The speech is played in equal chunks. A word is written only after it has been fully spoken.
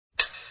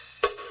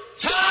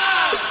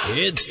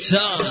It's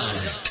time.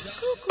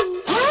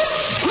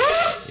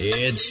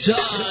 It's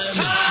time.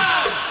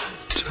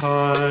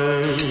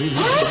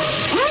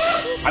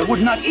 I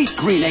would not eat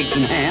green eggs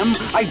and ham.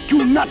 I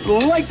do not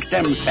like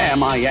them,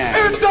 Sam, I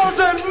am. It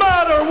doesn't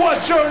matter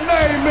what your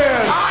name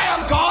is. I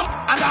am God,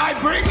 and I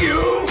bring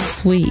you...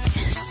 Sweet,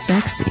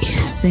 sexy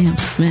Sam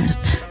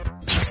Smith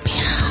makes me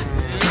hot.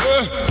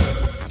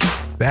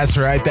 That's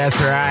right, that's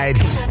right.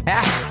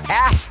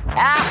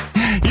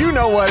 You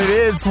know what it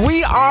is.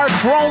 We are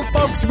Grown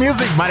Folks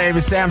Music. My name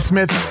is Sam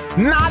Smith.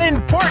 Not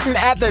important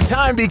at the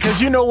time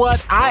because you know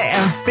what? I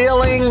am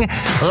feeling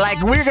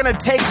like we're going to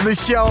take the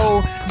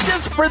show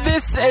just for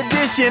this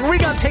edition. We're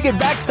going to take it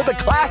back to the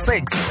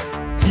classics.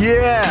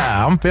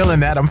 Yeah, I'm feeling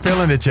that. I'm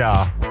feeling it,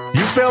 y'all.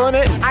 You feeling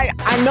it?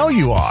 I know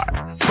you are.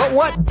 But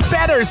what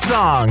better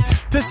song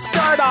to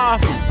start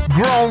off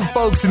Grown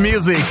Folks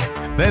Music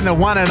than the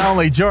one and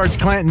only George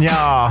Clinton,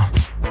 y'all.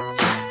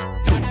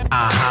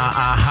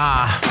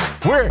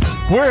 We're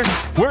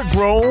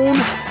Grown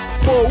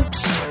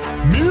Folks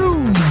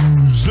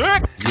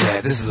Music.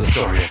 Yeah, this is a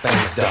story of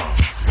famous dog.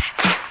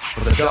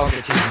 For the dog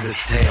that chases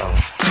its tail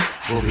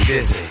will be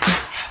busy.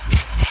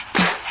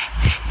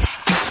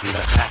 These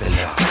are clapping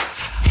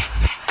dogs,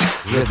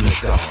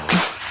 rhythmic dogs,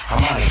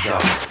 harmonic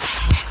dogs,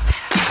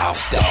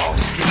 house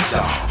dogs, street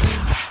dogs,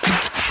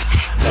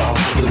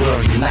 dogs of the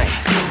world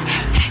unite,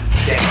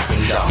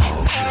 dancing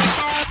dogs.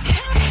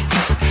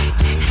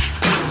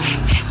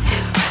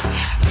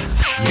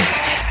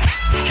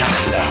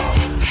 Counting dogs,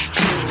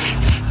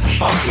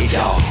 funky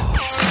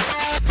dogs,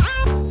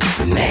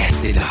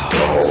 nasty dogs.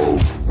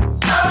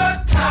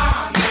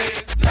 Atomic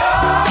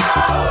dog.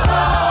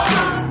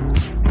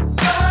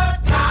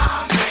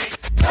 Atomic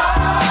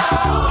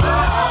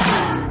dog.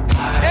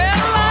 And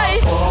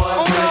life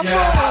on the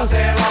floors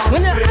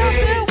when they're out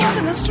there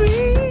walking the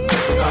street.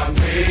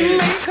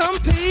 May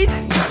compete.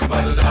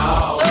 Other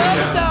dogs.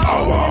 Bow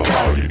wow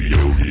wow, yippee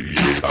yo, yippee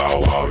yay. Bow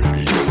wow,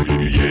 yippee yo,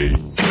 yippee yay.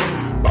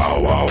 Bow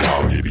wow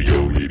wow, yippee yo,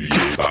 yippee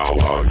yay. Bow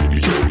wow,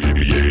 yippee yo,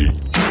 yippee yay.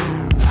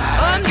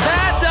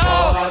 Untied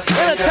dog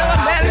in a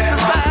telemantic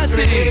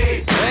society.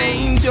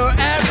 Ain't your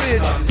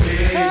average.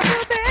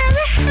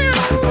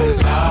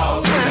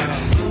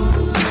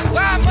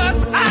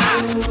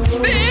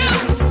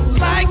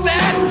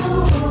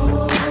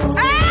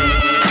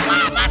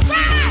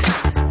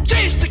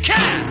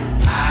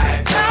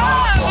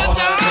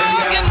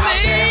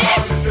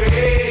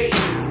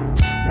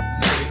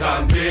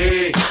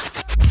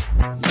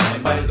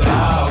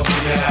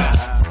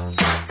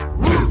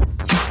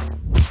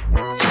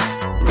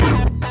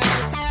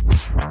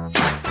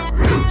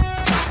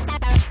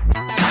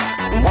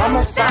 Why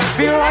must I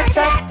feel like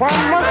that? Why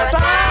must I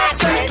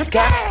chase the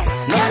cat?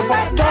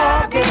 The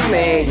dog in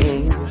me.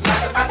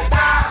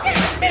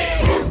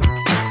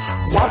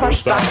 Why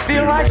must I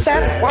feel like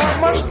that? Why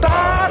must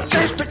I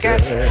chase the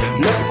cat?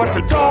 Nothing but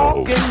the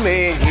dog in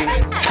me. Why must I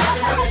feel like that? Why must I chase the cat? Nothing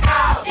but the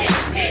dog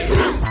in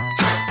me.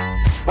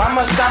 Why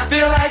must I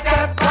feel like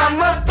that? Why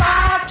must I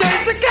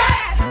chase the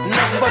cat?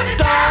 Nothing but the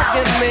dog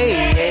in me.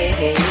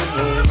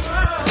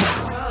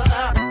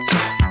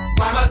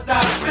 Why must I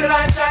feel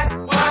like that?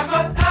 Why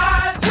must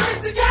I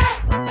chase the cat?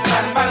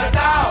 Nothing but a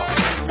dog.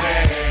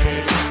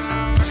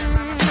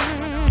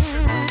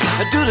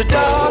 Do the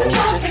dog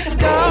catch it,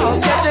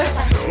 dog catch it.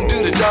 Do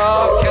the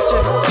dog catch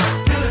it.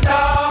 Do the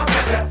dog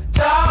catch it,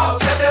 dog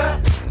catch it.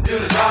 Do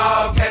the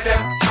dog catch it.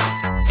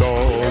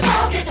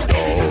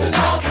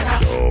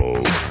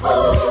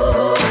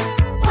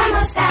 Why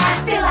must I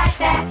feel like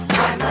that?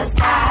 Why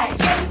must I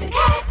chase the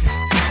cat?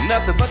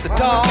 Nothing but the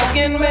dog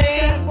in me.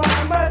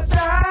 Why must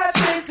I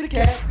chase the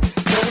cat?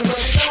 Nothing but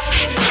the dog in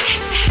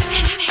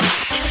me.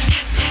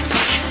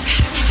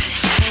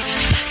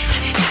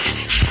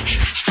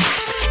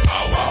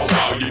 Bow wow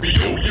wow, yippee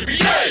yo, yippee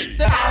yay.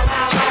 Bow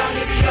wow wow,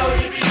 yippee yo,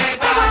 yippee yay.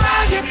 Bow wow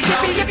wow, yippee yo,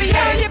 yippee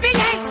yay, yippee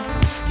yay.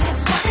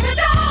 Just walking a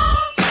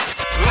dog.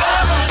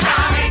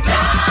 Atomic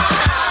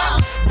dog.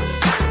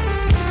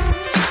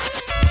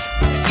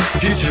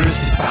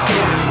 Futuristic bow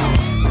wow.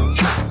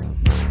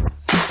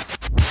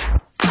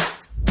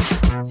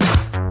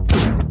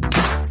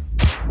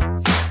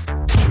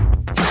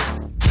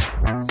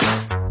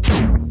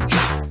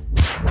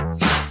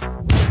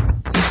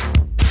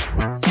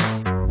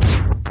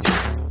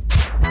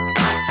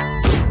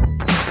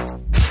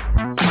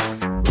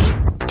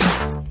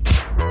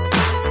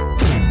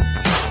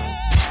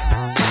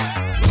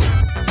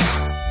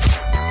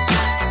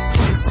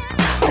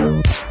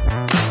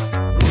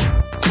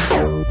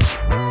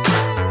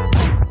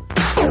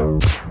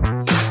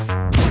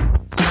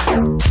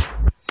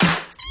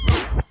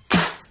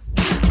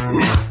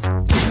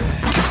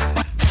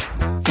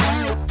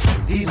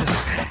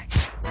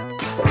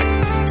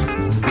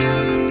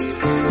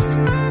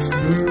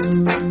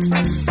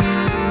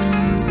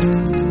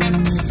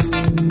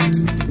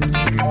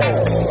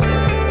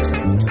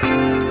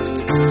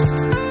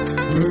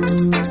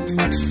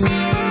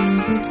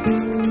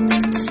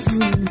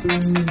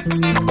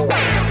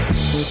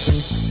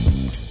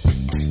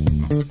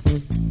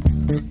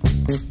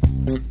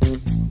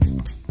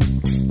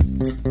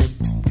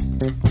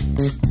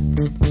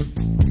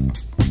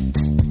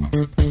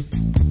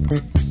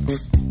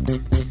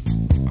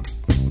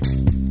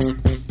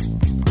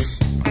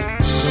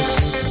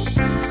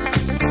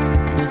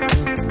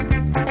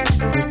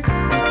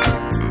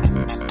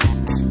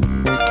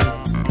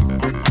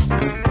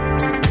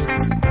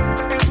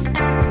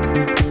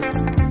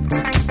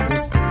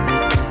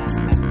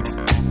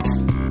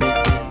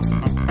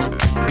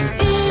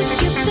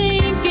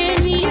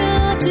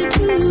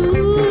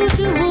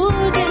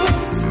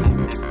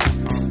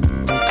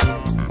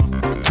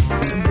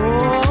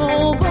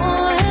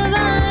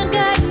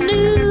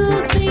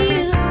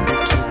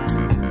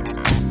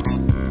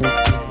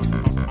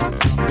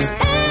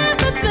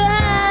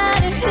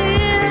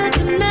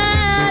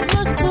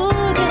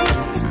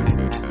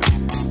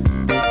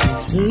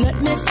 Let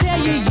me tell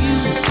you, you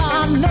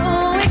are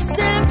no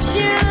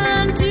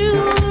exception to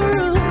the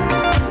rule.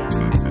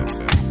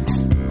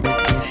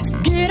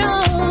 Get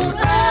on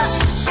up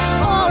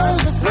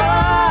the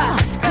floor,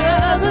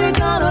 'cause we're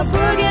gonna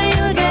boogie,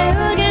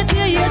 oogie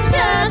till you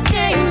just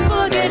can't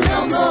boogie no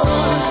more.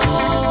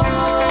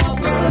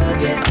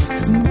 Boogie,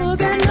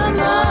 boogie no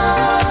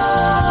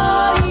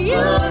more.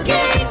 You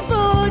can't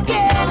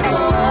boogie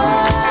no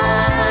more.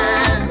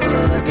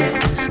 Boogie,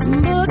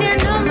 boogie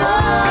no more.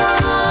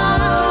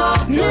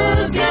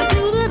 Listen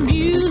to the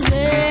music.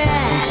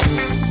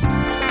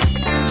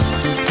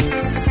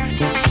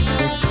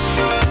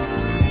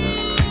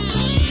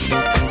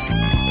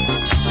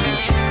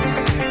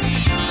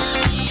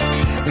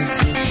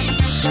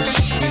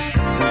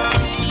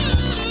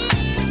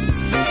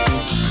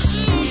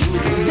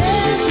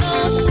 There's no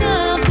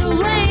time to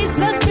waste.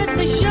 Let's get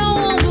the show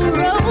on the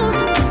road.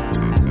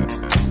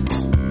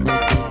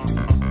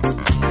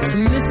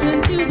 Listen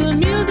to the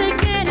music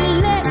and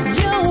let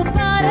your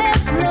body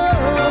flow.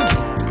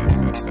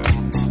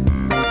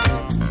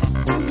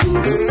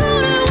 The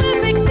sooner we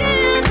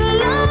begin, the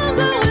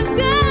longer we've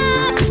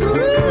got to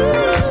groove.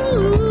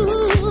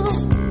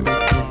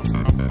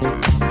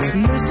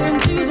 Listen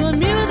to the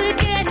music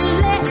and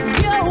let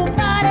your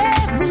body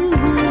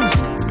move.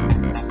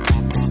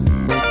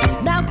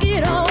 Now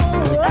get on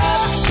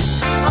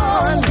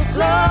the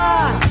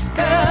floor,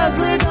 'cause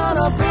we're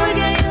gonna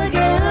boogie,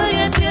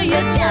 oogie till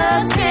you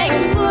just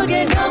can't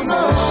boogie no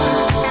more.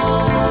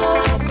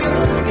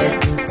 Boogie,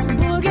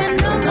 boogie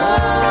no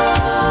more.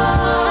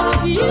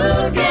 You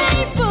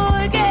can't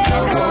boogie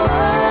no more.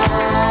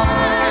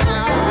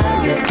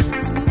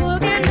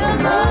 Boogie no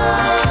more.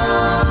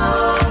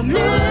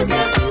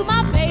 Listen to my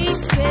bass.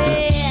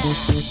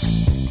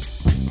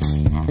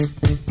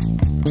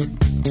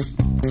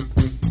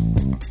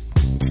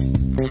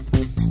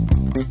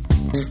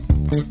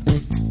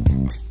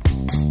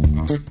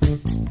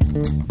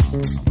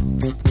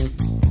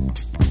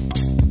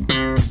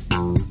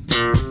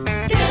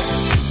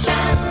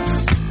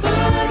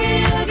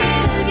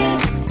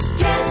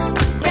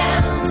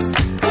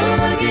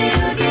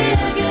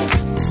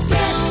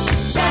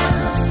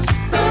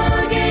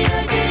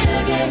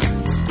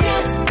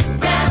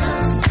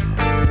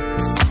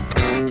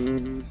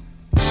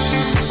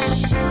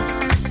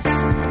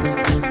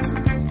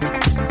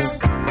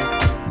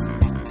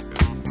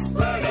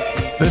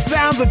 The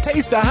sounds of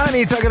Taste of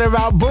Honey talking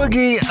about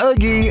boogie,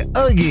 oogie,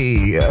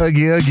 oogie,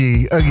 oogie,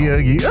 oogie, oogie,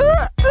 oogie.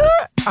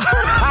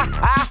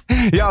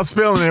 Y'all's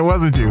feeling it,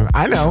 wasn't you?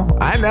 I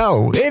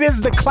know. It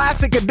is the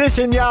classic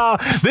edition, y'all.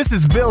 This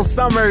is Bill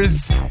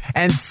Summers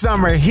and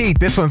Summer Heat.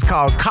 This one's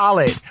called Call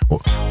It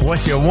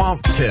What You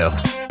Want To.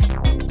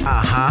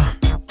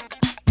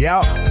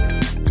 Yep.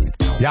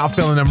 Y'all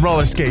feeling them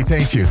roller skates,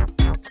 ain't you?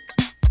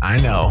 I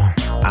know.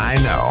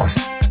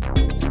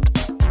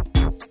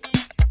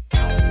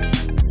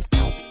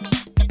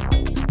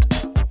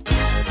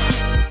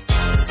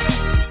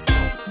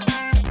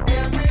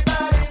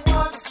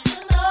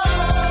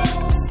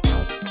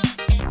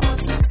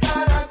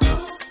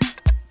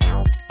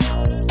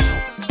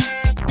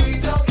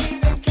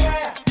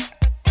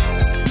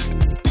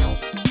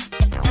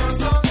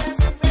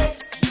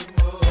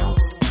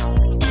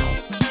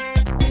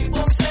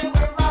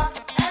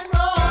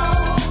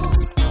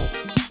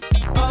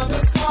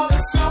 Others call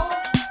it soul.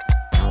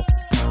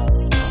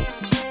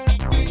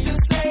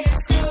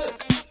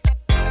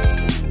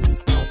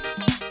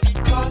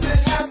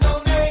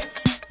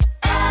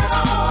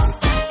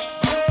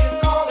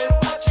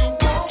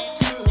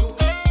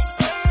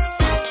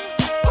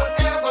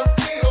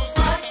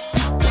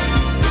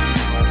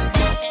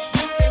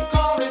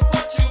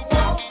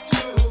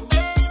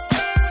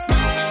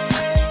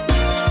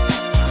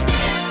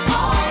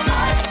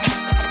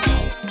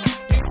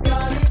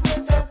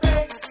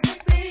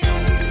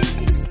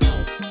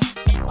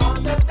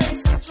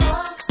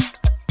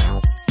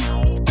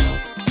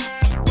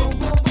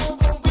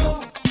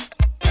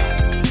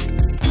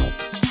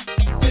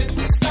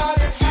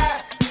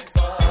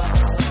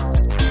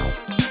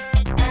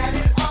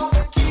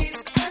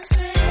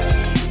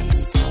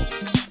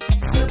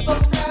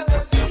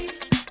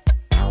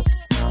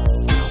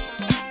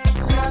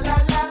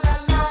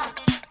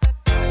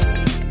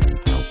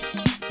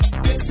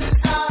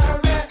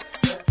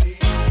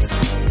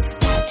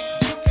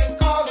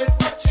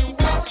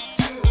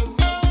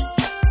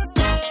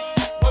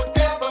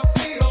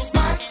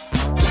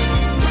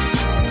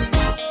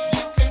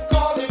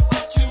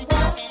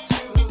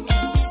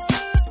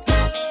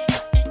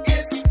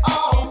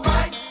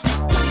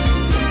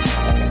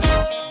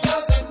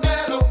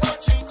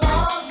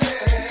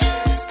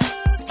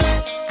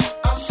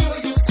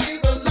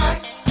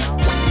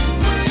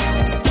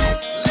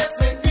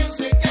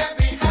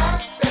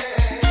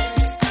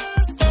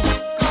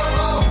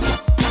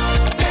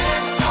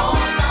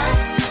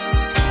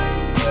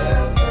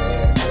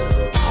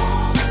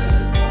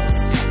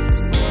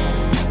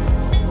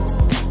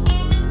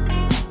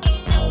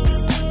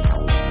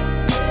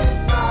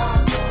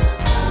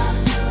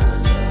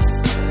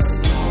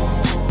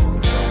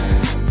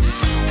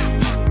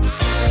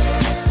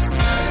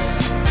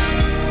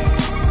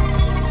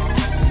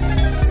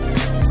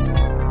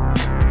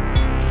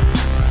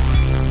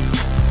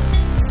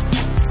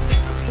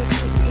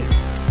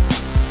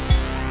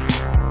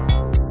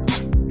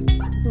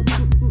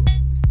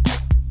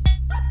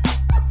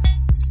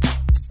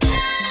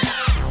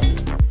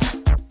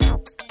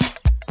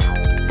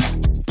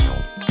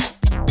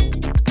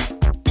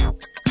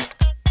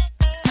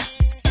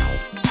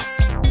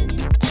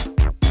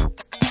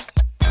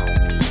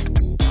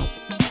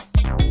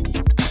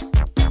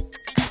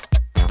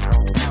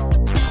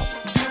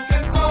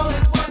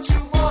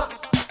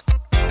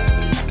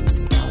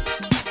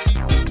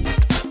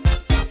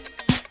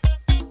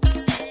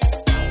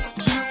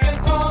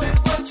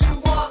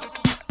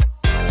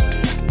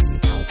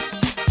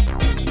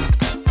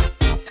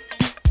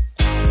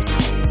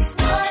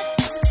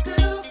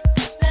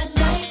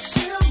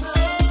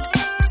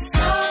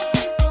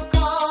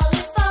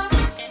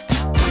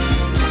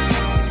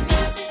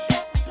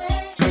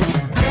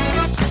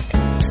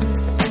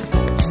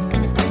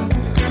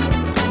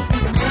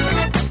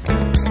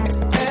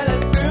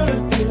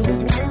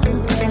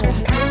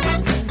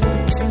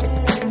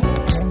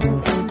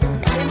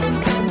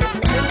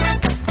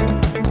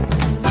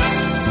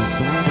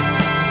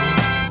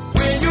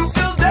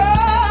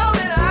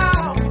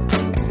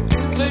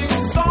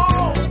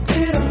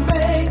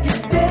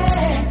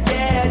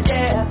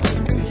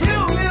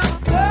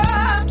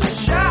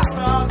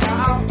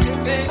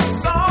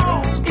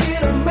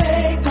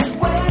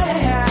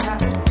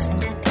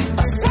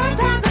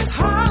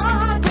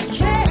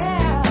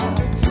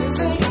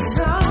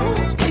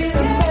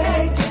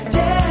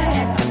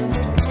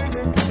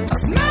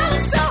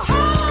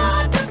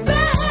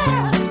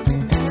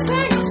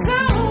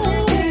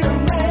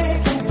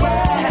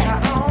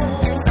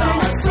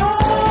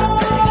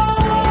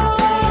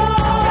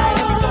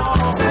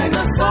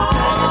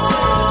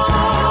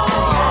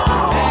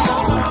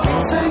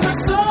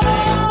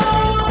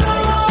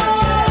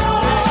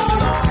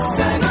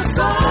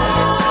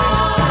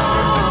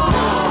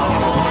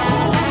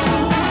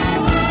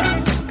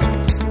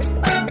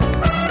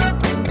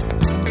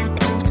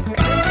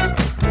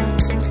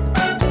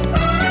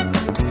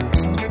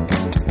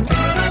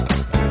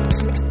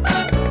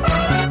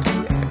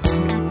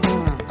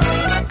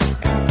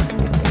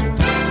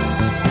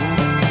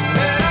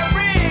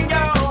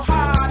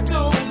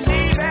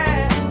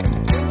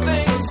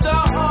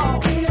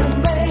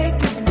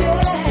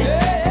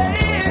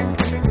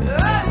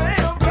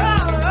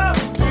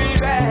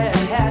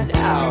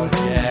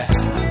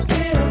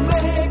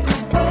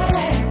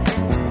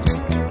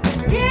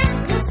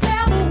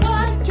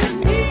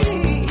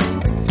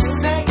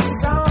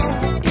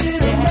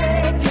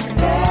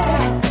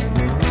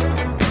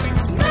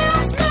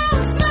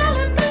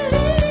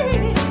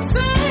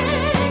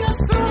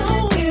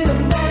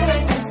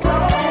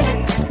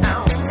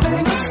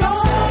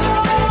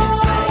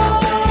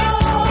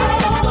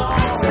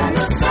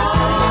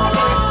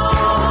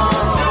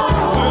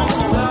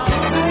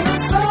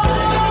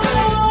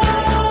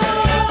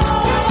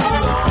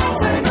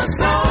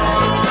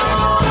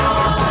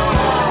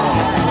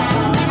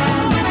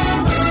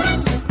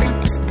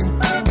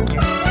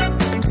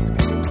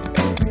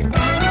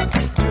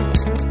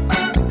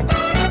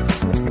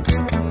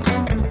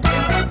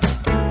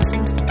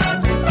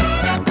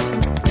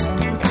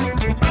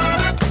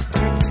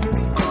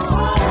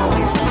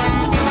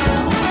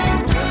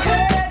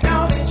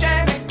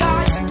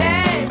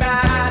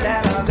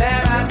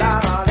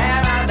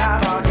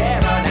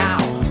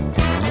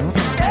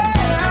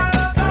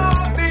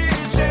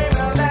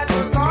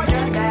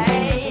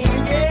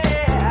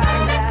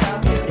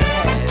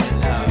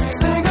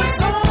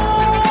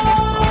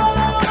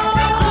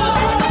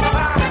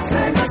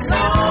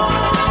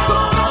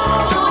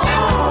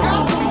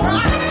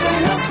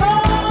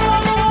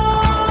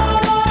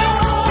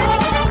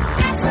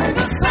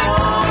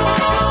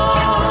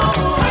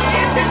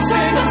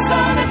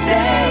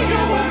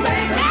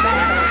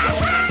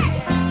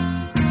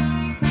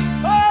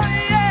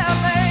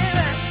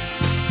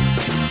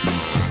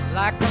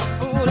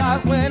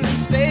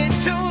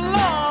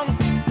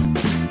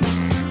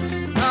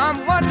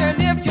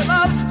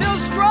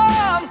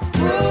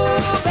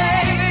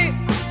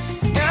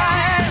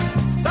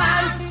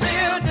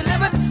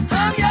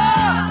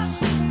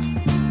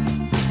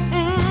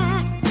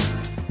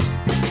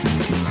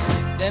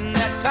 Then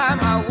that time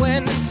I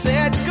went and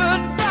said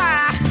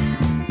goodbye.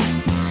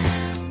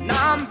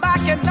 Now I'm back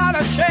and not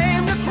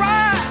ashamed to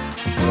cry.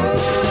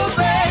 Ooh,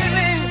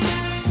 baby,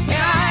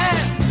 here I am,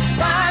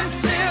 signed,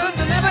 sealed,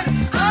 delivered,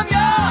 I'm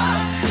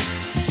yours.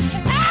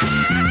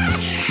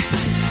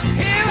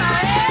 Here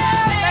I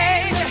am,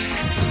 baby.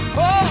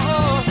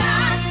 Oh,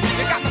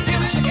 you got the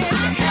future in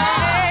your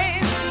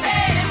hand.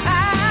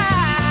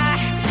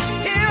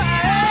 Here I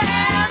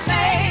am,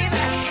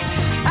 baby.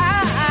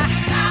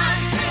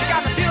 You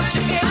got the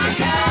future in your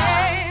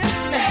hand.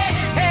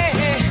 Hey,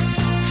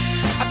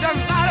 I've done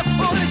a lot of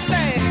foolish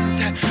things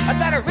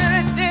that I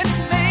really didn't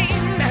mean.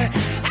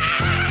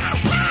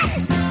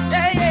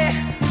 Yeah,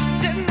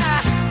 didn't I?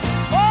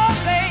 Oh,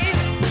 baby,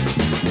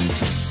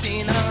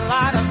 seen a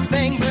lot of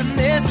things in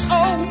this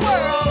old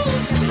world.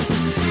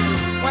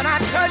 When I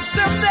touch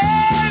them,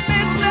 there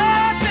means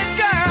nothing,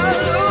 girl.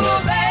 Ooh,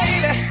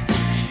 baby,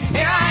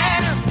 here I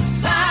am,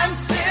 signed,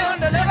 sealed,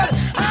 delivered.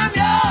 I'm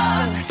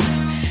yours.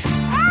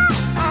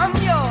 I'm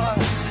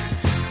yours.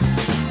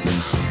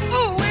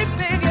 Ooh, we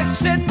baby, you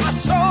set my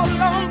soul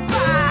on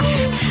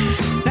fire.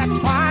 That's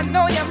why I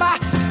know you're my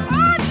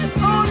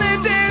only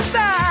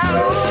desire.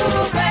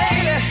 Ooh,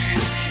 baby,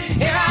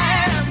 here I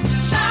am,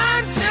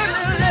 signed, sealed,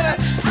 delivered.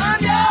 I'm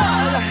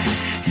yours.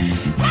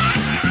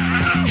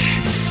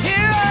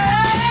 Here I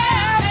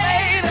am,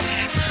 baby.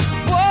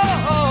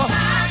 Whoa,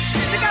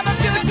 you got the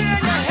future in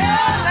your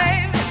hand,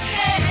 baby.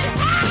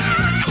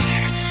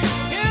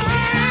 Here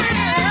I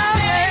am,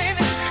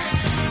 baby.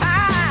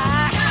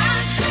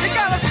 You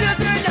got the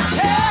future in your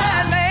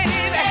hand,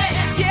 baby.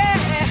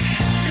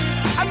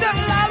 Yeah, I've done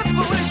a lot of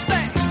foolish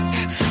things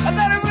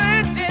that I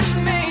really didn't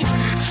mean.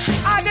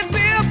 I can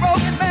be a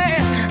broken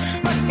man,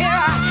 but here I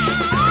am.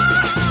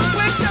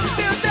 With the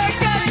future,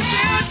 got the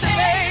future,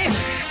 baby.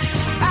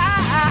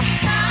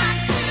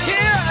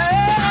 Here I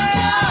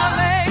am,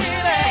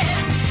 baby.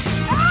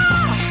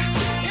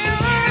 Here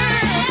I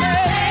am,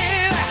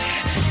 baby.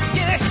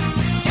 Get it,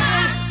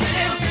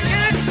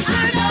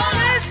 I know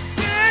it's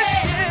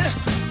good.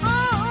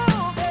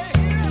 Oh,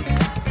 baby.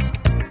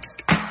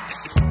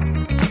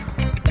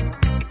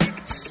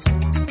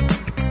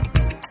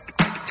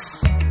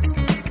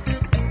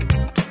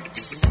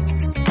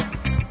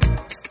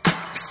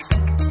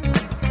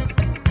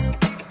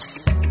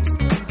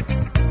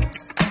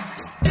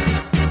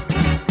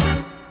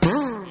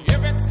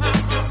 Every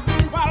time I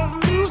move, I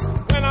lose.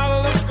 When I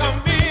look, I'm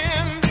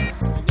in.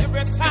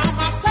 Every time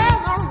I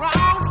turn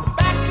around,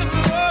 back in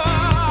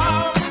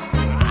love,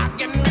 I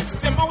get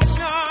mixed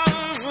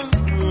emotions.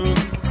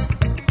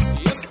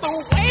 It's the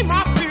way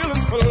my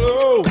feelings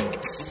flow.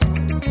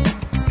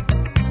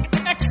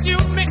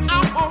 Excuse me,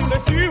 I'm only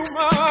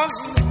human.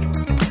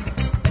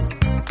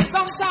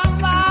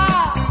 Sometimes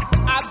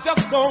I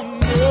just don't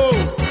know.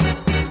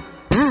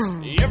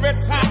 Every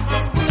time I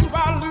move, I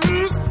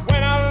lose.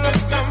 When I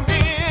look, I'm in.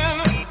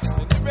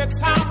 And every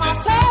time I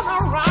turn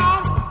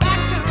around,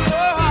 back in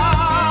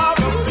love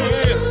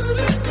again.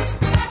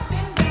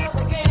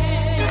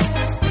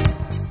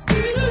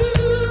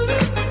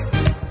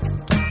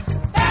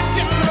 Back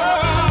in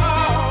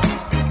love.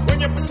 When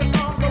you put your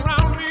arms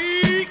around me,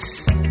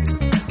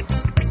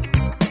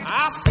 I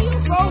feel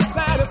so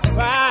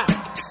satisfied.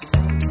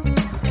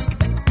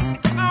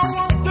 I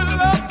want to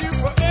love you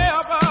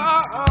forever.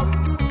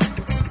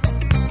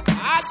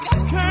 I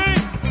just can't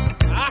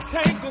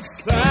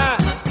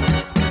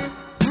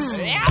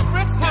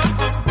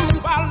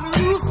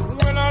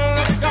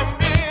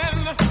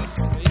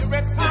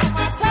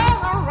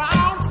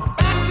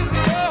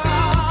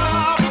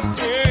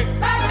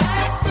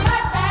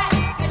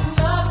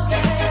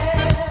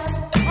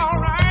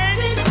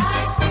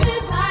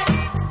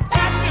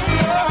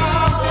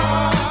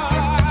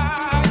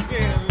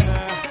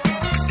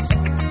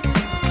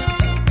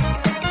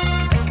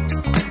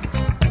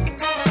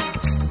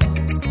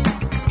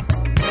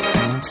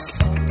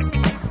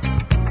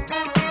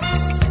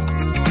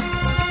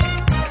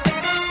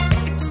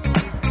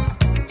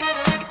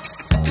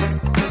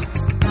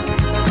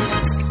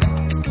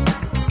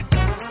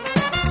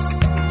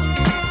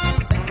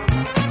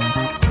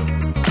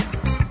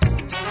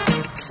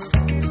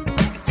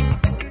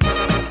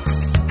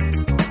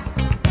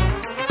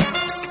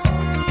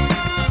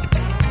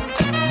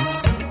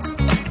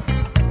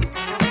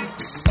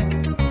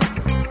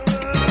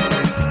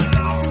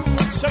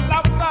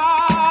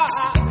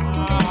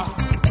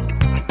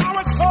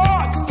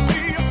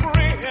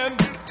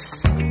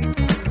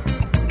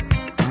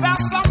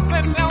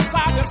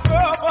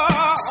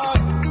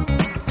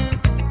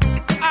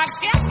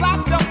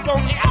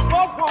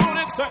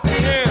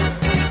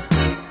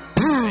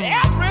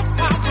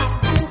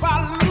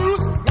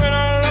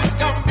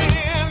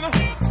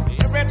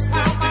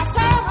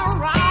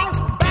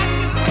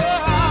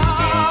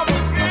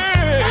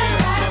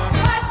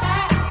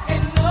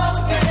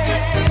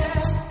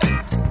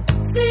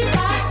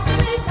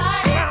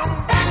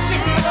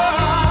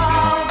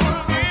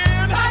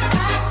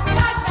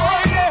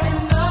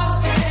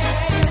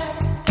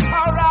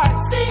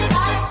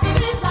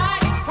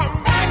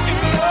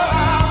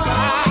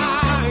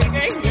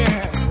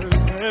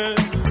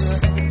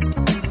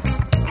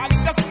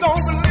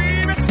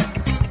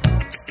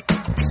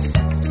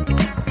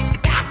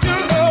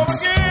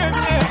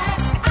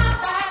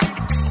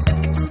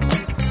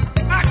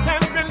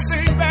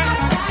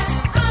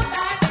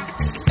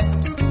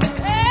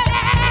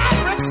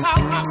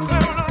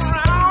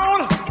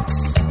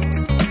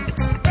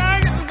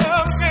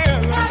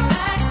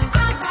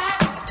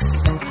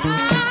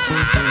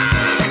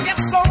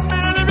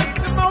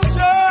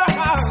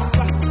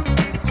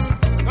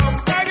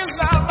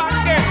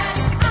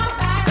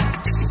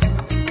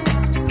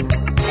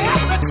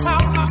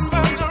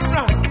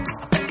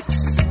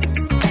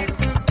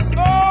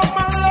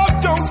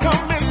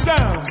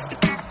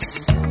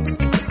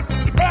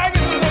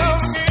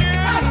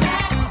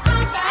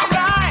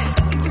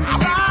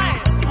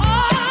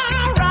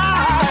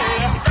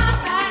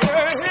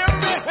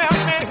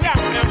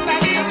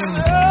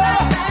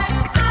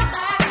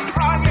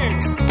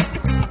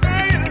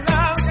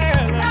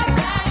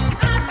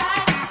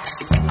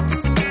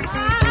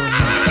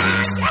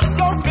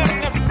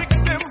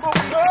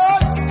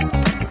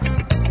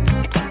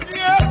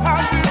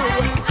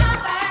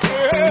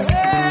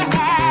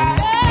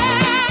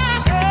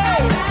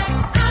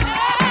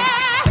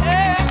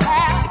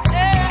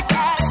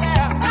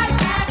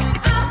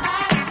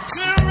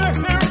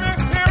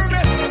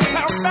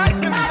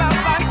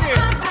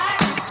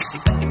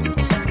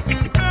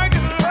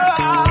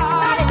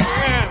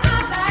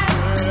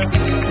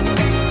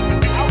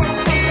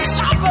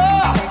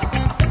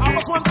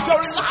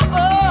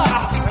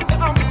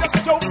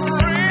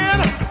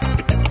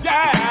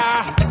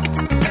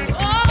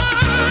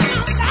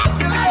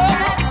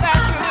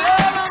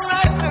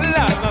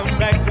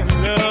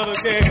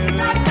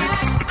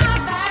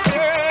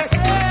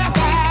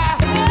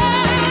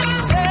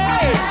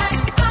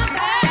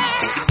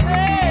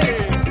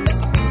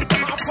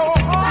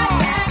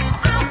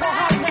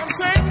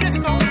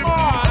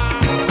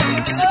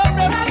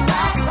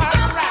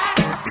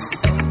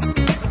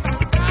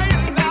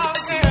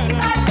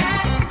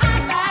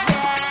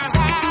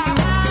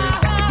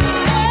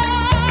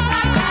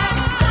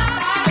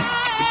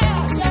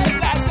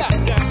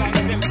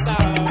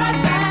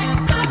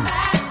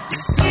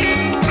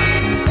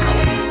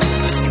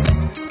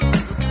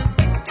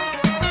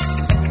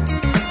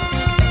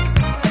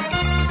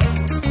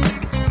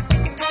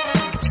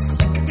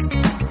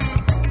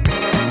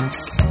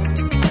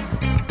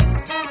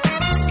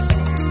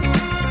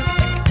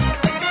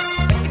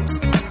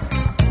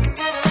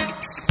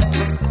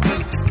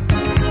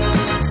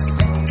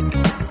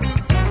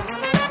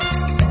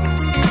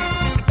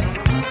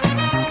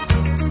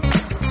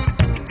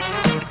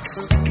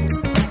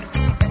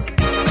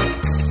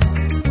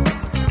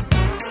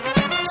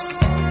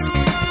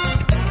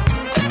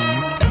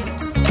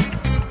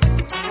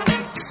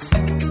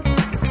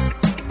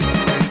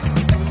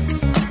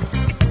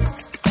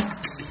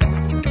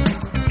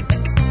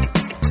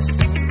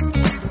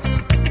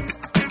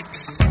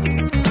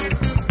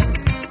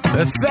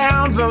The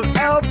sounds of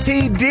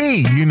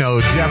LTD. You know,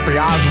 Jeffrey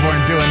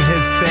Osborne doing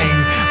his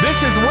thing. This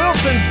is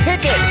Wilson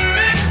Pickett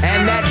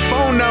and that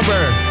phone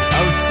number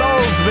of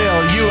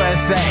Soulsville,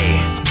 USA.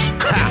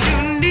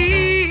 You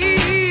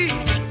need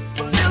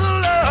a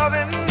little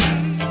loving,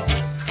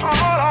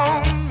 call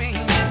on me.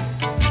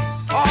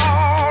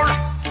 All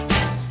right.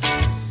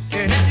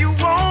 And if you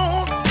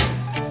want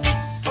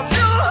a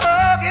little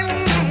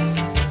hugging,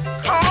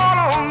 call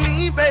on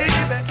me, baby.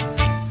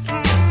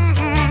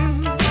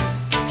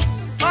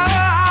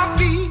 I'll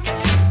be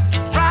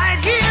right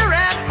here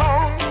at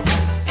home.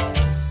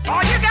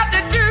 All you got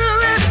to do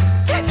is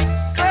pick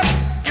up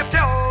your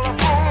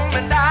telephone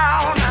and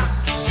dial now.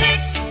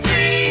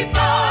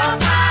 634.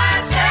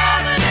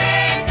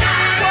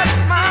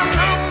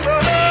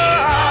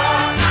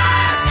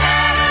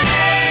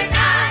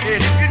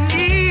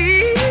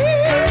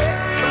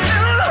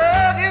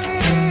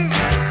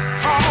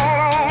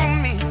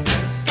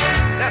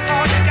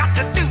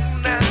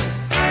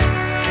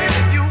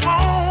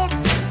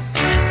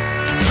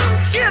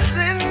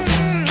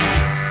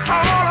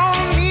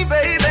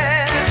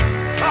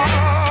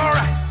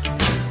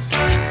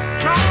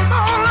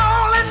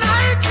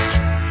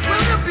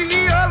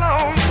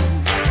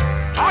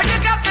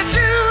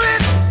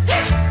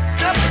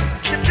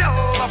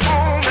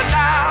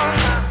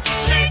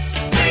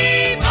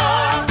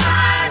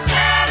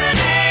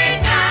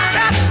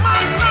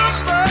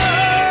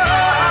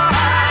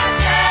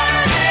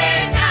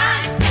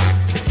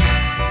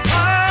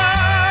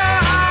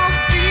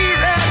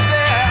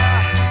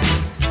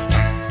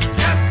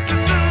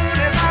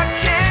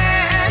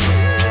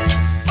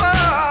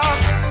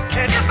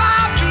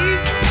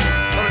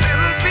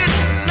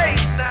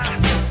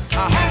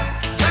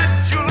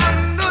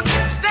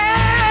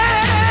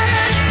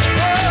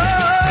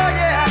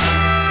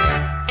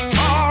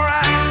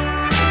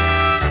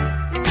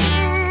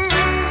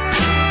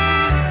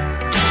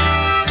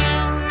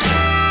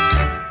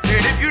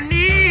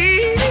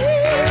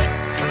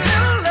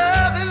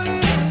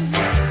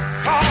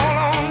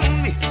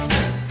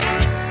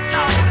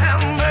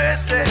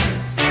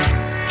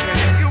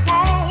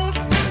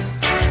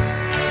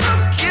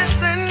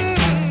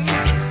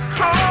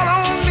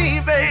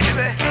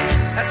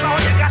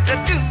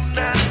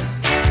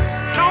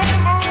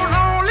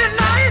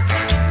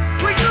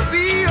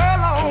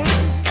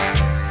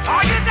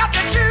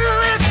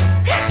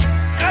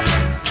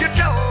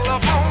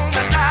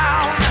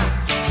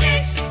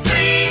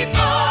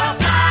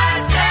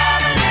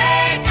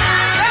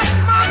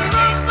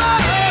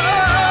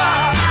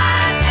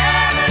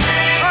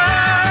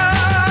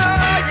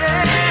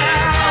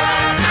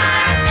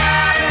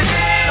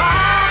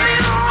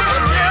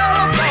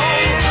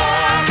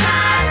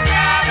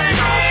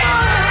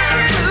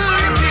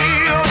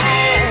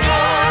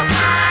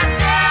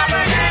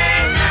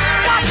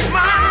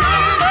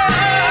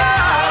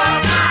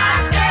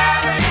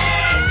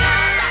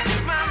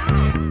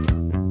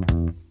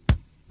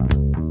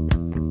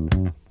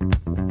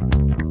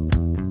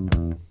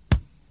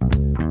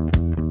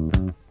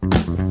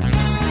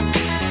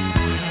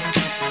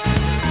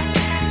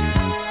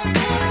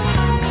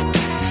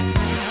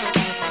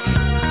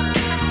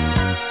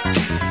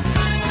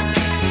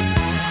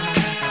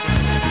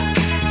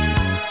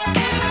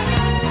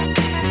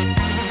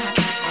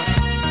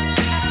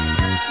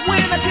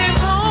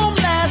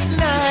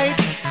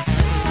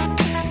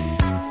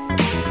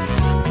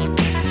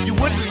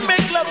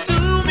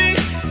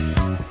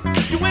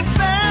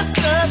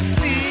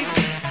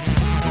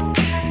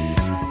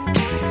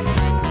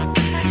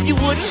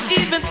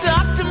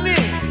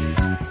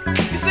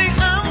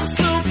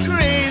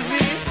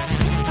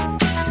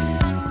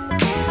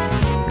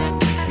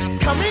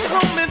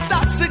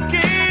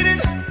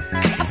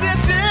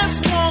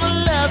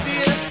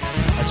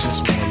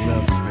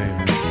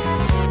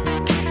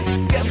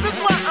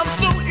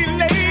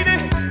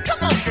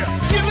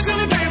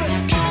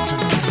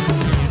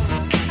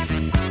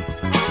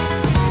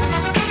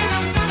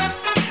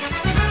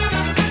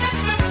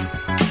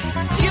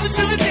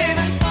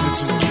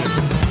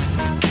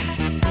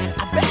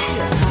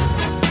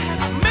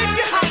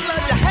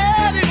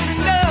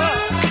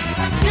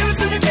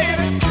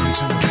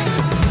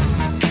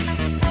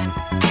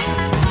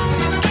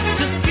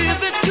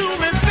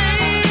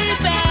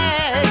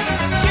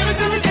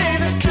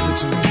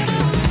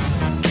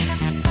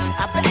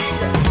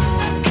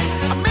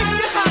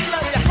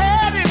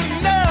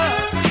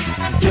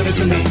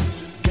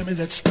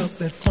 That stuff,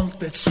 that funk,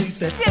 that sweet,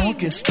 that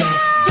funky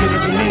stuff. Give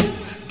it to me.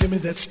 Give me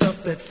that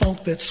stuff, that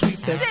funk, that sweet,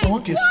 that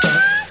funky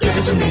stuff. Give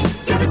it to me.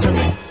 Give it to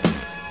me.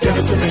 Give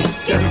it to me.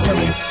 Give it to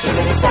me. Give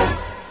me the funk,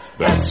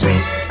 that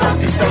sweet,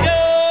 funky stuff.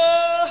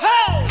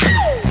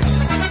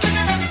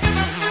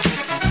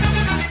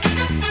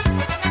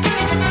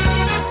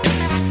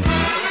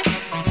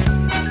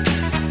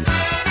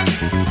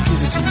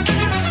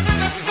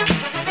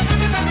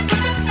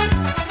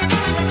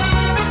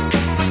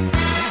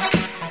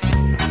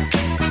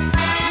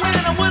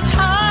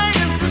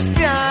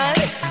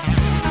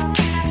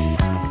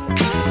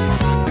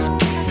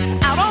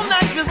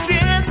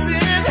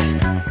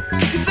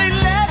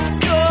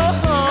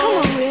 Come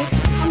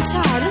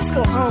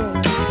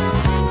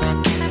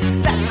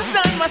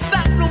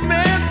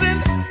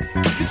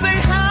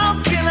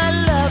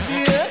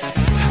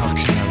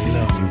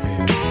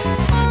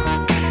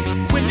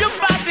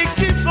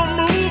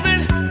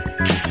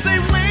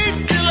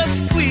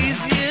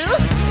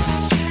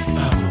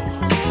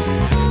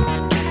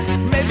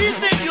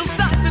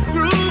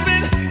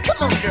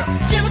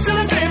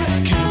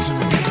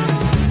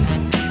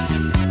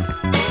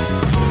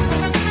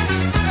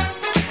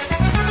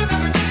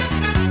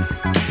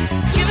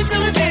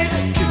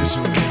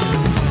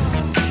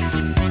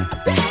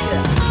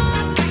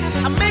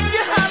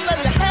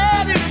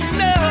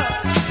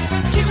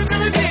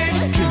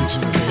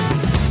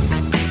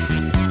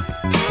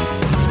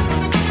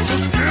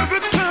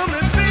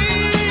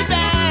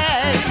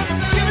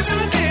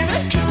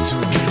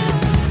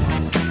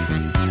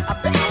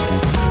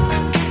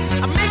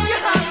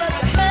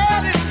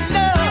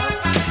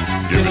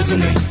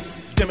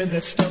me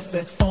that stuff,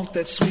 that funk,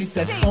 that sweet,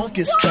 that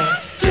funky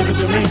stuff. Give it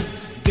to me.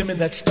 Give me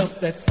that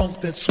stuff, that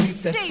funk, that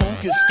sweet, that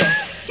funky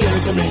stuff. Give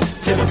it to me.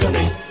 Give it to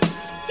me.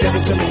 Give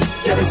it to me.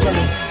 Give it to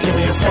me. Give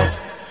me your stuff,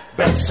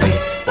 that sweet,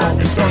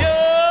 funky stuff.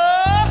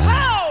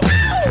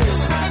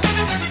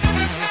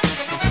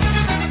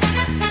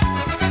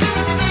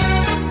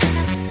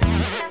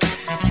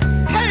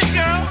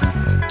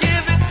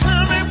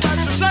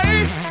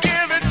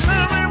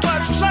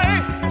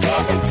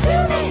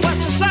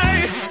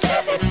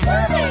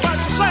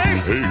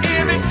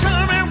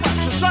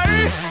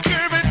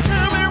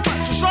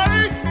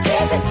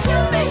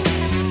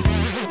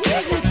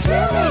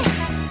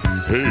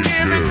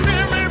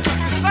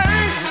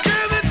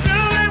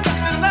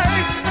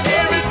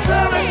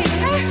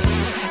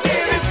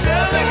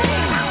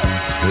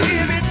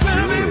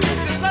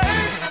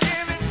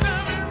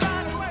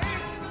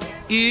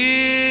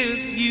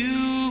 If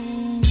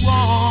you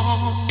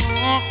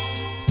want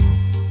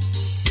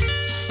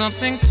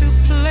something to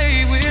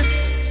play with,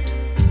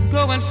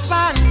 go and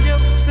find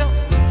yourself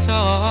a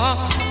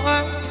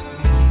toy.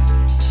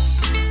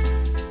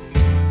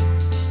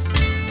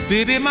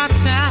 Baby, my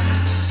time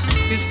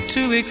is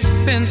too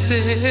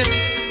expensive,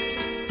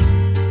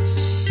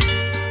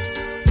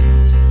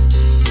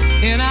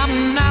 and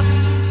I'm not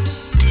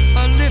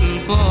a little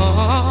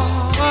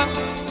boy.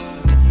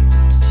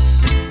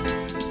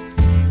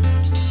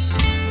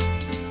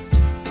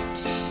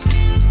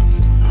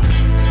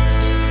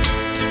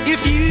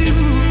 If you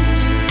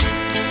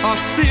are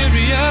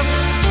serious,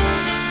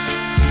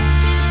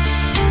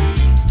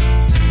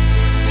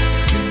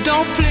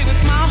 don't play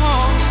with my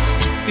heart,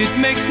 it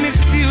makes me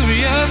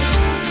furious.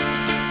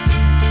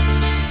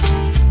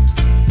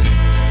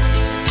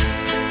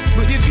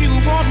 But if you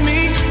want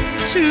me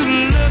to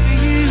love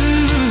you,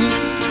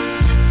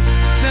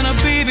 then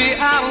baby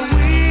I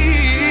will.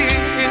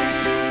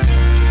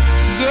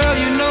 Girl,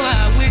 you know I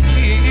will.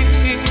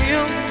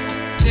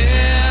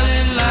 Tell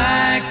it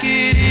like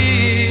it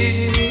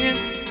is.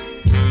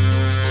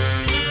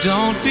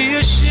 Don't be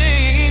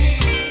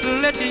ashamed,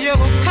 let your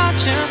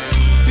conscience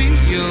be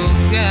your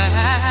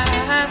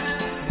guide.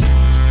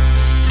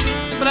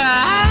 But I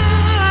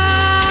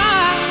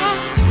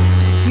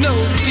know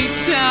deep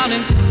down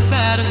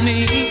inside of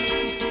me,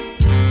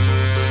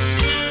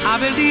 I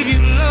believe you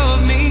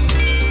love me.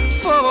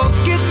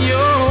 Forget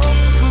your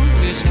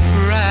foolish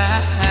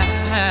pride.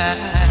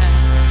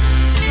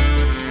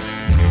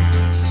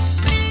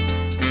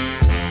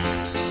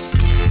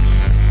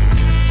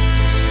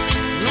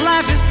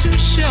 Life is too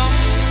short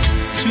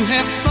to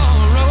have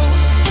sorrow.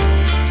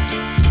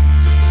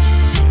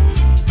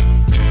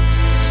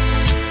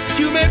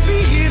 You may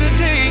be here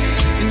today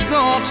and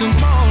gone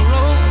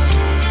tomorrow.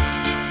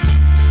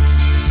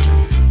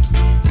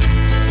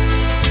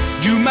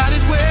 You might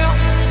as well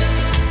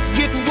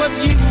get what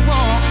you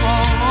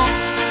want.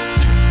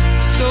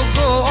 So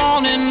go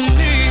on and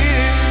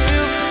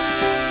live.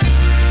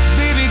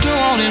 Baby, go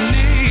on and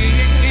live.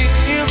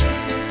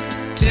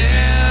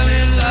 Tell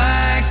it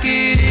like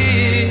it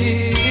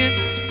is.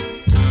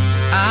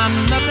 I'm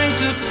nothing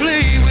to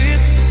play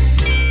with.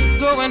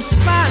 Go and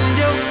find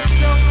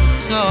yourself a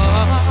toy.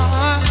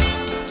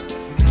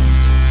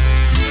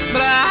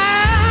 But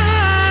I'll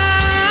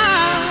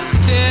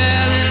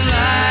tell it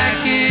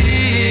like it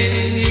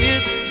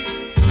is.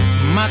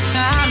 My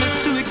time is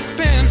too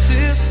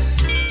expensive,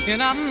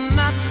 and I'm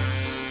not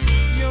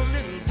your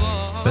little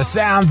boy. The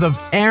sounds of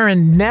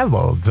Aaron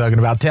Neville talking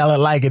about Tell It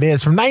Like It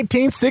Is from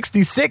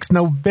 1966,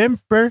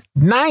 November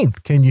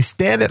 9th. Can you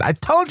stand it? I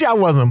told you I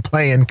wasn't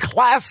playing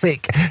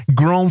classic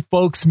grown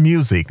folks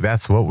music.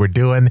 That's what we're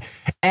doing.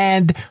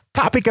 And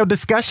topic of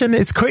discussion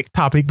is quick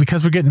topic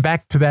because we're getting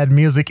back to that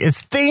music.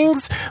 It's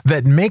things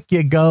that make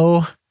you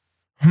go,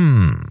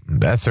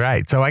 that's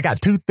right. So I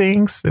got two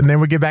things and then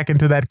we'll get back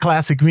into that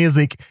classic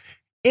music.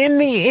 In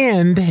the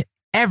end,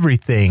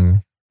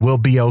 everything will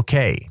be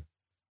okay.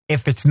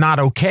 If it's not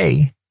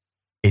okay,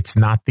 it's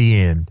not the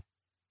end.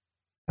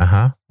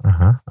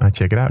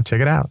 Check it out.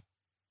 Check it out.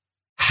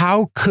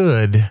 How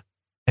could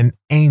an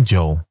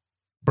angel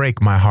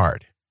break my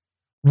heart?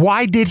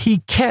 Why did he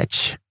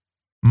catch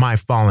my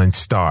fallen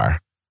star?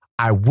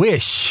 I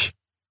wish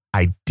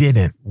I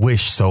didn't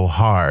wish so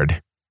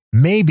hard.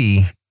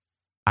 Maybe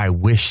I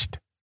wished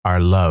our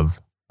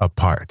love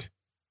apart.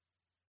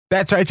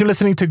 That's right. You're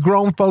listening to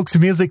Grown Folks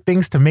Music,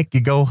 things to make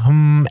you go,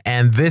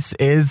 and this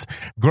is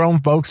Grown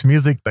Folks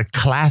Music, the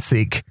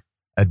classic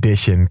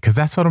edition, because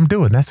that's what I'm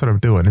doing. That's what I'm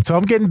doing. And so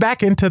I'm getting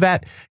back into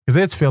that because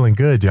it's feeling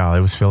good, y'all. It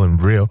was feeling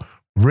real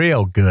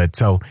good.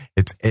 So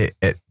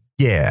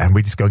yeah, and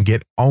we're just going to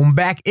get on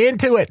back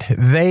into it.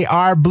 They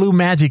are Blue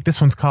Magic.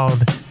 This one's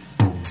called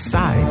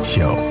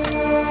Sideshow.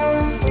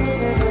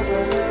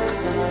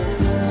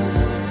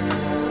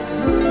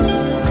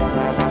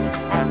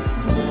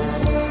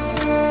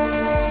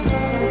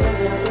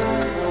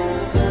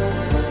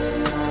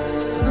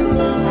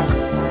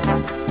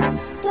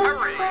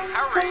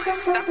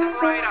 Step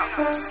right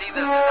up. See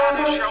the sun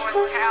is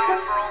showing town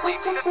for only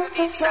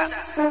 50 cents.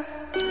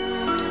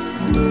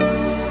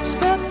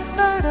 Step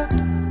right up.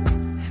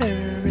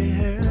 Hurry,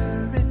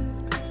 hurry.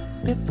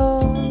 Before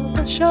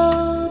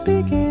show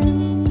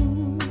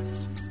begins,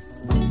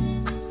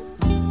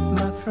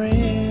 my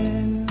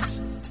friends.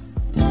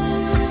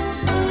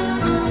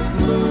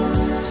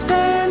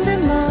 Stand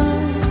in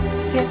line,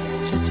 get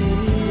your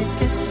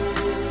tickets.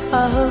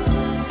 I hope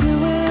you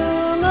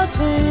will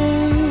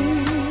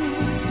attain.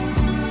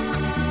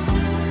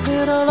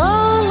 It'll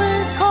only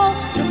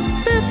cost you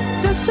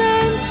 50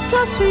 cents to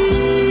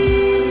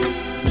see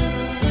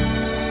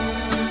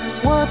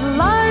what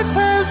life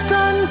has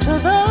done to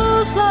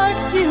those like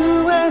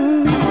you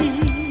and me.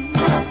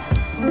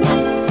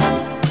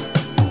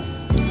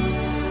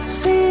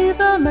 See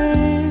the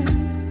man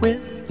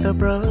with the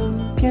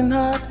broken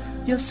heart,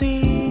 you'll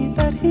see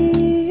that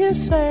he is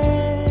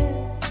sad.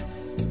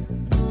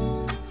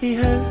 He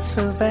hurts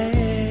so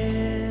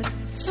bad,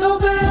 so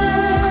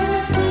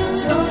bad,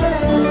 so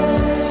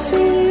bad.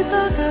 See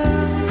the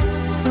girl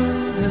who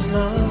has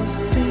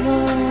lost the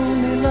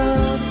only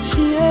love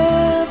she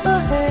ever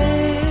had.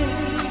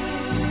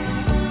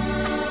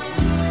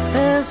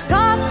 There's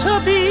got to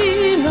be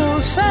no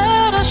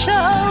sadder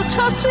show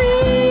to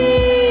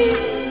see.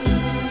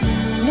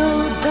 No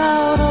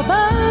doubt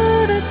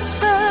about it,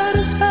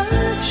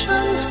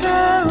 satisfaction's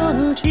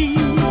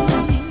guaranteed.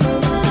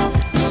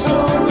 So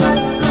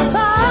let the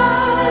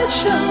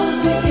sideshow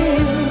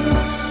begin.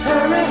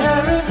 Hurry,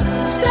 hurry,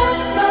 step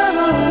right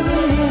on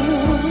in.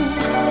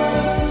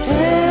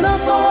 Can't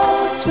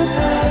afford to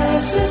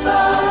pass it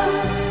by.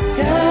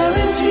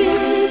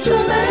 Guaranteed to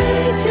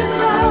make you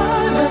cry.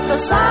 Let the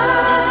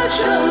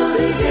sideshow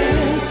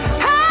begin.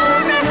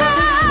 Hurry,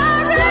 hurry,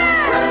 step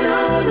right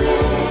on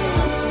in.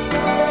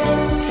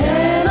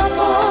 Can't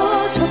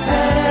afford to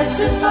pass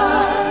it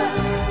by.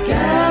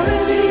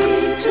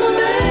 Guaranteed to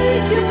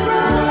make you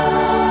cry.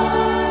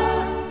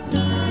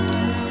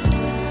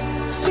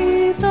 See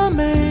the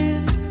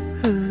man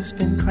who's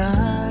been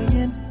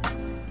crying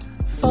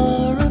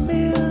for a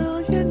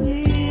million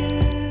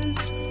years.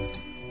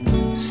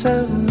 So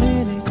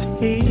many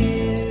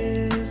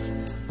tears,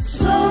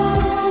 so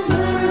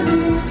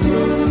many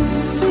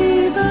tears. See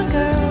the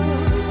girl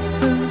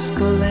who's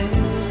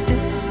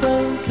collected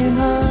broken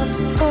hearts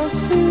for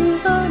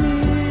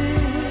souvenirs.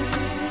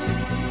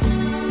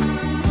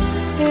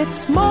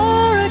 It's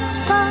more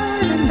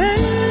exciting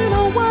than a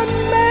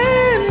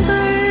one-man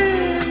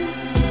band.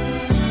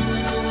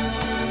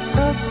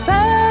 The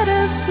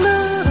saddest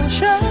little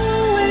show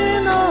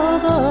in all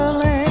the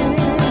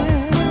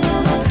land.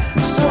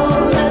 So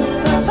let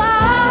the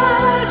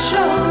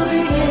sideshow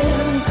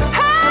begin.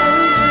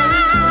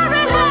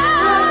 Hurry,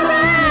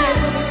 hurry.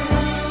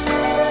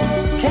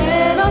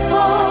 Can't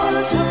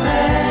afford to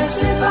pass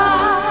it by.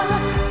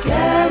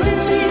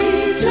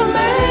 Guaranteed to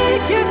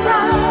make you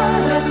cry.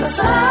 Let the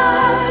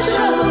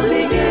sideshow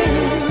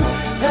begin.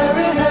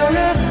 Hurry,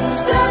 hurry,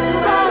 step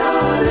right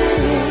on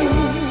in.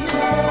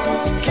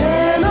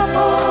 Can't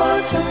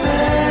afford to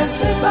pass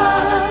it by.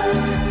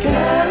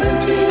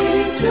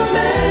 Guaranteed to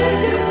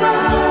make you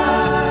cry.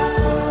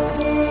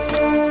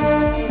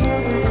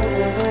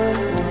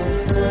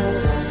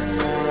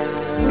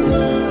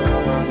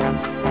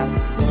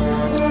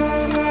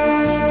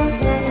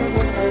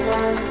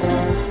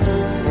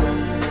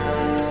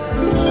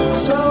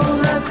 So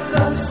let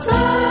the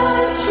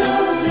sideshow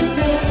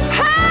begin.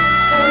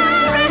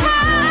 Hurry,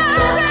 hurry,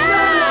 step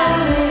right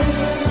on in.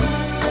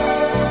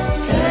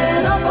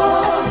 Can't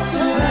afford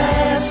to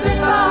pass it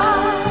by.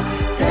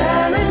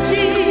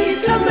 Guaranteed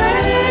to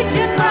make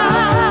you cry.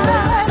 Let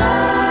the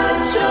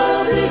sideshow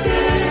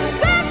begin.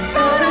 Step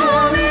right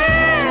on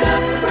in.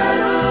 Step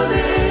right on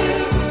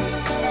in.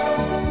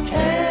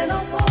 Can't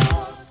afford.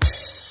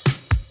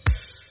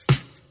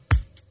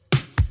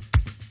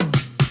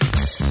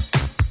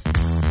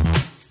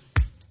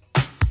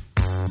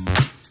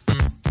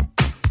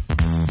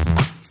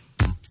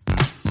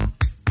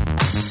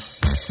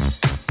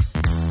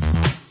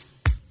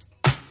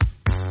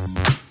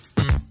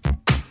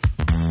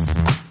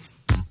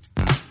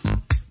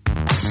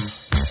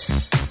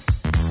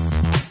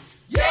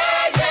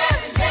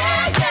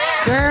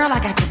 Girl, I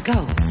got to go.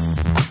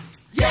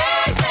 I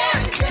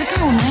got to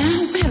go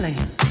now, really.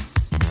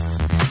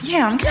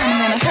 Yeah, I'm kind of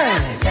in a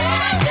hurry.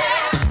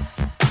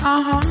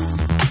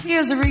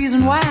 Here's the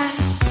reason why.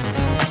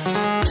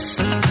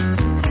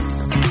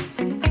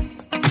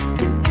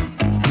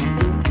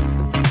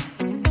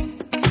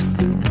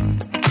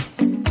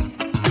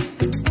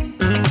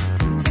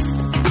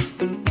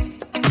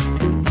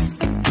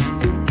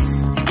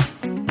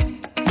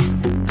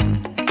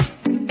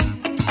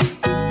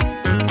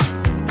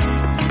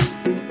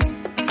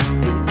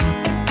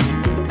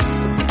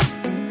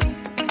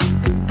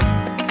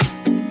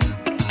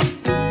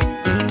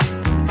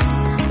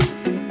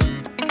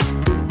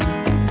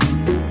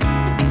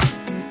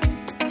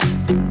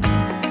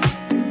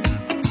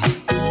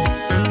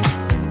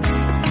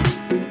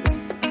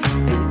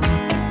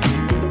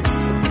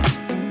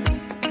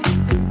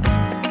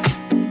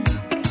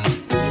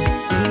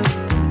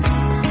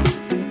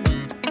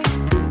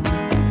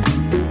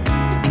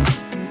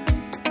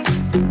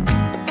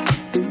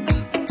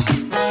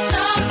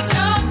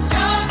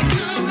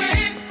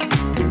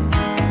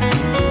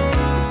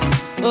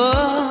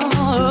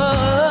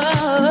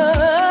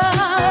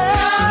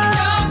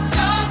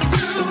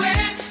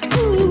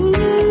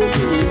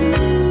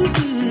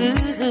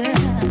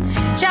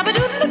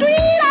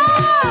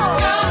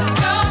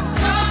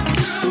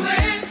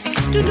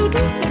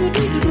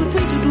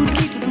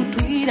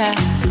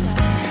 da.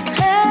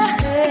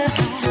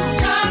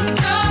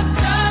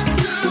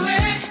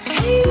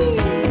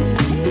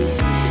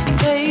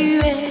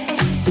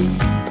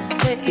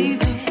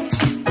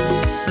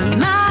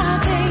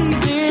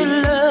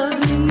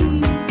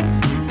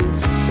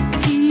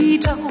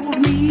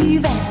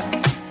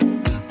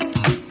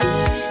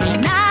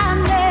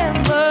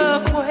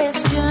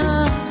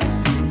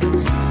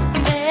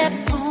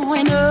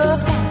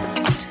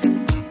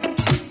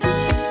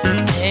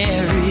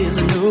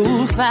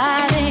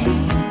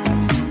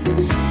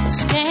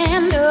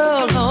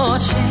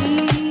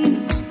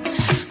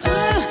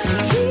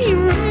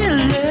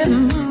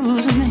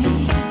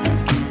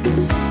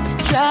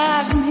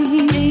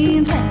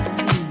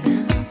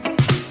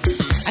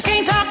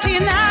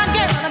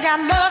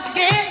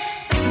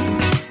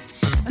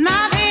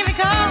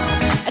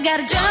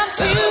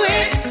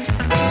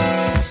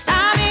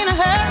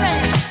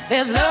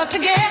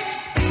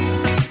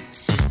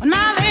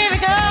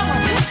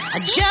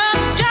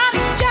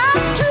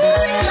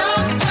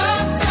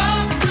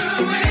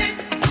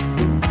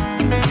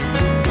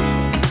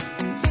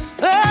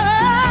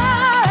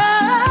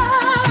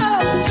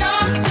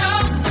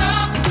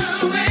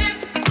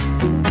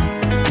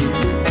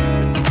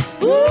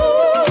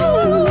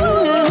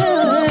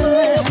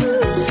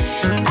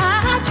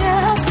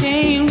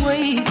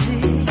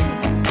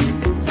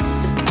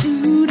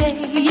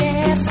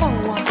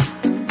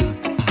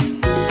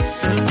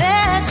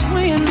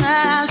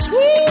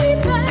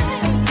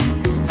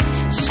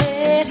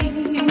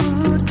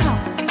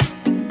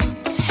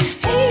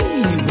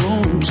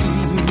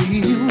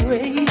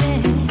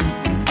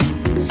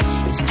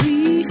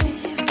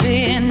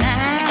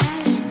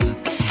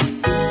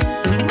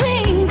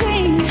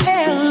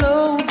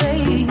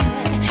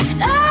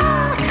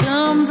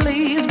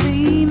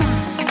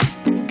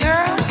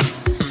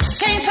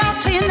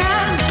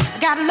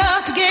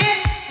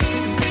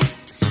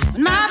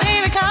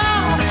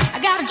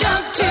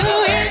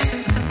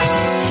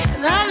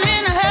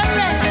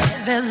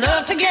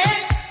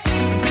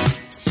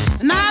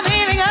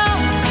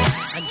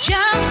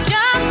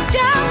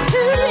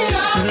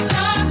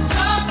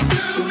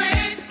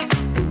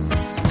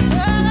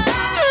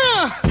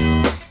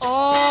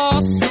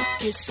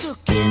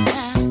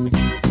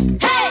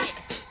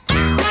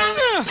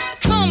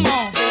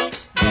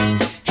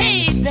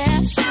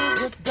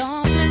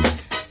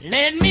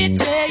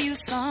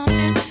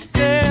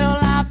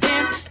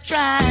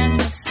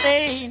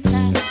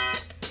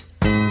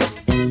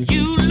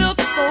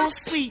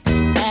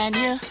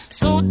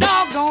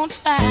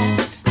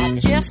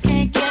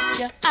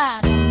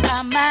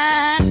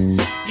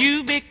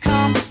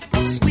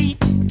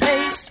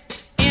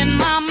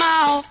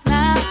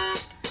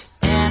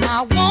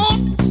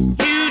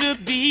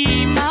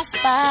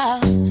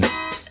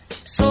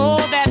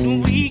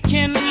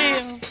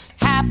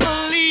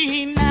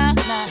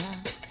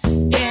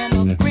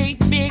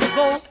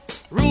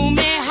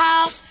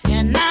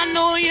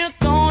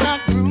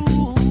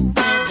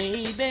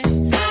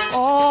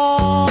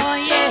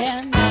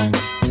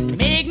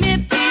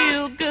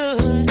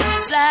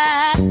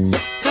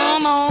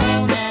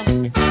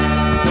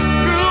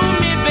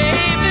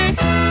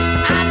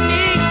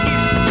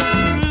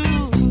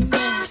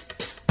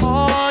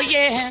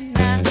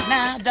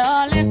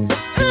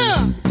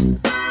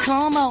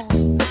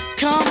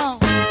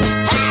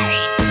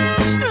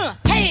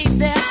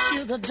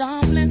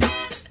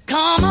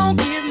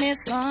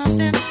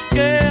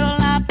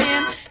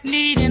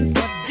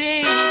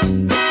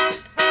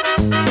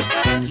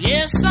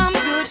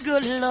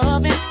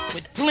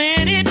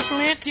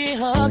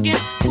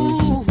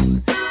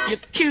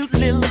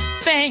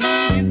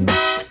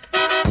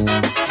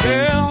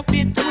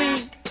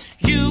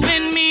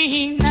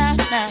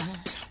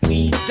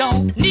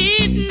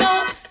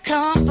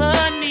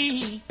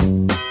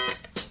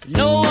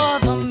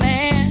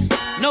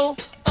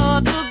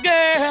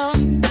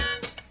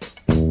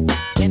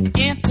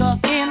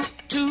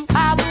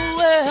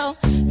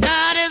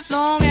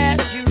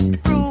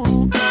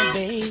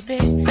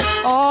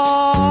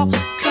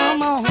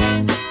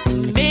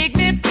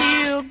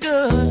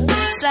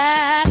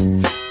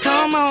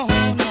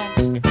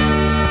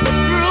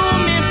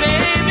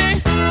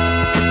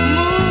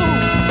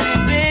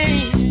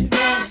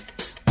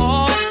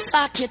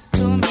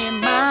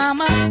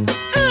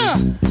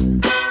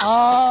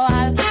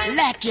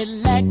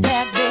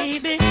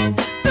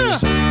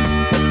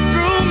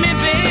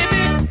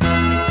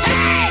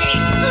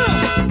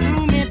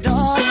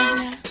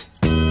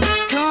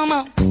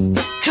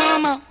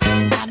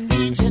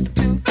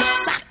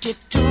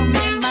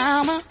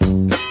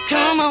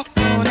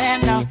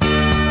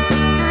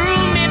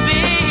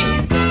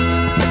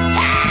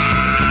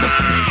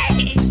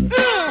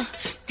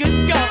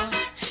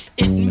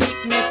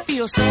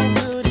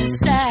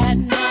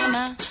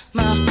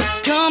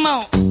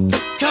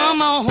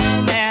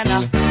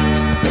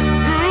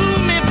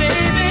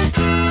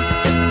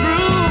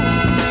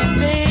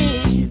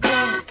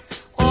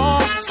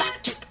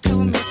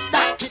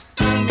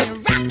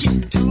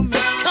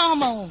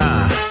 Come on.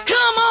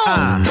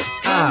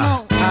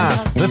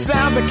 The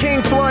sounds of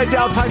King Floyd,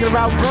 y'all talking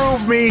about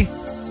Groove Me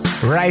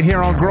right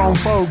here on Grown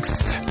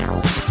Folks.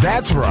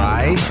 That's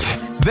right.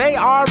 They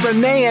are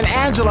Renee and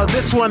Angela.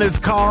 This one is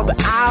called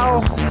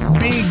I'll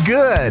Be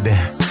Good.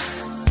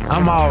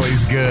 I'm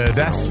always good.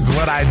 That's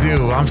what I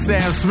do. I'm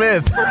Sam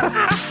Smith.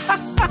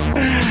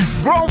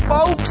 Grown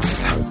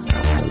Folks.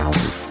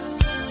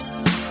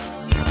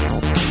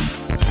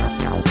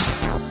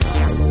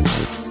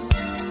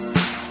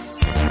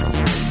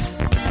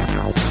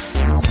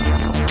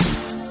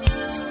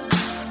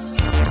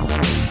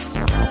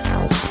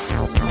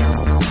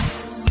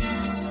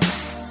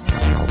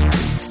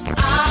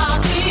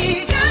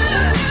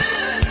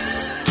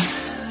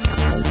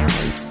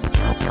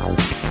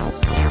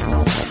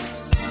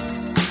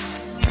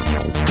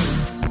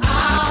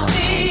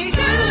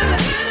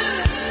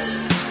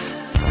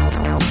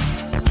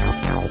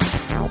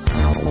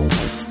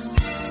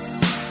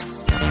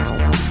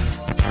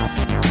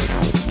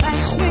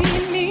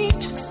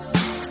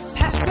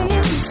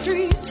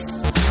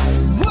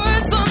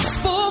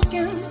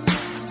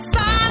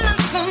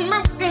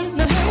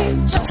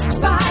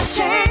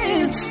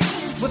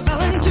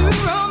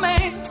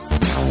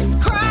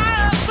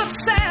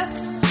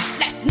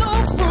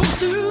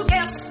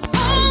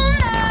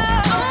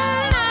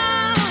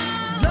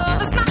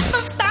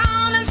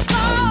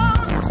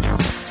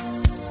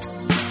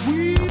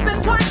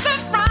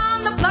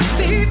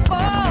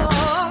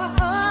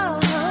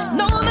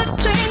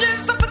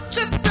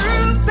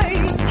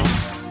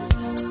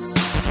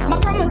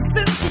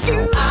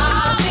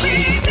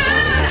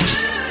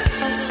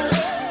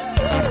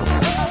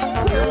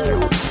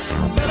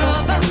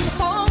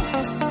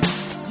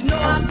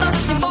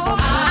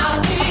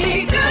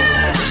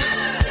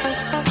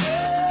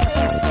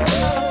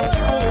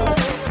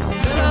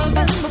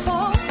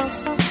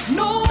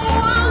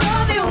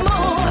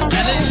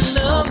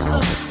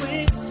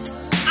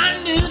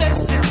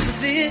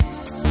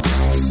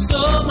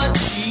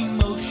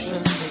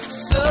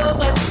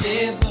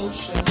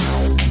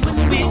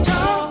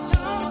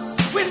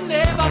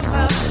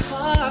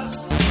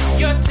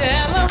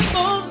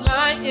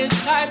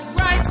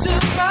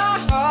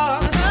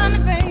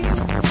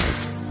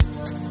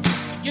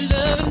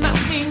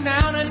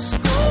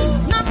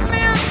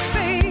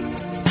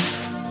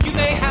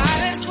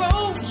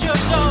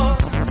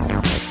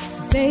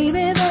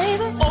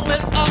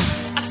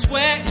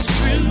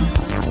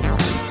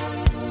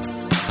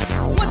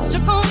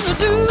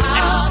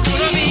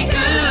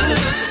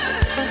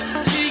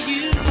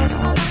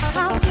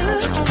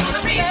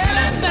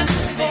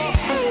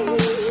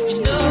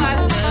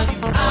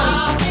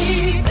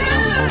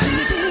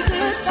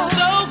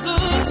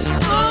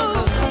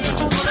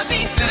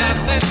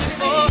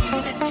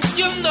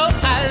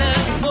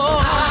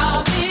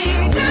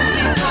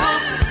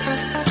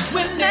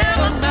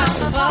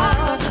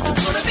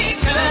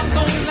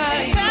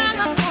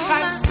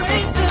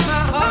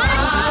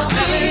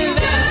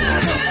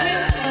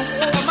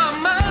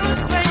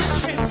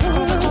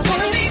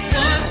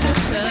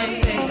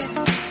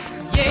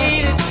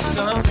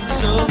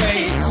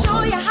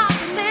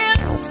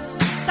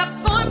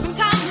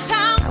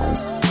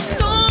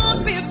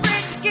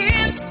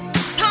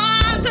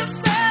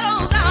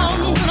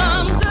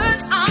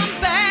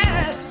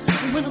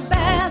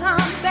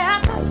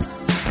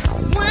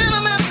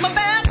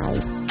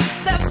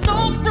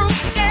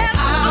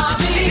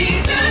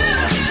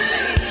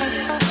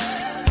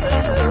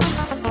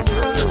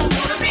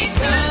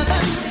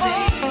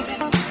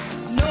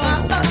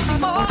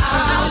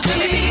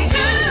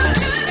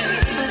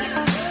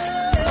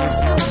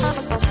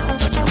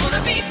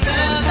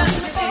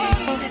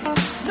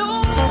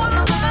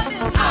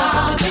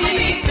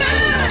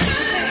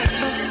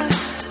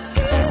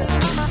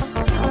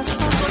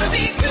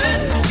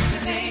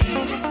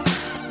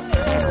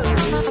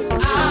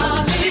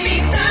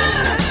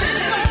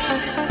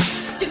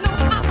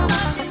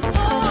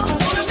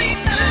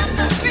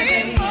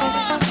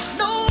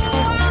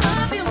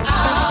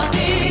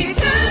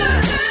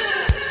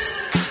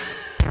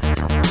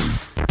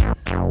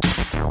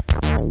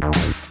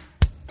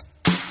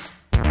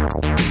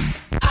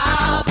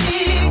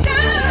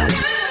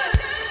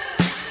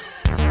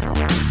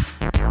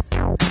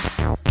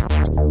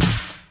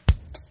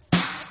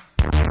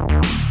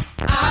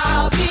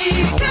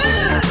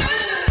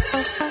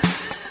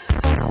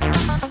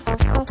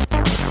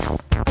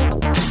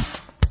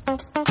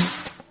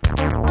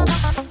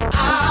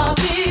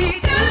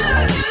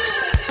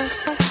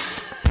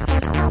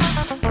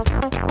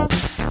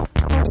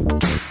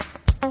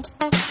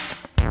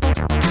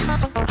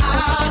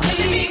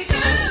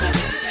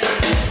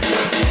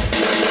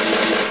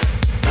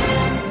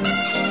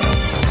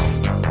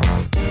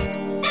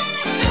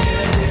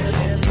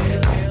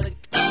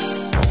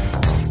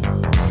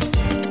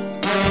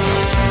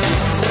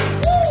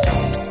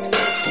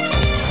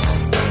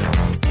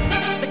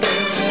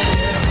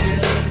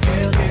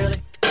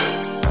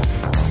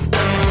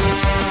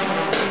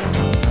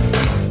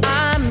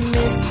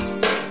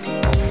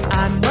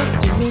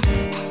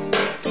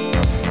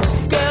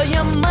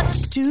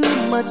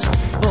 much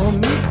for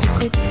me to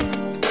quit.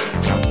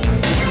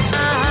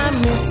 I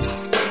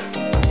missed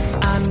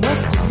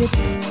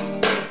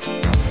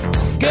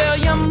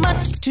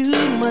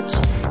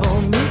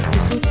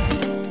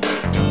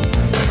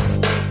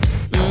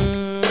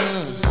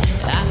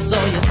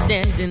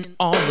standing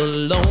all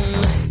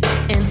alone,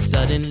 and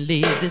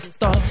suddenly this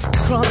thought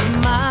crossed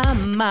my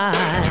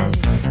mind.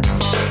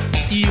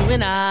 You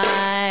and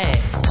I,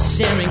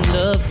 sharing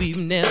love we've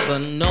never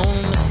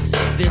known.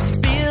 This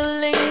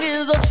feeling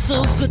is oh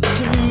so good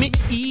to me,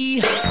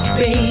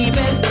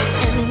 baby.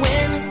 And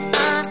when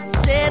I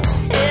said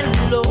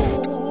hello,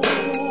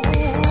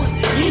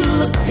 you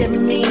looked at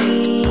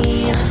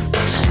me,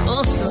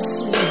 oh so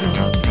sweet.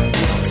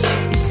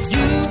 It's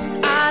you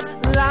I'd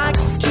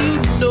like to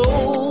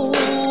know.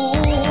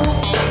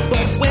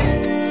 But when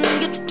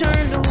you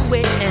turned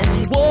away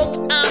and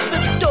walked out the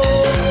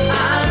door,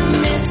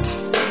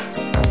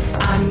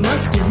 I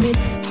must admit,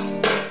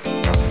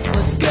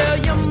 but girl,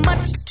 you're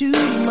much too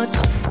much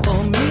for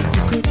me to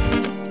quit.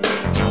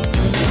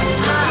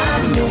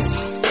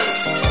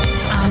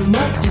 I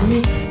must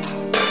admit,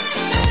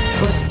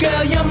 but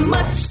girl, you're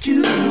much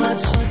too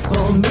much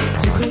for me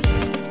to quit.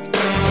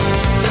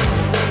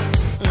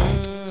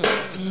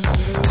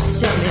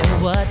 Tell me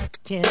what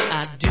can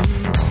I do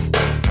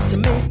to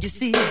make you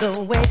see the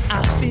way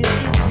I feel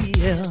is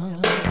real?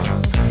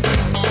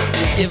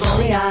 If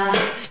only I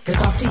could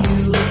talk to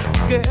you,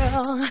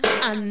 girl,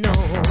 I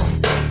know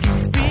you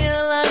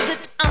realize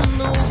that I'm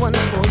the one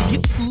for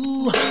you,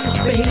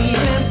 baby.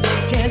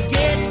 Can't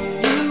get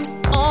you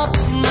off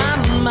my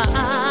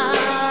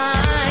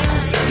mind.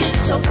 You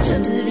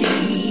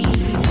totally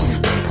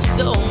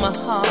stole my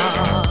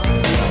heart,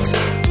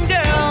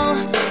 girl.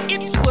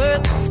 It's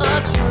worth a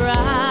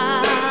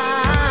try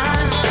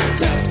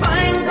to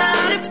find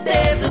out if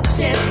there's a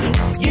chance with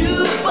you,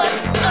 but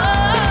I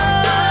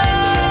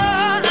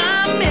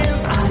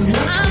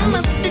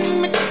must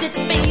admit it,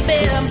 baby.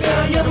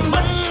 Girl, you're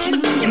much too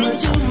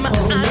much.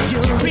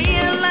 You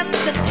realize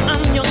that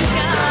I'm your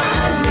guy.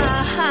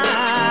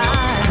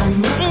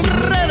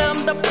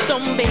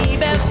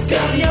 Baby,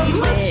 girl, you're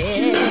much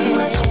too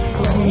much.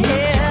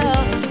 Yeah,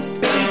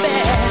 baby,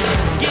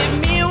 give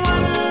me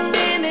 1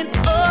 minute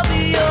of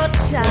your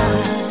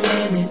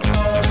time,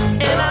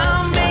 and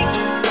I'll make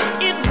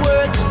it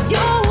worth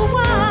your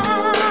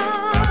while.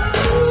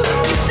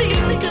 It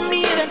seems to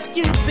me that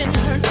you've been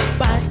hurt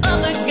by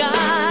other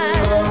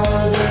guys.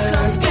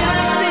 Come back,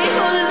 say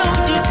hello,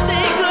 you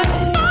say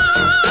goodbye.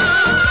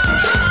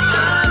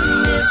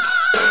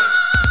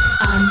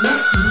 I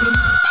must admit,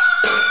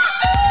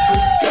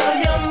 girl,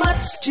 you're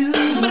much too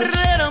much.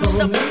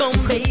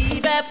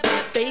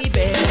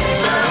 Baby,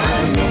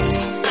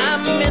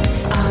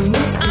 I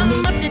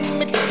must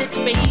admit it,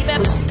 baby.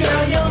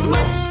 Girl, you're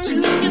much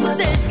too. You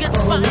said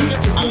goodbye, you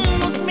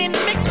almost made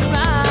me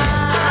cry.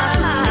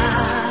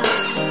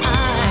 I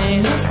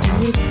must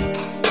admit,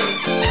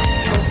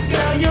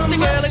 girl, you're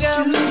much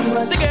too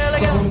much. The girl,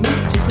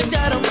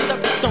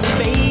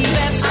 baby,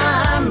 I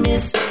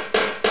missed.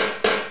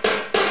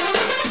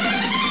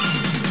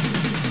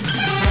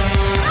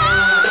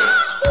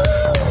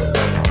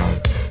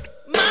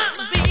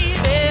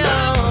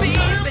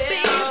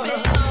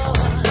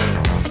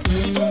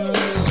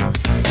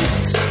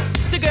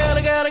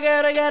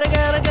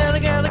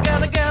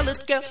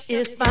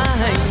 It's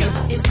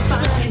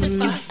fine, she's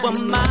you were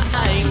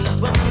mine.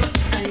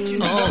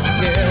 Oh,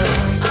 girl,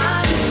 I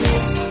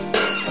missed.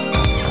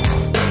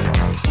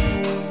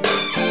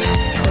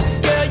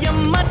 Girl,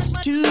 you're much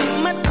too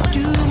much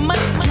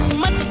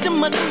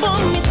for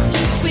me to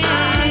feel.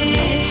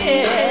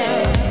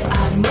 I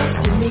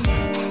must admit,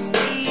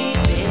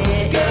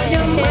 girl,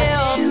 you're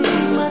much too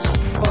much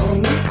for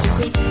me to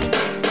quit.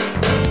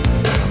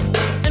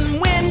 And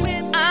when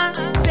I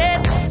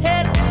said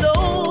hello,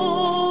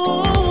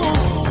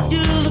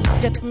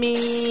 at me,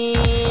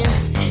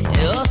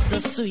 you're so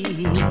sweet.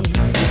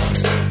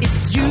 It's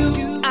you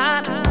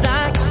I'd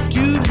like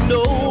to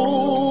know.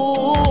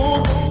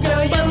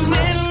 Girl, you're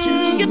much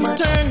too much.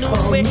 You turned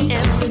away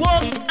and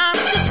walked out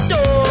the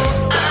door.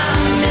 I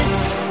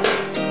missed.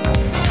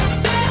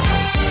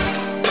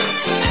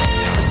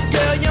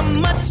 Girl, you're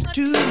much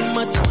too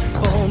much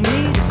for me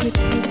to quit.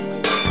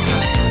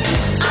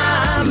 I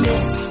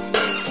missed.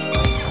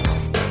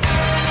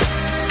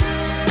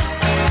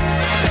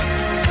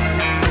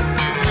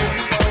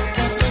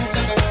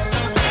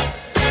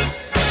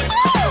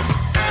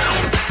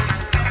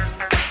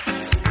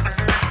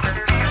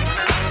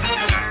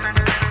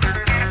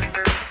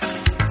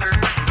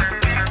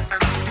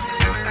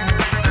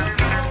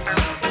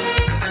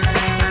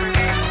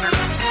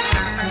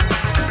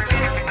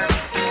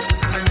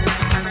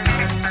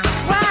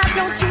 Why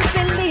don't you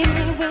believe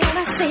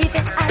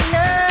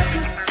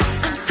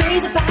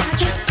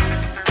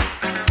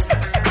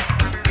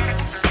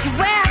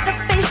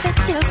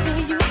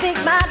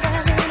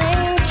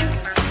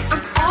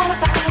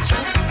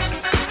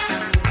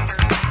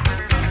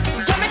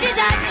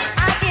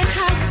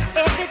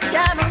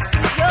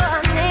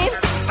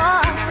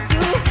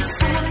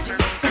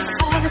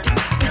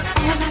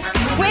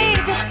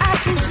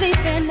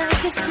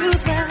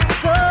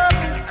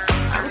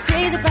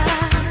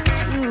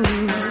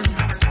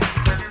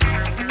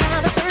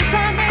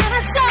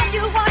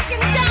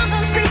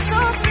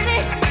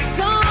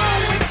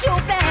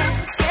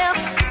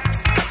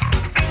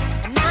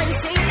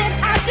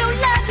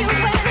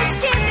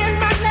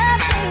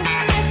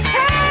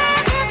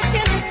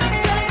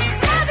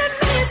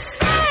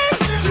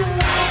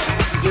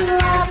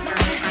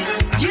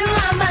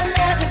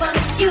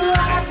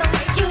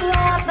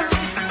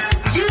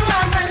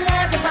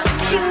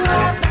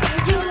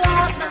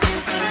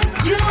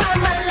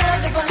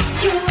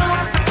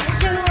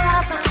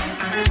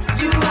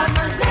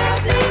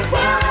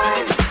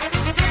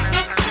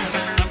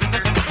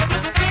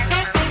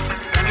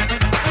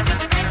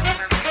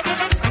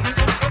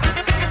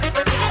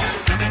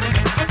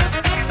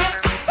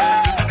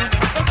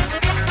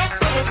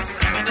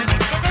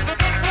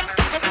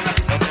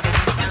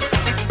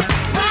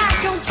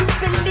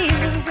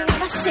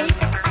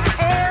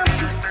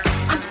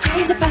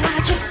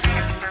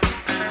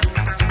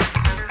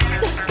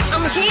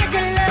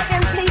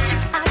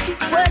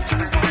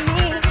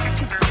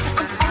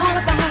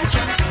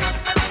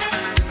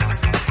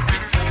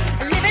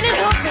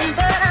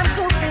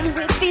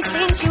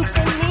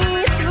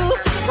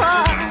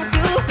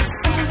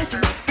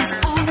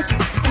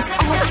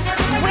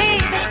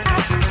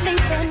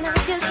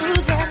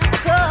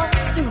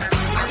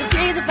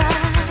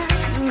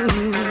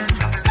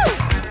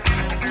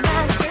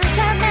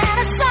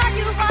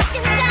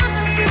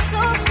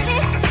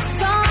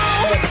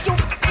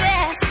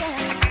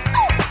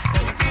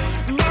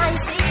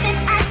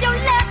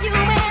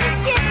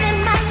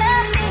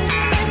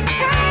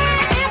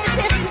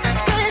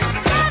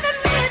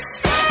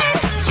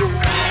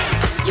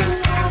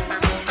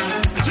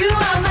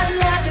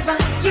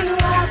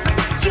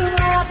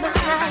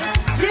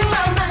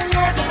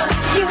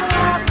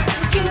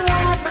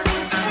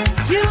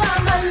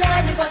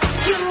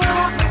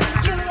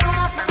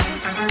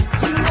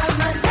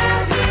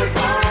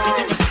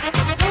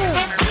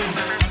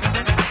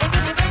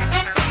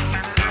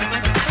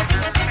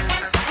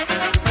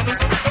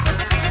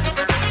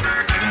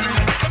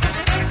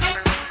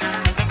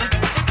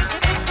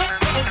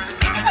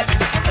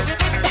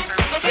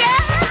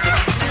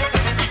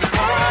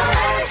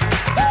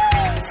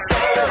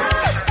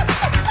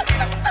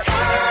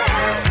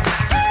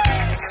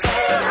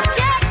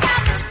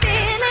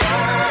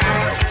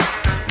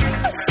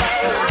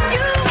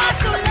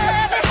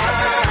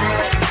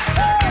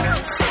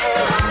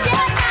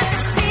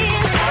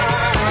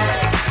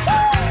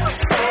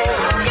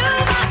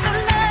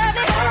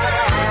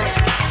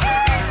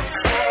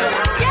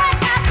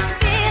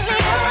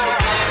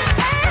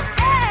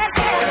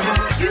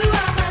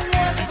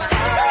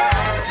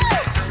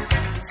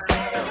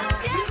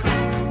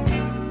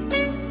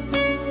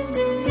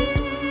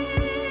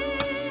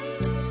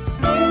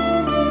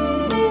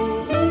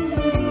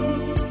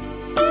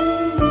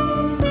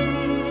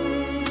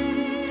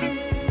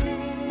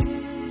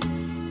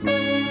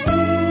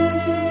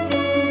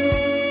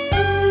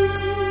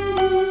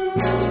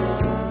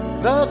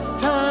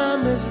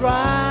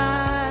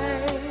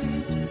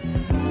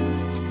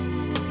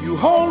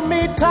hold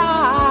me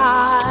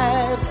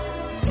tight,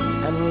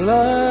 and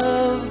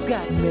love's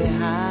got me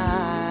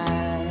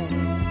high.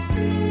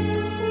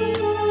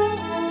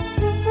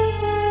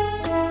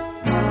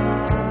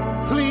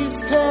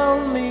 Please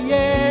tell me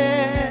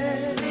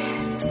yes,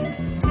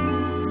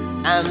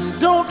 and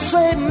don't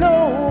say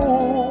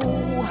no,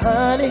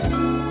 honey,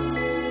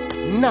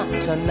 not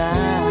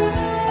tonight.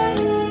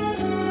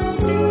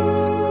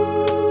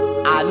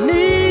 I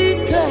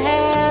need to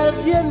have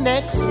you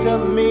next to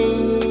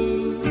me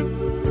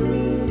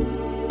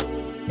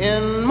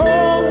in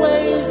more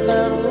ways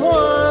than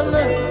one,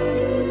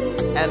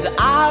 and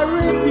I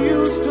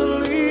refuse to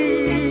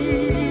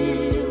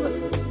leave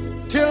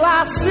till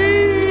I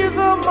see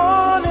the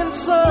morning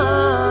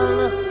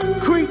sun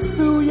creep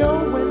through your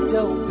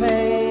window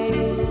pane.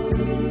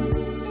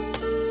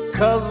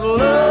 'Cause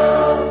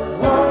love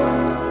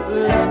won't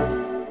let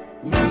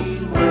me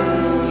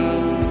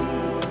wait.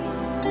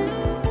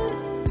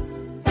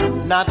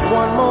 Not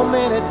one more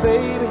minute,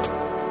 baby.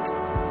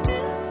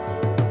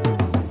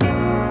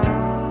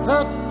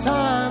 The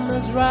time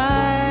is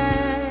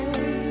right.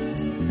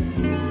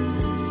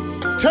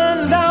 Turn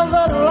down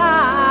the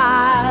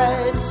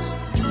lights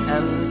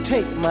and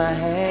take my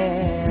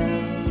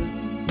hand.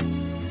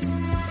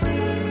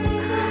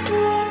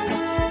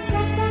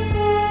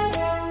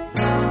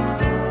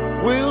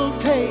 We'll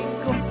take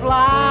a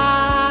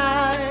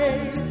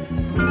flight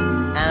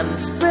and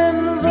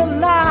spend the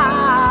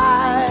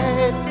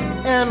night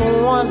in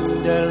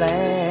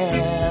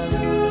Wonderland.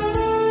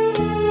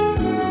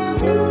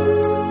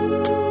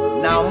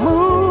 Now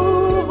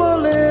move a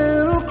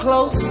little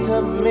close to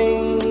me.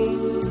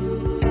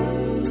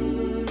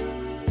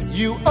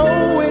 You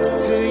owe it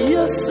to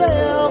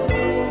yourself,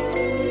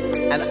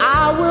 and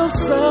I will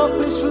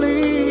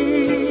selfishly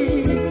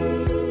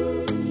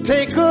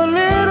take a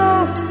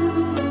little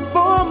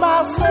for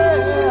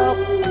myself,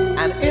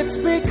 and it's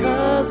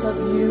because of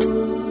you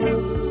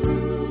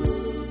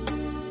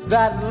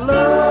that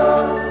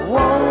love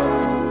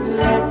won't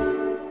let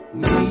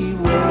me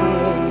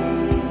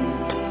wait.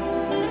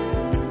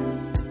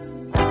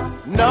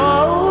 No,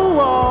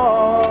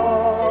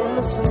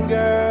 listen,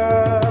 girl.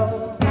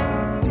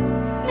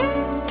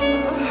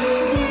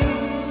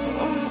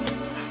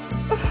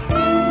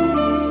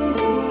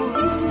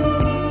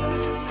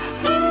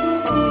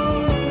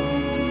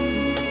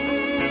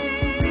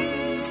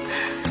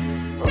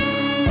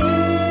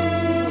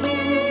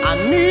 I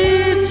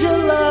need your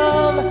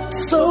love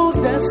so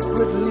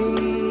desperately,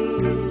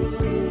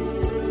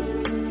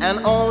 and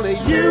only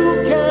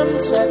you can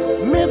set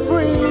me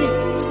free.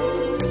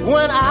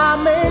 When I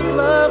make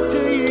love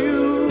to you,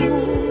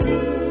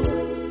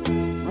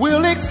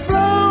 we'll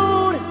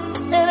explode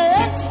in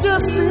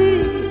ecstasy,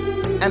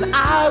 and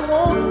I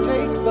won't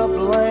take the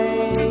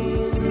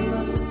blame.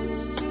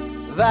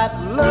 That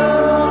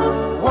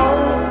love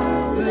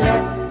won't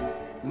let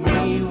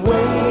me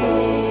wait.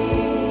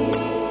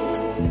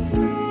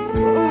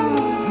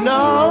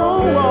 No,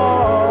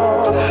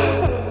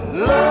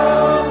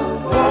 love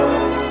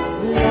won't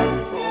let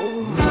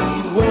me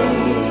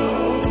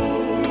wait.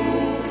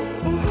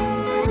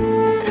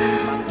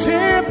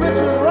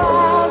 Temperature's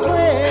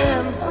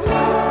rising,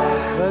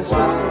 'cause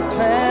you're so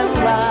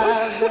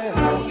tantalizing.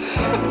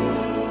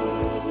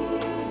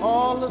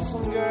 Oh,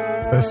 listen,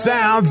 girl. The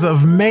sounds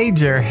of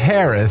Major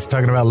Harris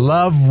talking about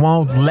Love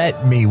Won't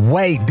Let Me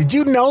Wait. Did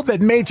you know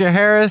that Major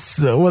Harris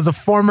was a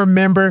former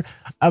member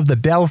of the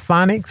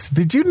Delphonics?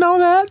 Did you know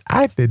that?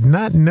 I did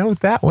not know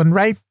that one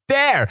right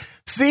there.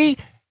 See,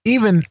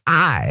 even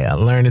I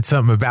learned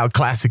something about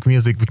classic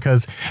music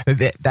because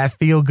that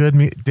feel good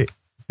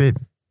did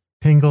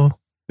tingle,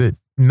 did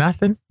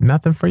nothing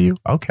for you.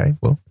 Okay,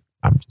 well,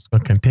 I'm just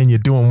gonna continue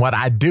doing what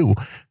I do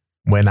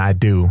when I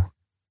do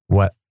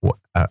what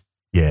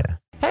yeah.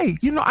 Hey,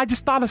 I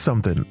just thought of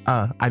something.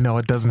 I know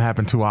it doesn't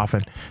happen too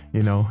often.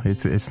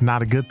 It's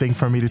not a good thing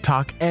for me to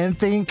talk and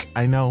think.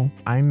 I know.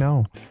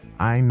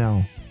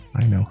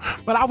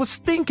 But I was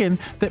thinking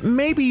that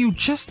maybe you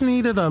just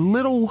needed a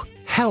little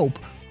help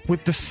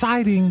with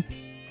deciding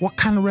what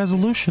kind of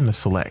resolution to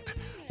select.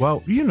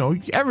 Well,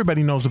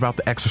 everybody knows about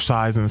the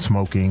exercise and the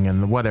smoking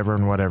and the whatever.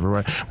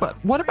 Right? But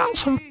what about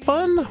some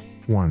fun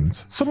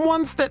ones? Some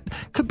ones that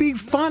could be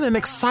fun and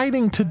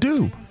exciting to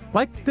do,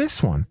 like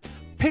this one.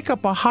 Pick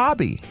up a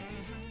hobby.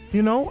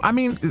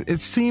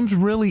 It seems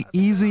really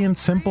easy and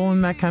simple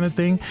and that kind of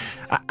thing.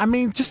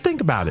 Just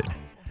think about it.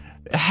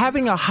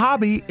 Having a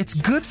hobby, it's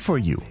good for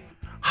you.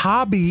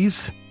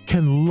 Hobbies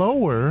can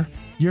lower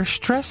your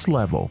stress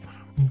level,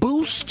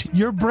 boost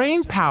your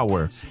brain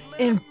power,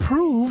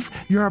 improve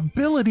your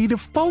ability to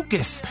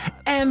focus,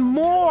 and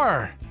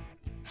more.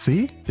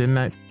 See? Didn't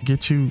that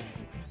get you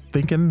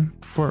thinking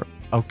for...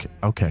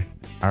 Okay.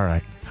 All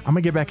right. I'm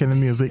going to get back into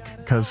music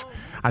because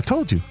I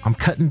told you I'm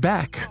cutting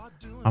back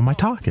on my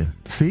talking.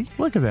 See?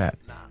 Look at that.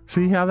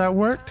 See how that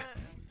worked?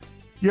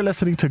 You're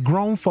listening to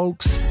Grown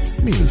Folks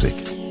Music.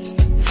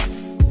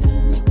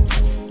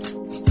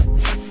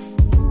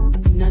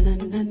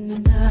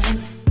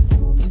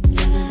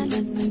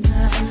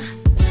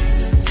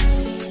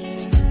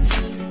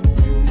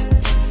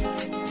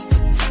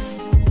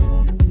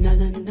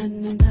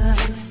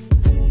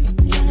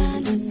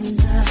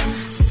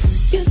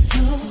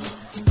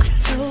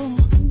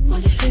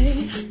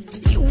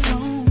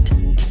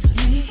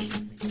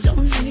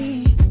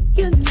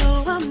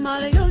 I'm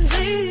out of your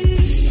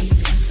league.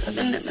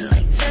 Looking at me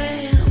like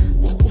damn.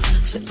 Whoa,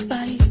 sweet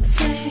body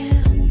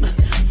exam.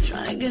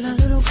 Trying to get a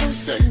little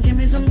closer. Give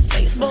me some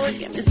space, boy.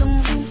 Give me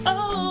some.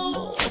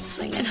 Oh,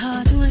 swinging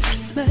hard to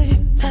impress me.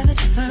 Haven't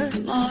heard,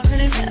 I'm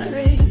already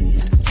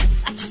married.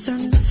 I just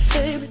heard my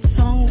favorite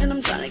song and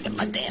I'm trying to get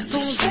my dance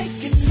on.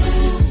 Shake it,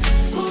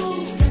 move,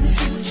 move. Let me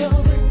see what you're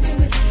working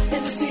with.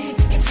 Let me see if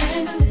you can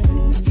handle it.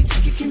 You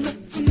think you can work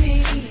with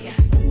me?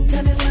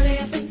 Tell me what do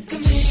you think of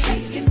me?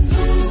 Shake it,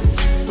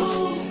 move,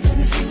 move. Let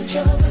me see what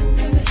you're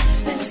working with.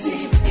 Let me see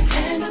if you can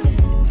handle it.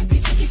 You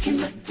think you can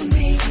work with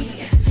me?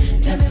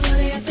 Tell me what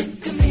do you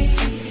think of me?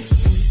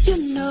 You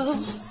know,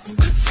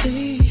 I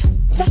see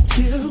that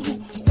you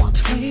want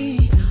me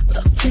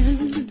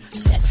looking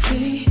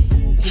sexy.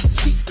 You're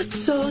sweet but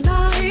so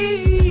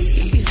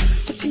naive.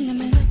 Looking at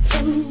me like,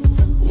 ooh,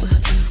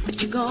 what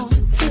you gonna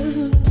do?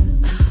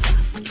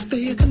 I can feel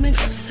you coming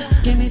closer.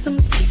 Give me some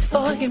space,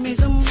 boy, give me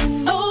some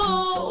room.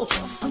 Oh,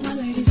 all my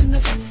ladies in the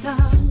back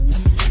now.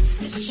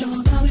 Let's show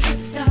 'em how we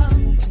get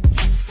down.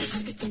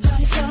 Let's get the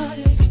party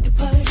started, get the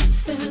party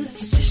jumping.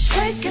 Let's just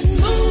shake and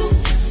move.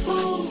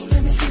 Ooh,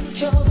 let me see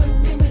what you're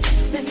working with.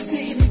 Let me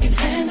see if you can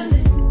handle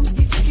it.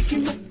 You think you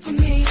can work with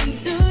me?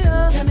 Do ya?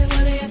 Tell me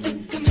what do you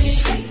think of me?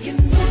 Shake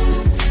and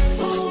move.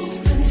 Ooh,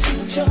 let me see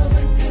what you're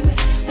working with.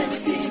 Let me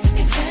see if you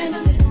can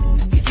handle it.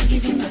 You think you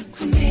can work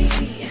with me?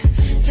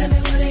 Tell me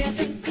what do you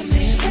think of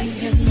me?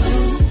 Shake and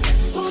move.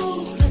 Ooh,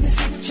 let me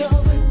see what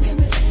you're working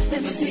with. Let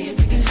me see if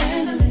you can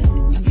handle it.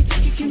 You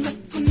think you can work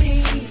with me?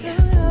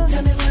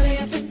 Tell me what do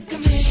you think of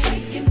me?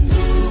 Shake and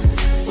move.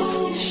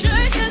 Ooh,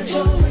 shake and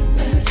move.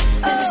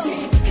 Let me see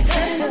if you can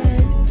handle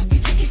it. You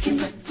think you can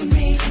work with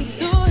me?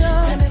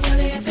 Tell me what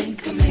do you think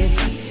of me?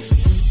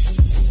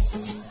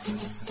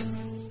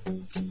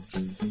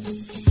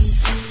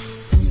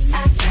 I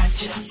got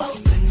you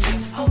open,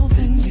 you're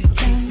open, you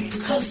can't be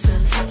closer.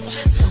 I'm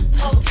just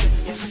hoping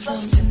you're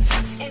floating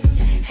in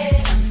your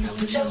head. I'm no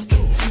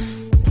joking.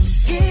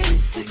 Get it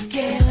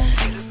together,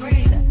 get a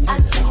breather. I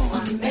know I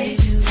made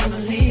you a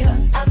believer.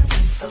 I'm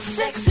just so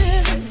sexy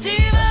and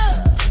diva.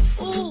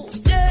 Ooh,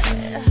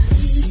 yeah.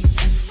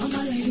 All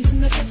my ladies in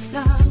the back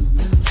now.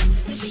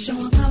 Let's show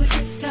 'em how we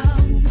get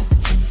down.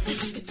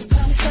 Let's get the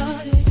party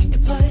started, get the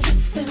party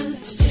jumping.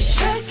 Let's just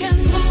shake and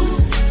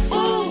move.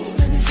 Ooh,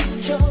 let me see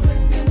what you're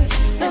working with.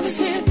 Let me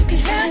see if you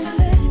can handle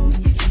it.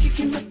 You think you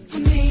can work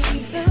with me?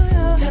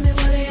 Tell me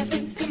what do you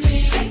think of me?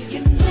 Shake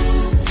and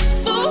move.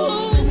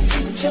 Ooh, let me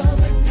see what you're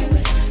working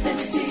with. Let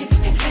me see if you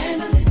can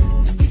handle it.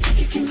 You think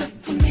you can work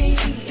with me?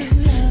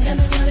 Tell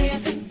me what do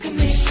you think of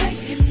me?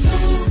 Shake and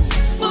move.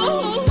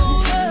 Ooh, let me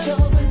see what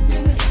you're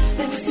working with.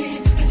 Let me see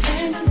if you can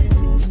handle it.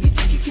 You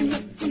think you can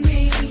work with me?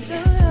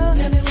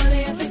 Tell me what do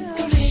you think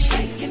of me?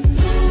 Shake and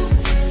move.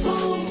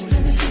 Ooh,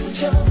 let me see what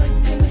you're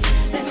working with.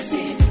 Let me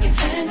see if you can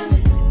handle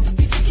it.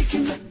 You think you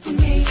can work with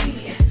me?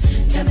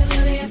 Tell me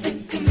what do you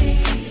think of me?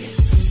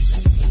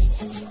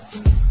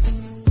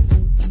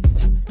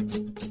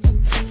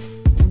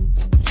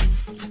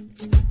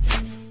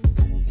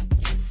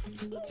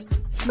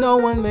 No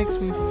one makes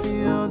me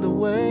feel the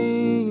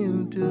way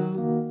you do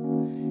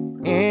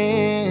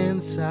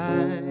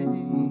inside.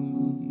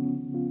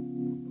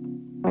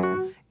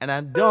 And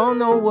I don't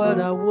know what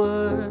I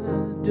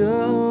would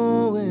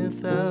do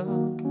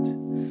without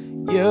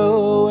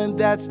you, and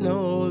that's no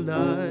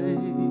lie.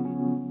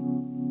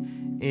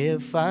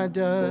 If I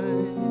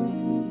die,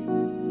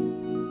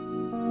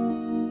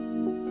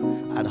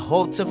 I'd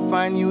hope to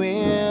find you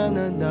in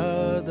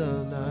another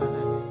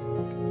life,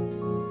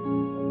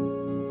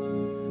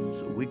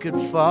 so we could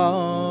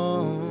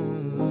fall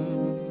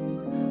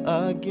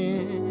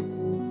again.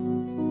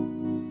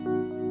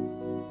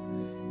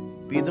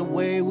 Be the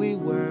way we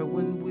were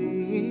when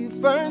we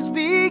first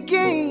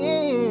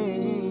began.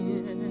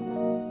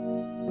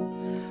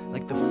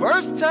 Like the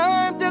first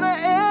time that I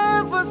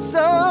ever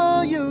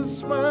saw you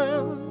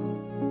smile.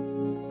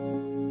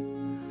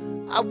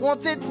 I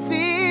want that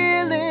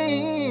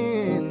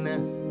feeling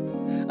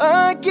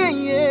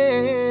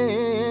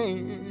again.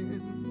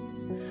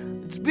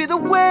 Let's be the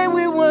way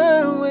we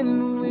were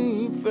when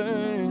we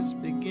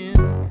first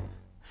began.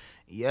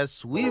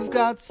 Yes, we've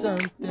got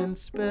something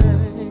special.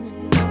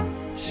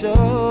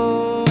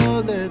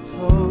 Let's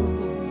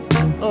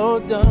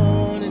hold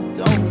on and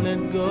don't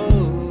let go.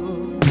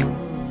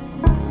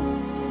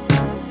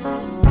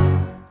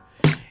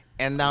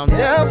 And I'll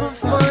never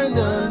find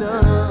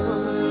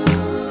another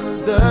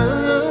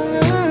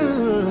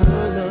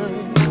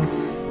like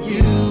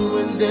you,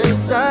 and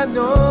this I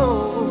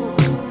know.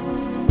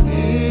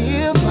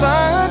 If I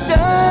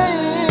die,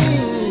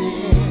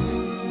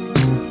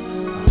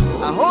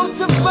 I hope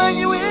to find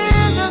you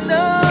in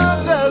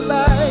another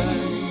life,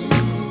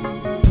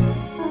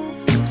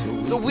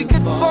 so we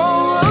could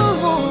fall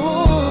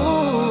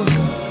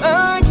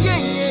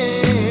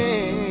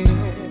again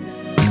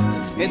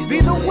and be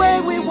the way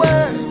we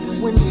were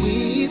when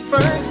we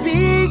first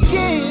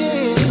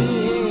began.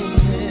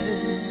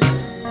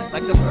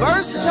 Like the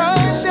first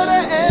time that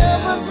I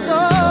ever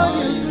saw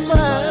you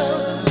smile.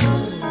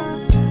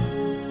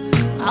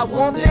 I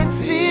want that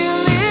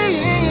feeling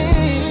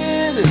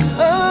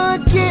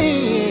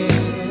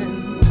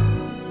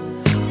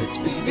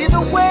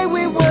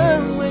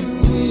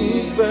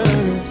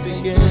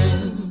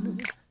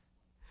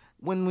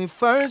when we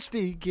first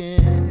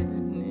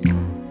began.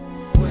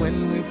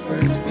 When we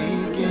first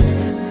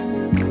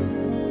began.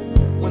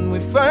 When we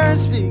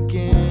first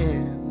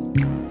began.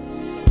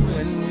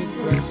 When we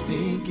first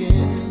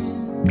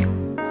began.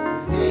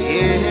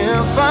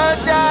 If I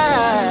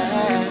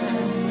die,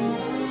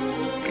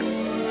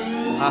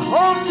 I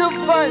hope to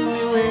find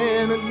you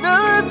in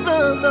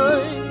another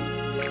life,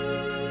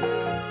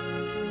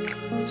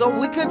 so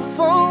we could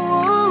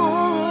fall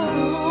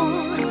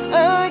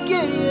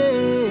again.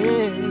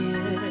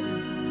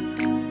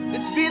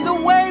 Let's be the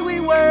way we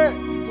were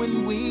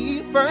when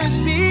we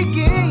first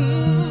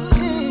began.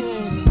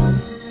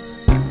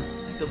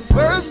 The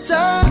first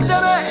time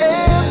that I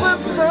ever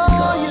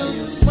saw you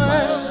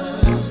smile,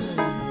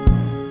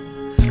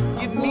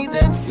 give me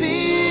that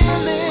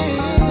feeling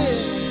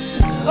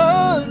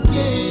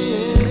again.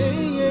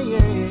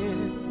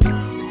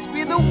 Let's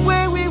be the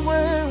way we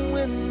were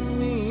when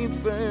we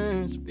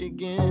first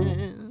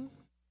began.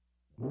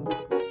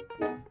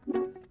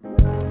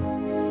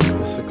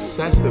 The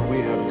success that we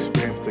have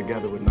experienced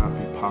together would not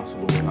be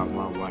possible without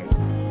my wife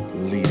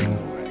leading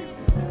the way.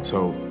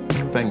 So,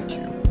 thank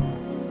you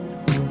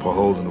for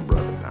holding a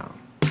brother down.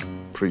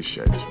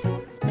 Appreciate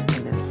you. And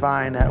then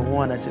find that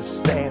one that just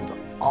stands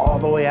all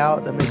the way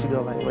out that makes you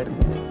go like, wait a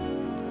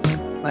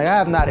minute. Like, I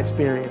have not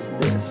experienced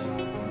this.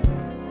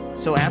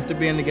 So after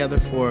being together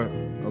for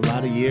a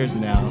lot of years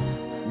now,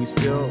 we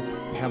still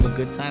have a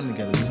good time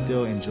together. We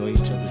still enjoy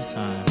each other's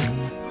time.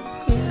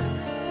 Yeah.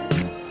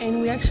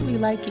 And we actually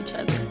like each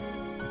other.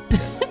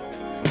 Yes.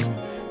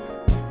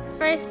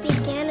 First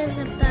Began is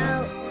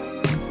about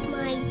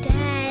my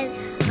dad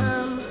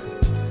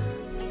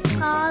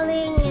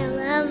falling in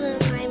love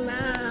with my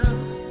mom.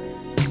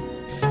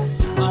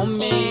 I'll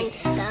make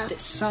the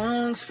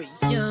songs for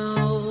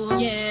you,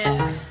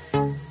 yeah.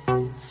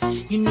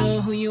 You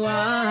know who you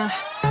are,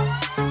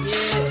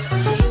 yeah.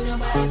 Ain't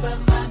nobody but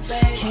my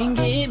baby can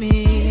get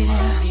me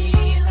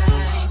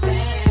like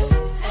that.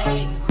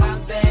 Hey, my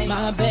baby,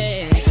 my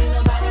baby. Ain't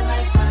nobody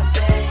like my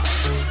baby.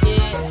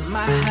 Yeah,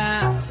 my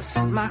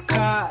house, my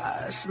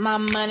cars, my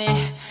money,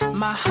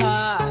 my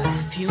heart.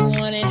 If you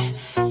want it,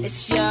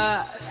 it's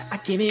yours. I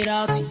give it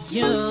all to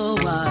you.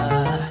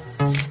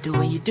 The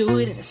way you do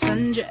it in a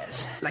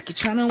sundress, like you're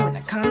trying to win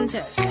a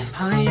contest.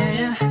 Oh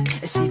yeah,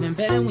 it's even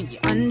better when you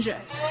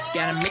undress.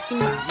 Gotta make you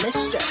my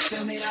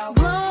mistress.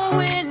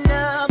 Blowing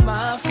up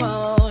my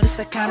phone, it's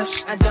the kind of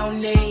shit I don't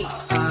need.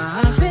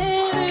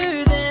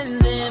 Better than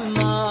them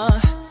all,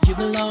 you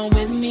belong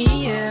with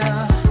me,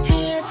 yeah.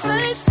 Hair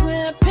tight,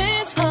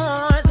 sweatpants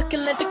on,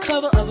 looking like the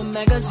cover of a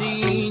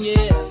magazine,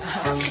 yeah.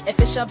 If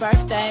it's your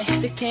birthday,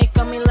 the cake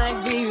on me like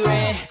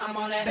V-Ray. I'm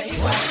on that baby.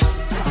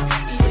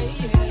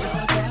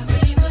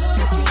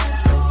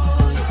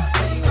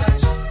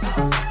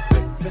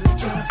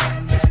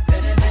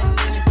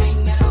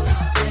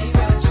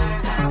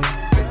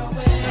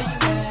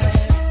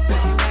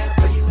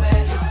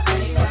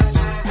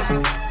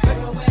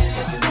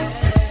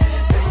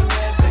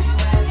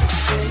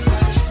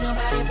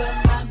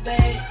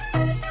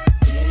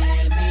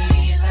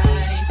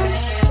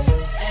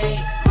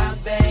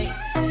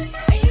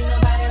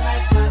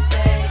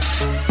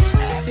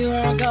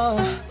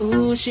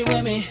 She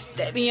with me,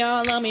 they be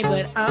all on me,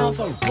 but I don't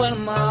fuck with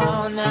them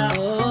all now.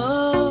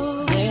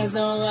 Oh, there's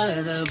no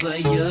other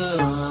but you.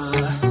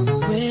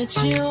 With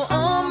you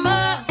on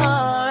my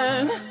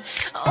arm,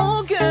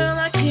 oh girl,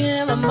 I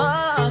kill them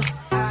all.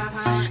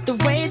 The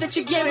way that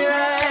you get me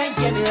right,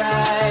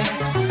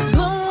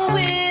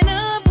 blowing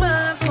up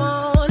my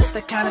phone, it's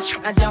the kind of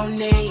shit I don't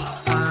need.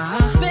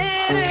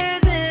 Better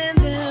than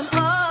them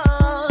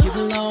all, you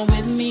belong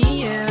with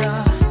me,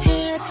 yeah.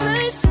 Hair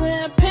tight,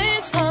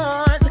 sweatpants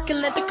on, looking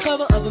like the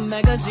cover of a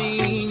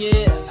magazine,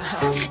 yeah.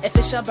 If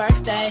it's your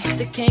birthday,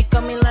 the cake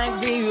on me like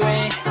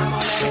V-Ray. I'm on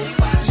that.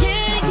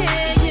 Yeah,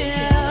 yeah,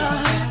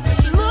 yeah.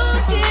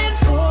 Looking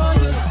for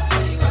you.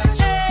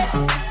 Hey,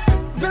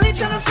 really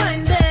trying to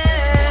find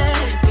that.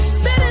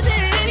 Better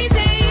than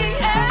anything.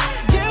 Hey,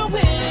 girl,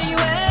 where you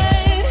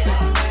at?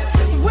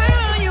 Where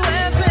are you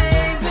at,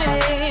 baby?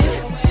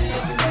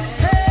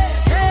 Hey,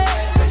 hey.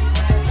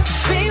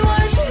 Be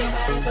watching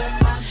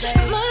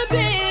my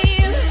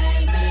babe.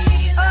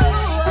 Oh,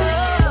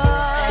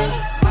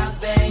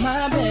 my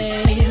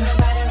babe.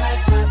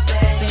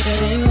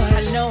 I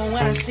know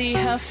when I see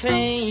her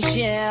face,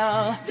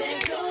 yeah.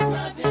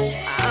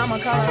 I'ma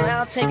call her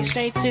out, take it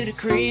straight to the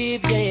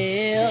crib,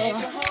 yeah.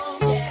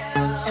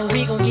 And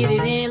we gon' get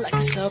it in like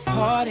it's a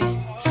party.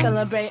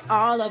 Celebrate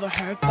all over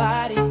her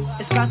body.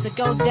 It's about to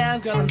go down,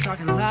 girl, I'm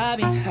talking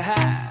lobby.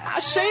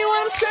 I'll show you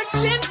what I'm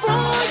searching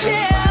for,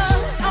 yeah.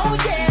 Oh,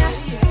 yeah.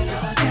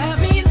 Got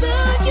me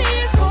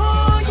looking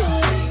for you.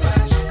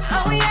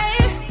 Oh,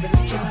 yeah.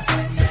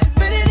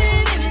 Better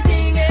than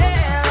anything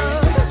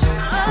else.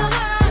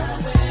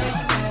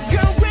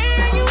 Girl,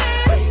 where you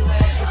at?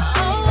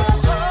 Oh,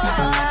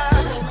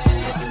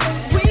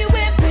 where you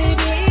at,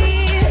 baby?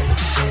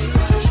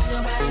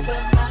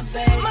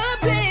 My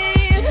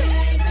babe.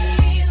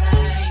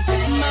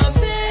 My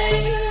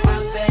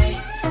babe.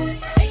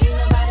 Ain't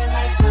nobody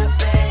like my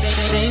babe.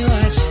 Baby,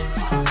 watch.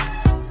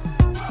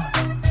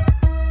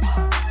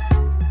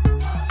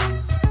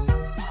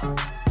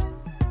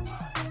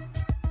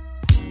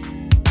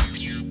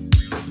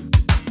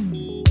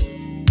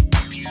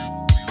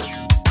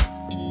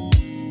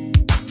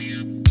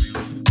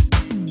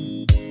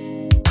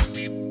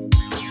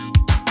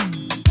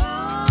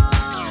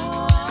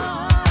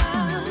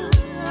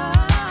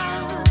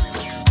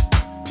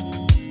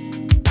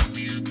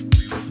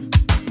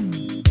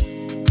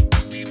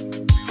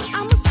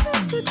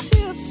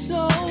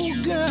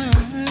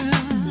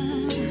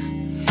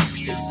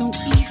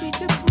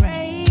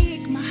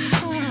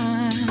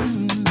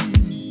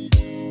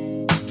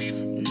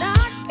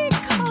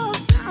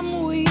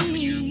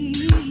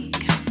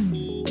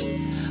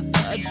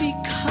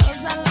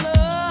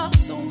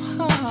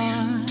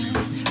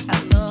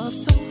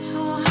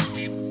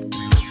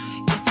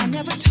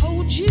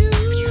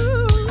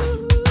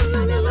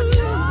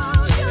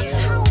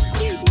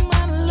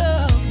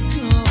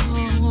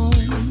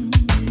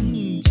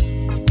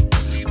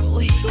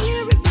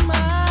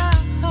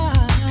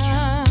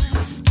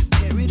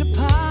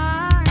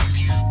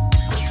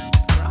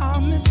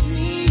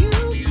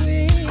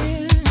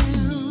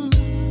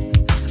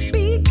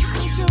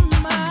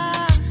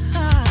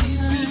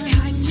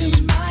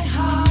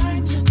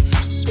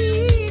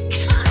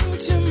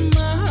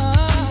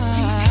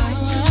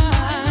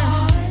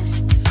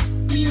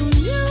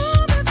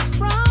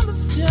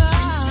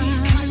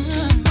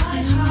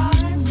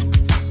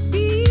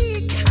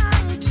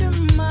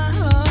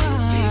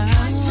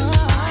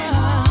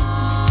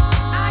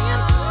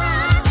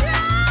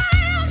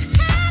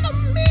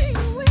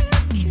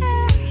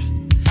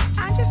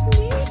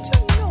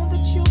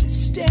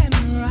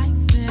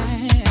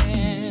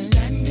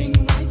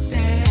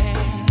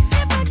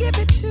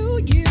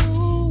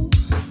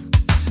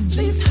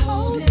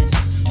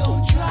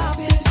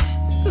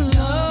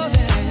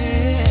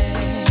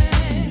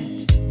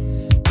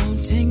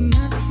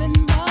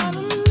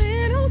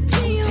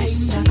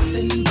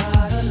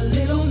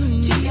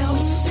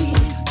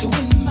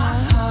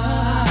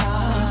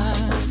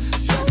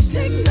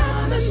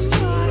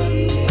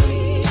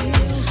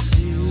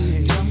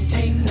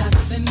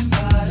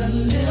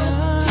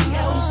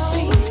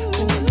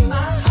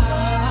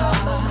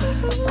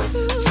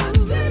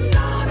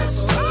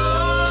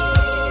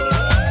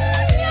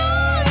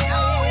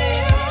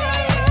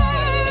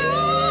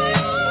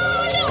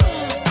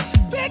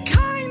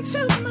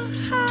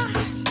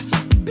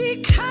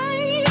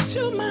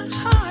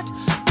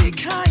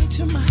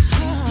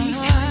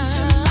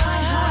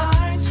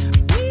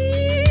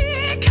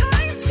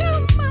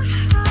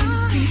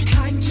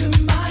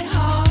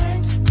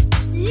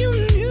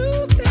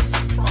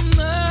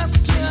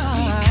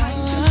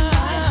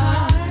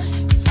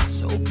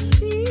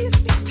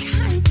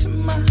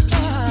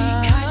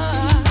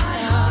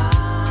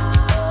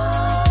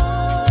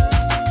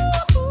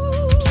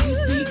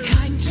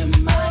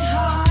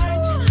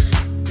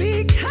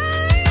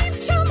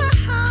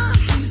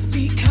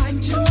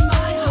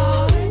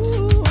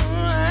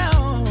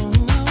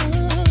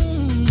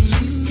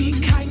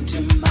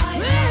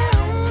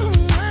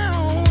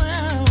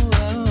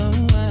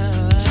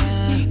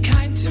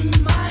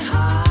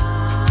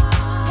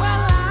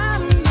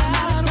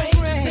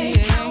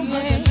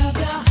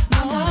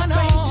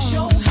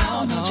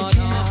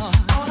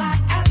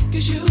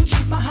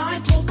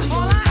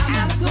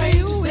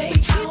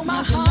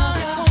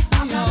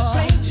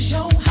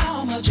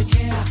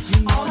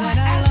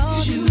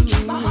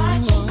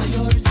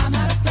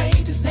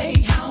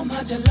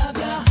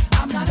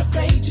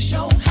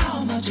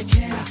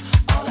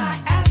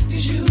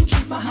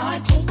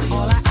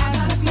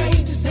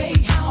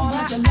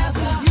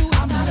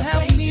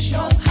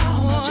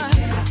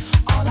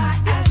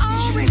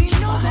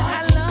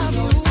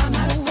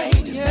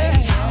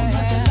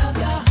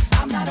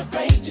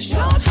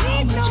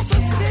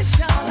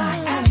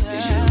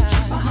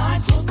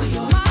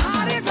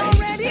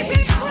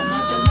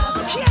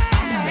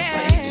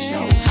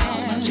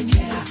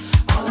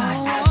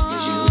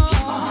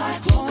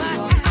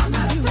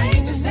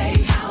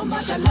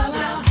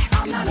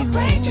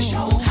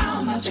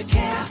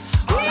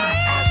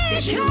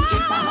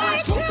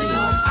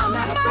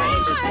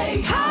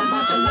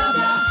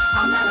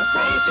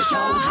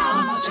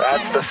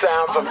 That's the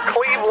sounds of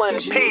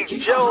Cleveland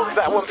Pete Jones.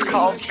 That one's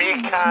called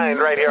Be Kind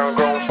right here on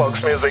Grown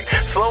Folks Music.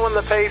 Slowing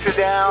the pace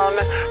down.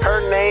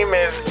 Her name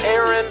is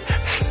Erin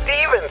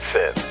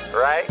Stevenson,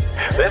 right?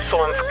 This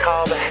one's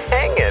called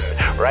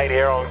Hangin' right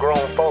here on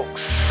Grown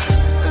Folks.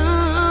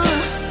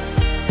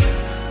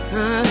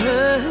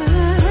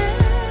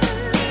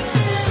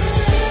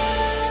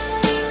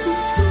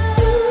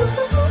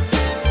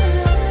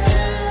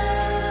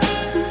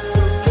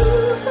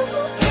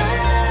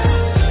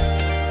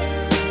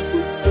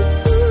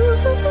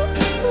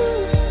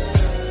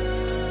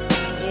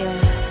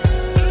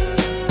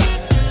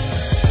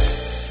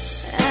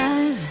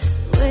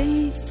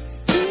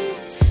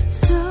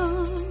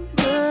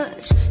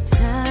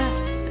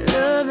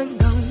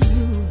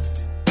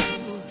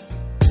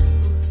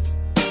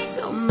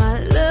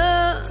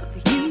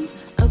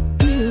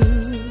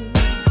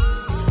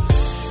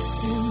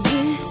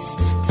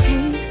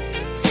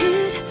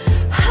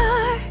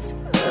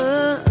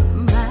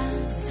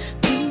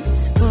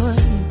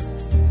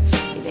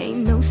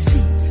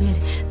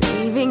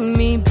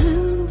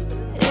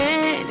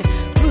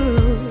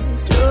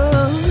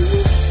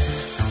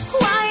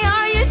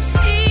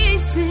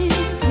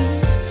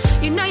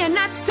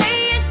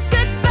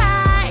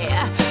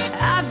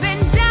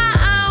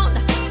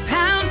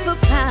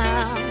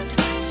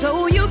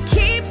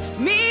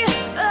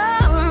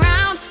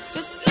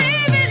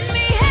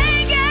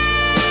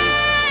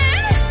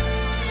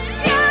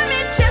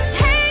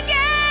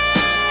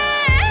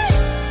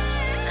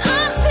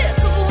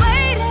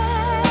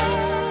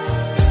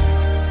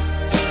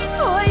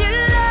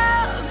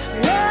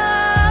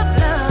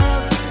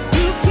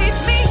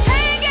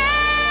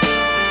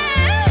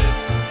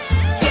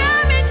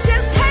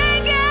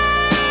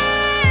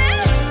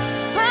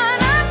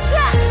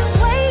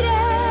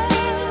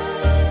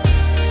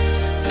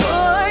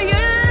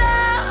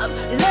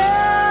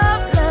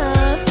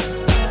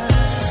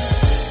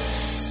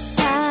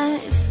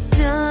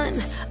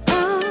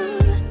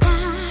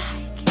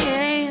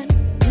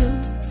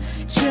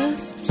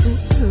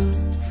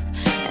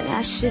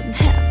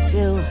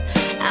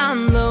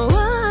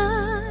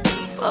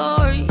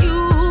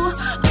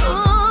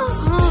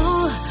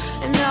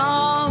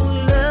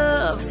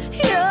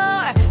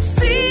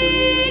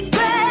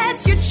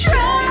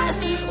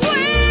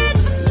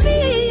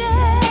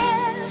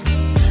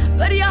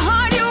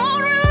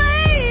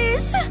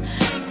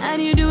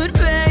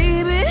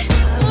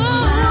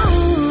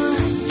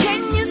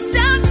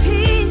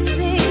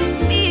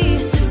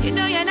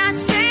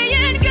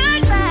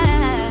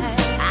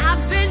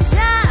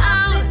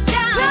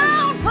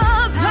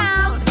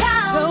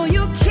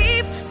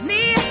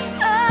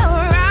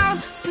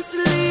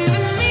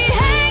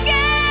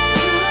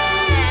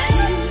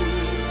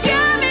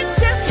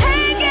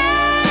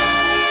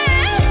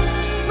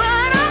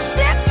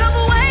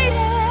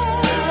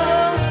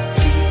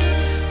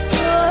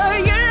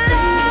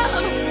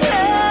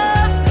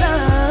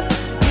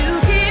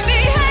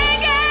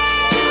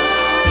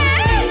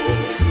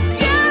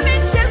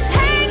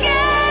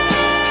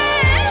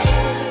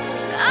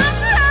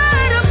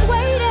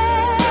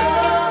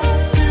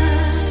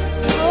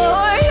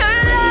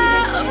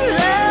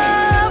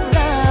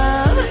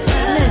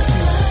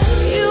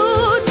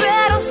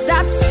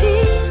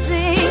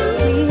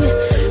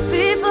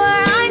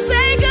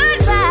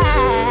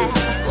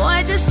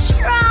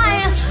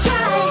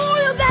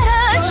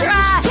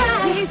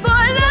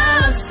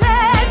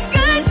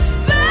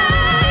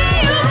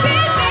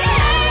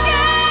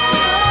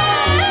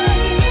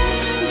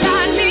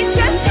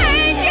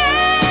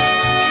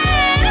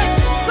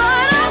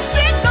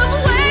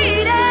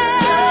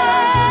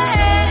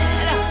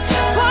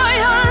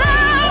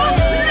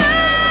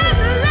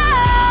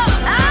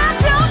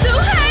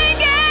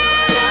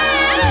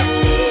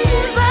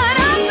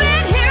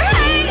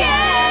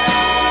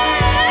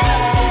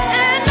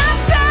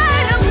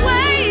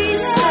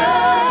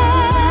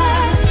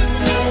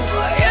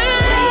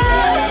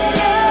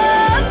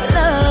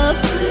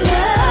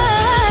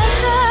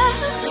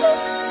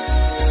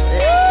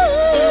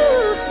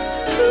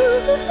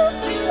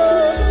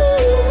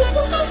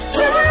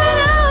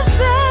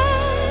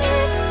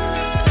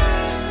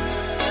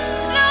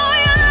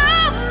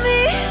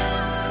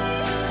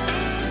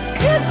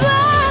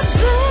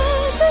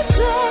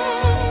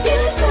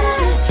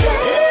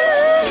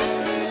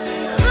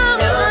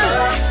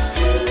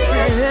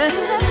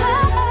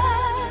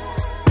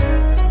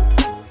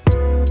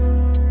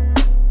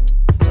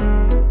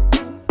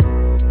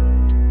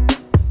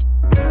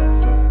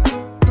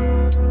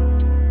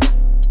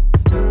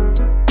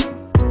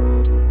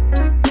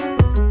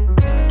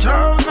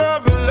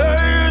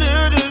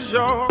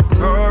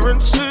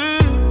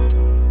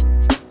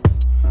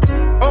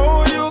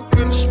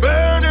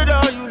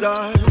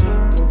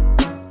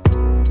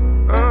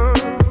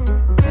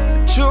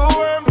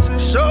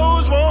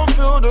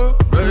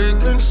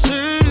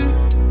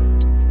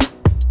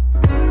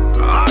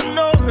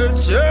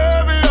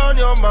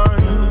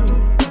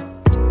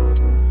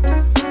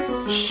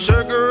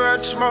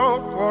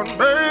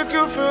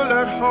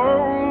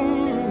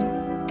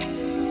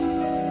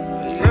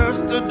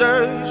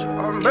 yesterdays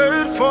are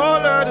made for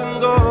letting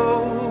go.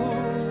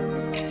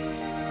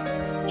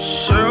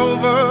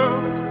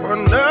 Silver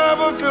will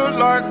never feel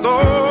like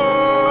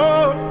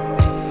gold.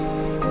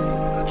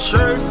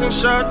 Chasing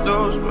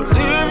shadows will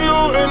leave you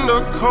in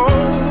the cold.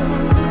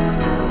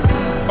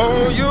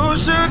 Oh, you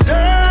should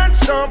dance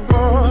some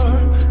more.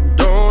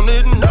 Don't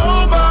need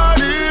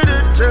nobody to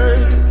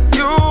take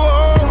you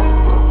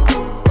home.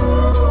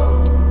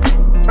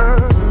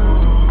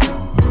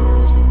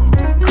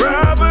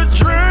 Grab a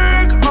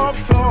drink or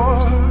four.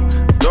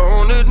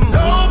 Don't need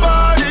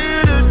nobody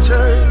to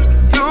take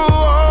you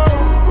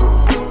home.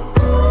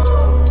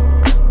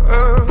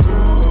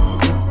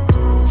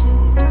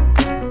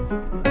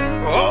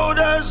 Oh,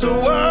 there's a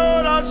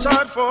world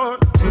outside for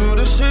you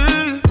to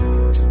see.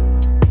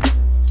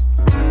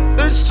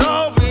 It's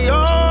all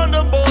beyond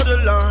the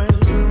borderline.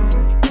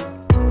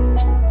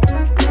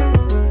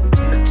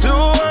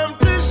 Two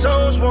empty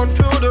souls won't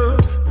fill the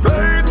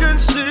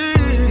vacancy.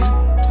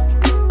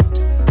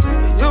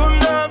 You'll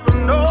never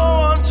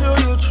know until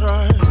you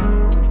try.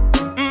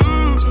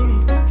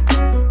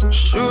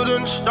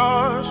 Shooting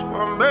stars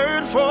were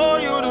made for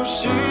you to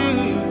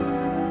see.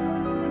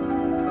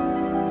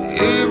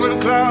 Even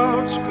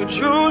clouds could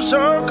use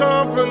some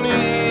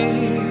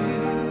company.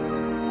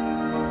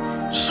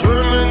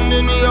 Swimming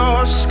in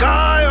your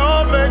sky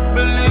or make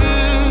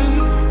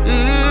believe.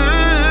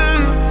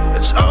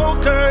 It's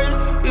okay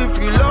if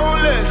you're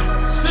lonely.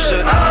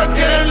 Said I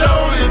get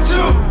lonely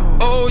too.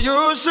 Oh, you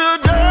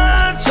should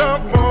dance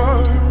some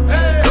more.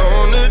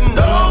 Don't need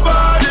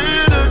nobody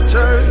to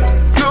take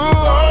you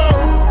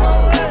home.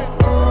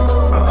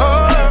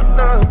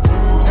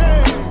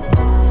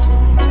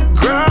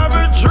 Grab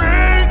a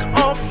drink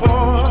or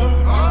four.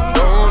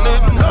 Don't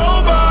need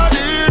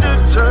nobody to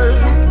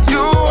take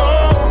you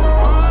home.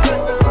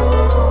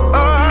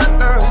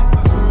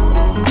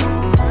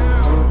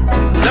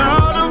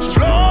 Now the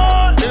floor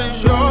is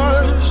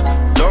yours.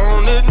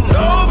 Don't need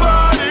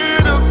nobody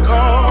to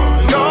call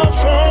your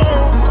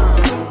phone.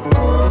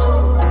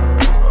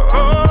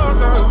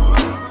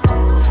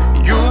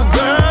 You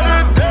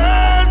better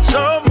dance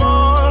some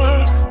more.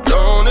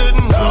 Don't need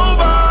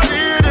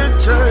nobody to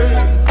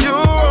take you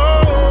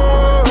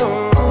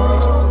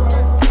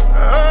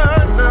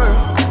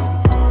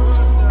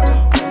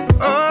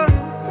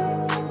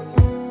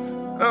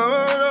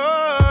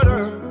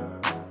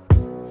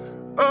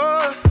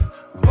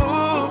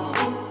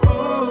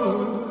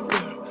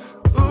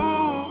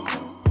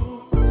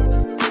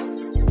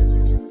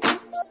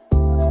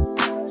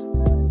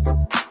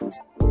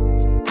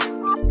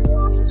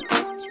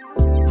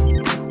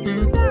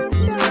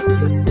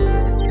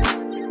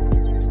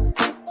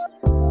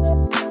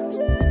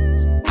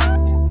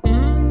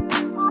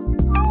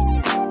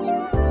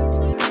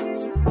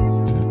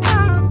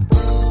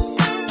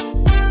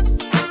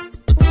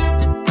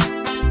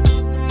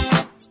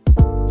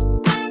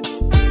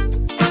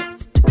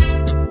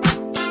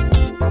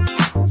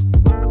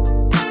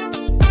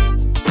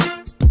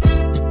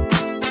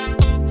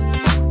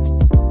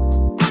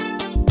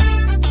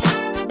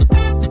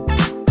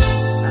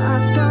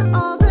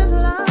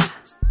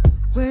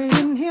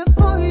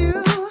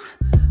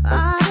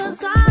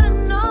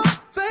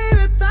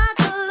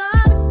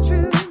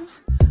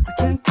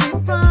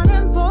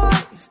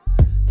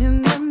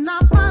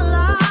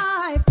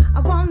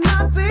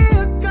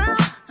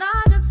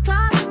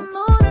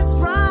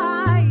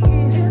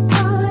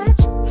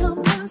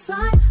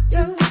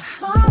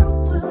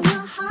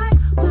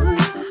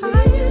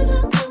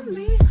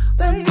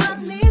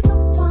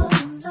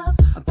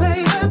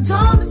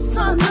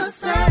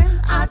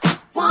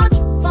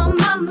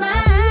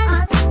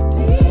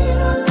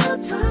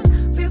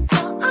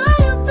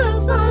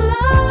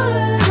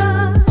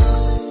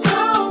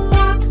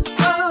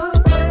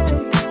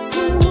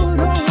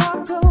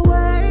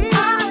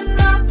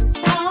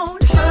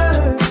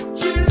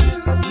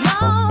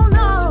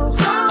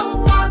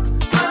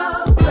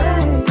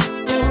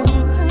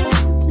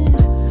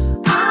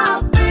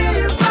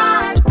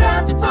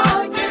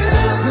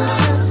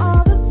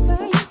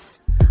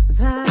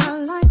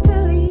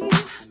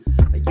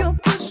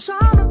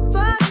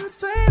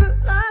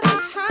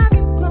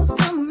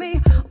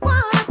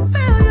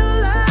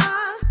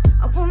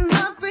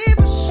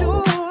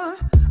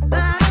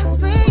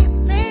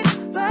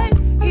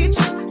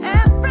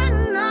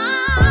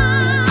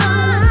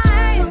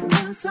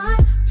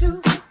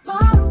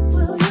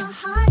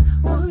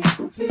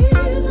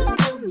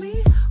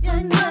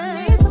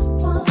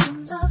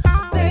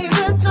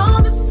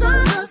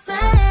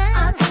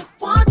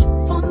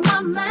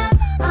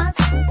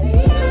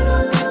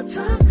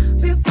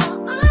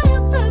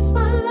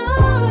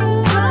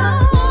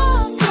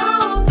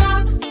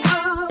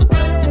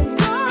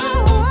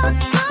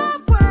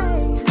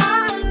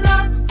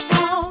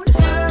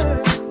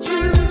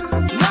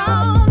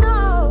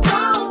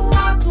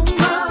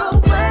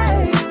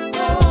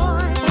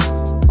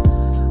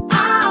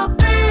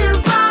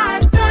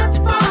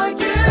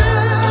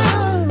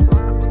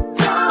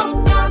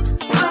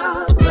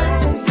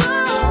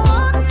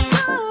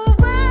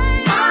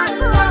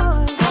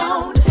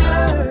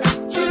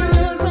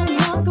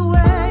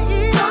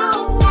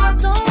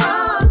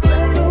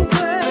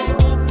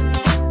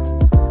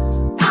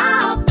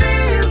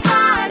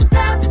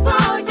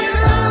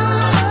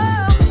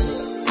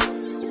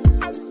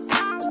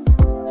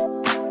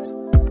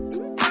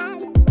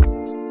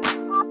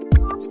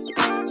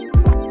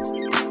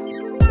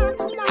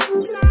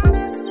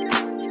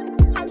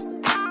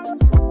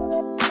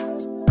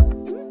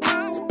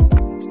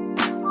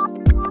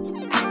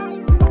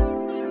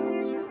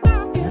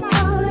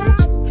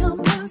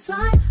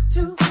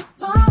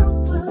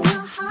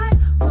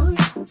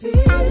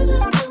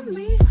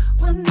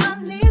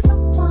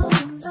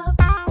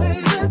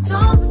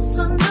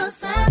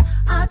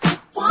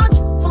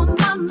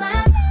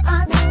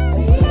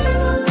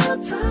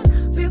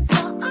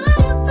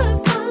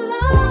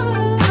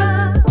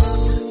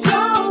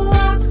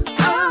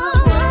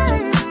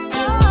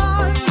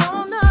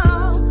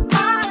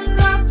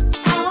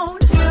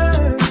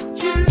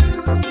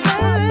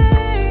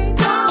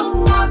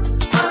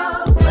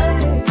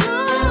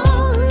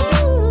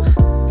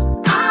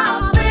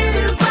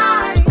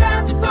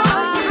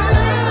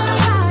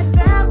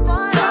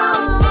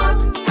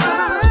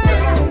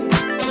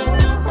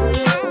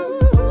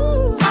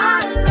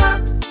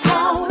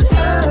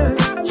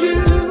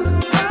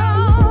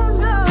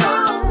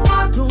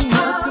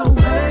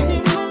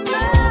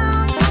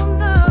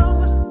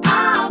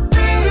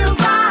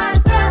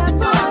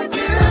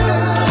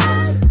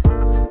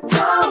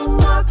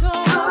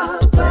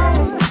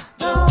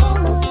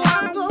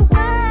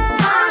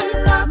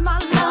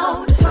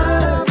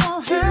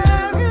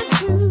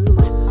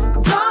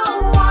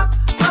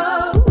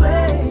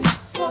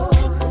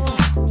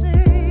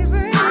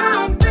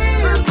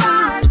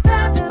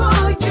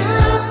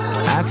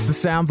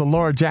sounds of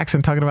Laura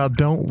Jackson talking about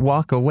Don't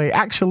Walk Away.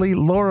 Actually,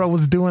 Laura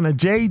was doing a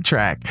J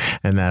track,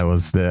 and that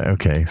was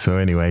okay. So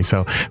anyway,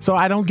 so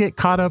I don't get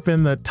caught up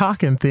in the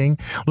talking thing.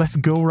 Let's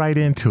go right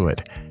into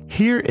it.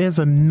 Here is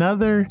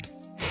another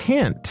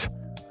hint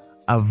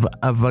of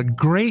a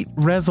great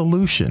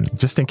resolution,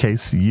 just in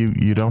case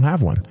you don't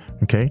have one.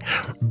 Okay.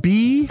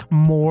 Be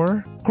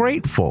more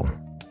grateful.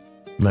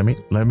 Let me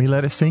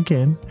let it sink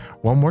in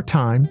one more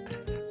time.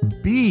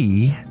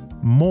 Be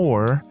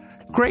more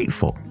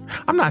grateful.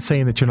 I'm not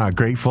saying that you're not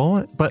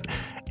grateful, but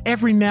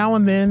every now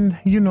and then,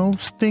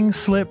 things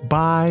slip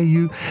by.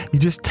 You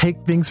just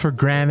take things for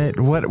granted,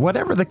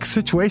 whatever the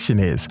situation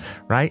is,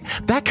 right?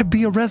 That could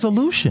be a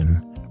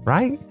resolution,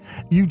 right?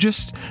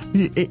 Here's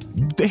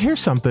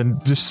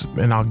something,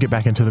 and I'll get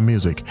back into the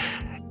music.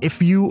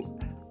 If you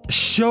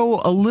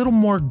show a little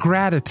more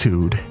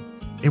gratitude,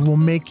 it will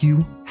make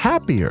you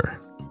happier.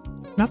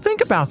 Now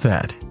think about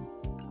that.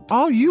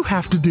 All you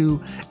have to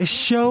do is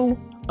show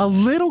a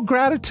little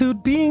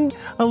gratitude, being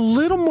a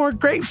little more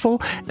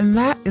grateful, and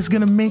that is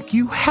going to make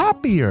you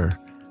happier.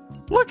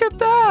 Look at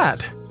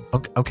that.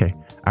 Okay.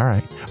 All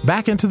right.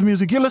 Back into the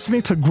music. You're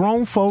listening to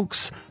Grown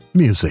Folks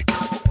Music.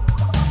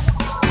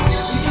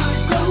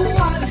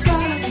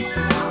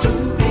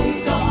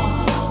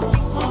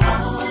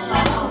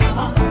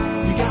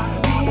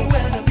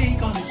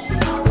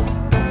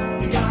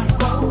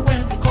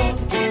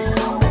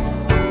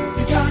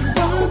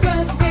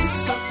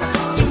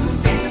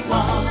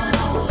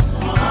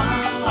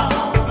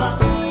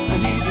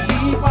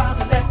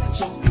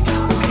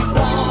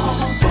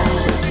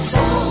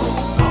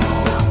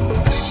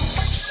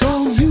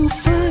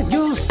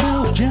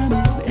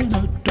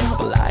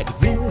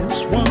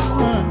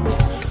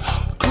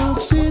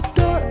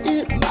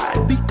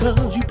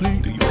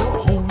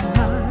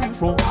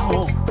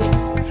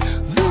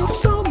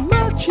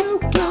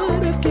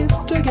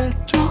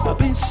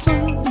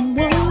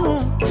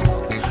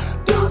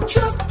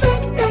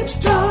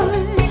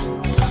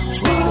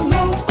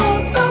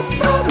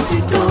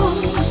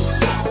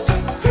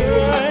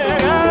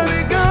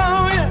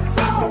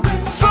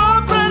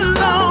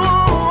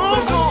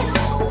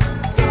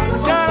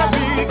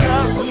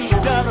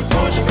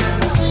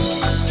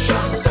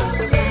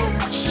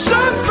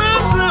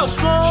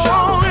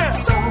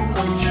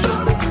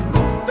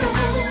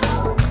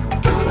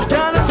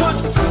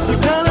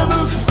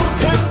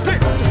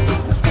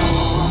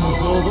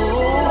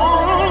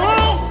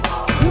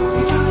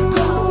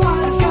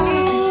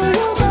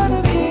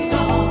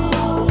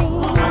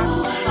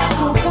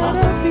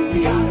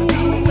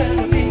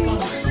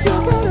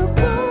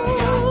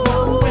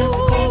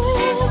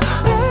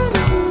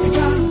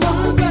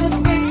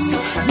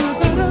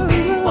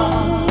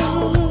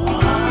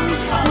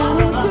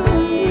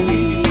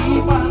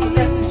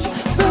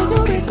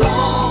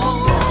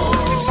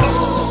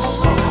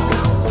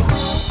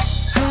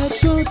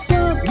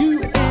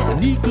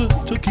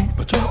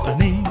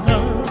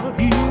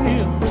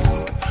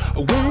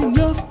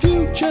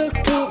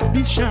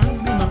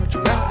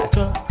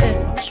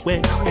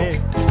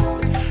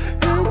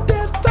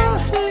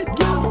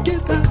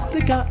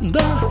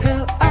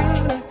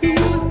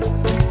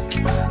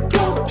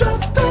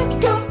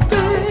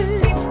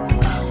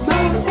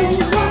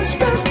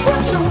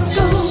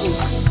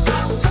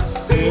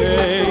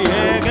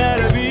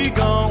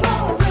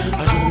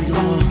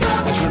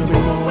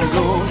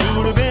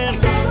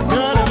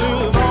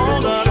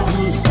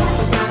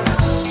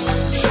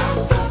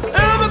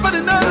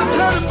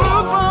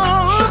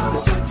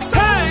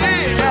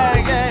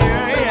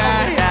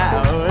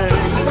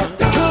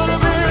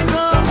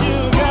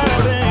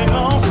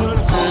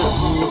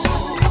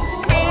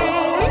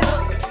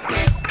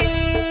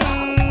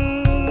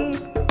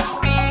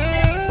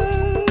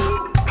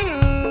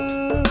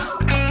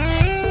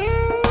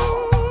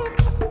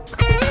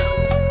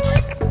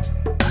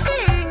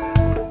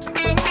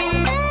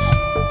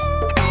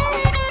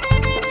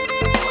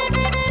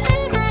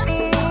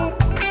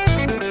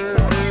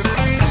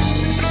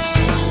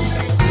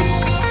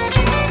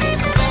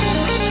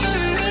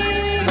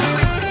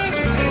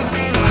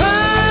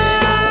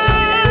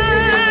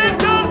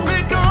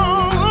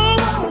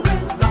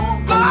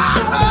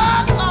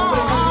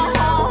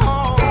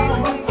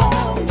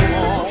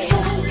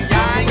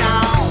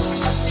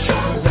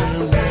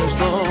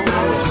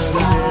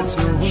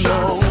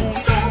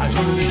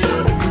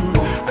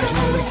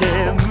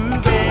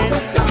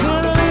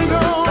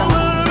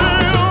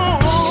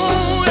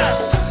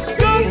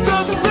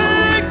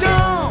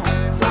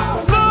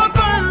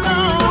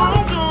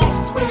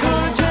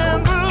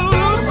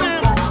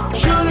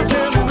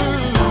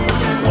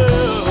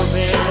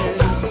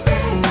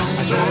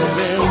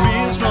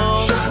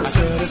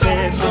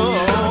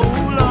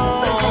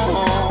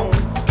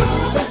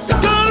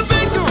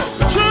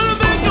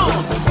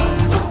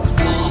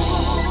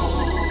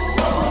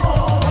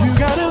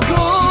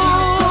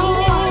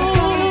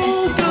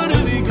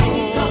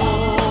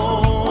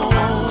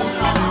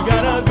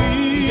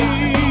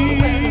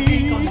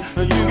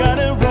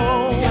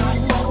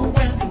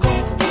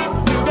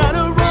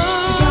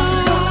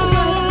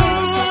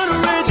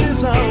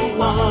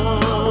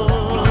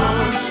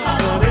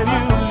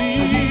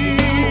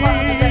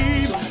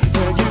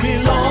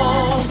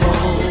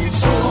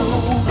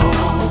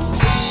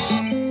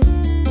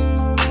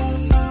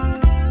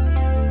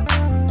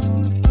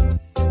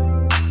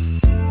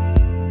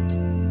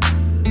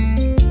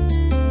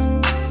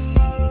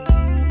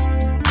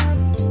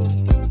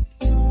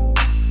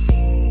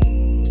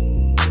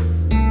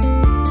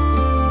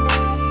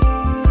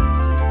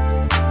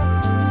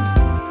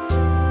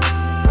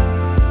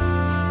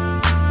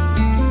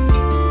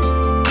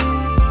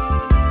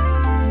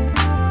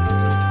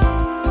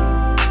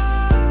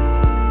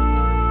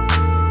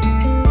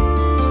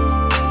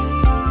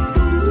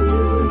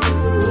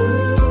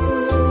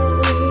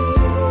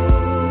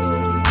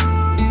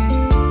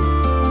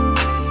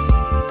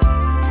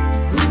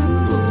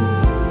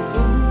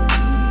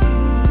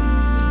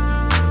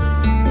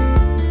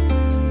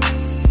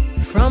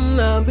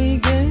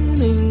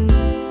 beginning.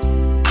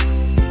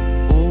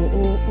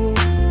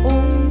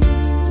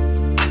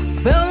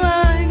 Felt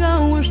like I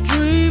was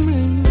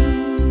dreaming.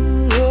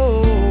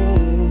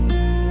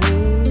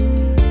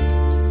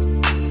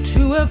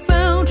 To have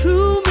found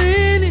true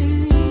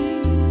meaning.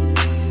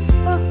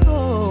 Of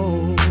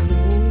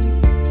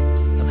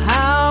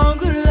how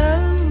good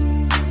love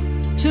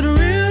should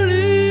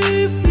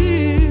really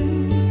feel.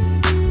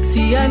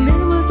 See, I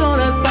never thought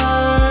I'd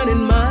find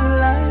in my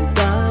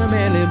lifetime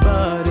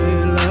anybody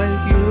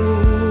like you,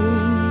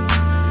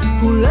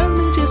 who loves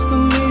me just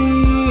for me,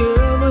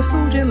 ever so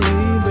gently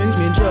brings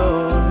me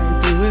joy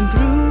through and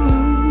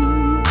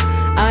through.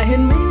 I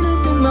had made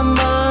up in my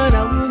mind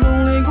I was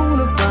only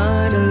gonna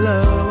find a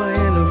lover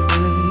and a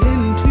friend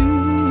in two,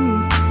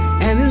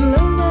 and in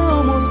love I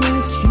almost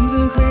missed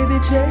using crazy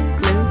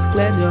checklists.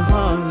 Glad your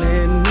heart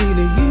led me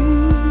to you.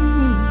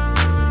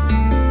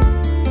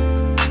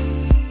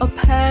 A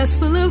past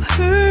full of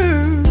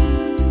hurt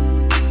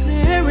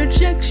and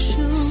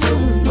rejection, so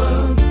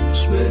much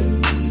pain.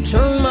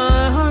 Turned my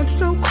heart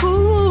so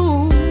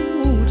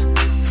cold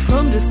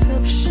from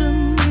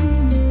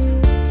deceptions.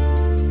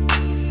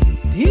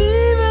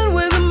 Even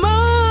with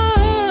my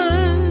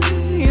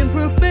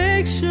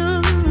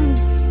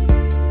imperfections,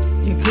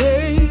 you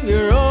gave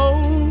your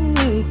all,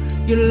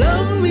 you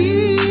loved me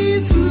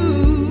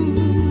through.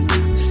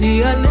 See,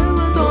 I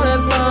never thought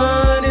I'd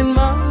find in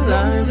my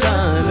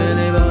lifetime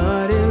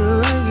anybody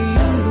like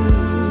you,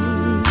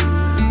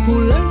 who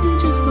loved me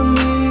just for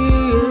me,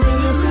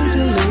 and so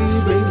gently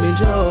bring me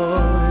joy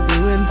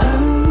through and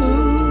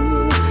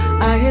through.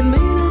 I had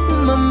made up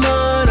in my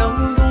mind I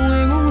was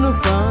only gonna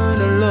find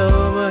a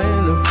lover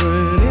and a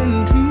friend in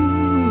two,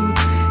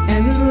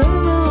 and in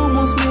love I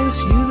almost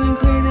missed using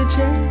crazy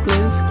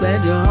checklists. Glad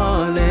your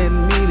heart led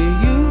me to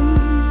you.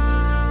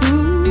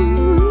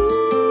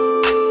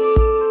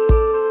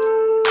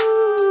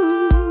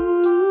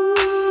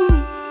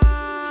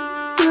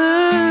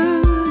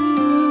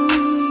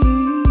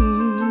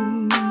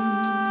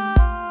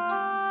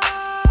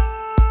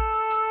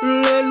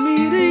 Led me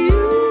to you.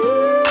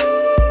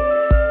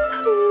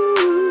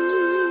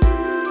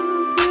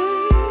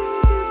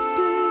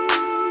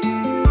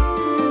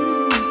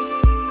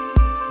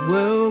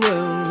 Well,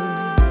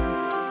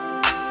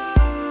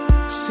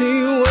 see,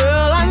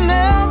 well, I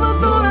never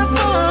thought I'd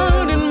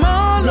find in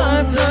my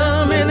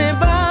lifetime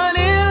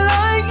anybody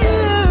like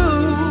you,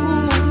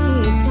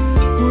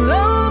 who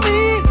loved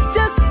me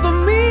just for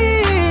me,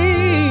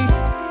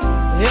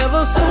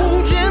 ever so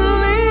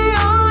gently.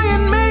 I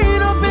had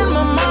made up in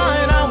my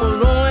mind I was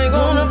only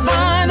gonna find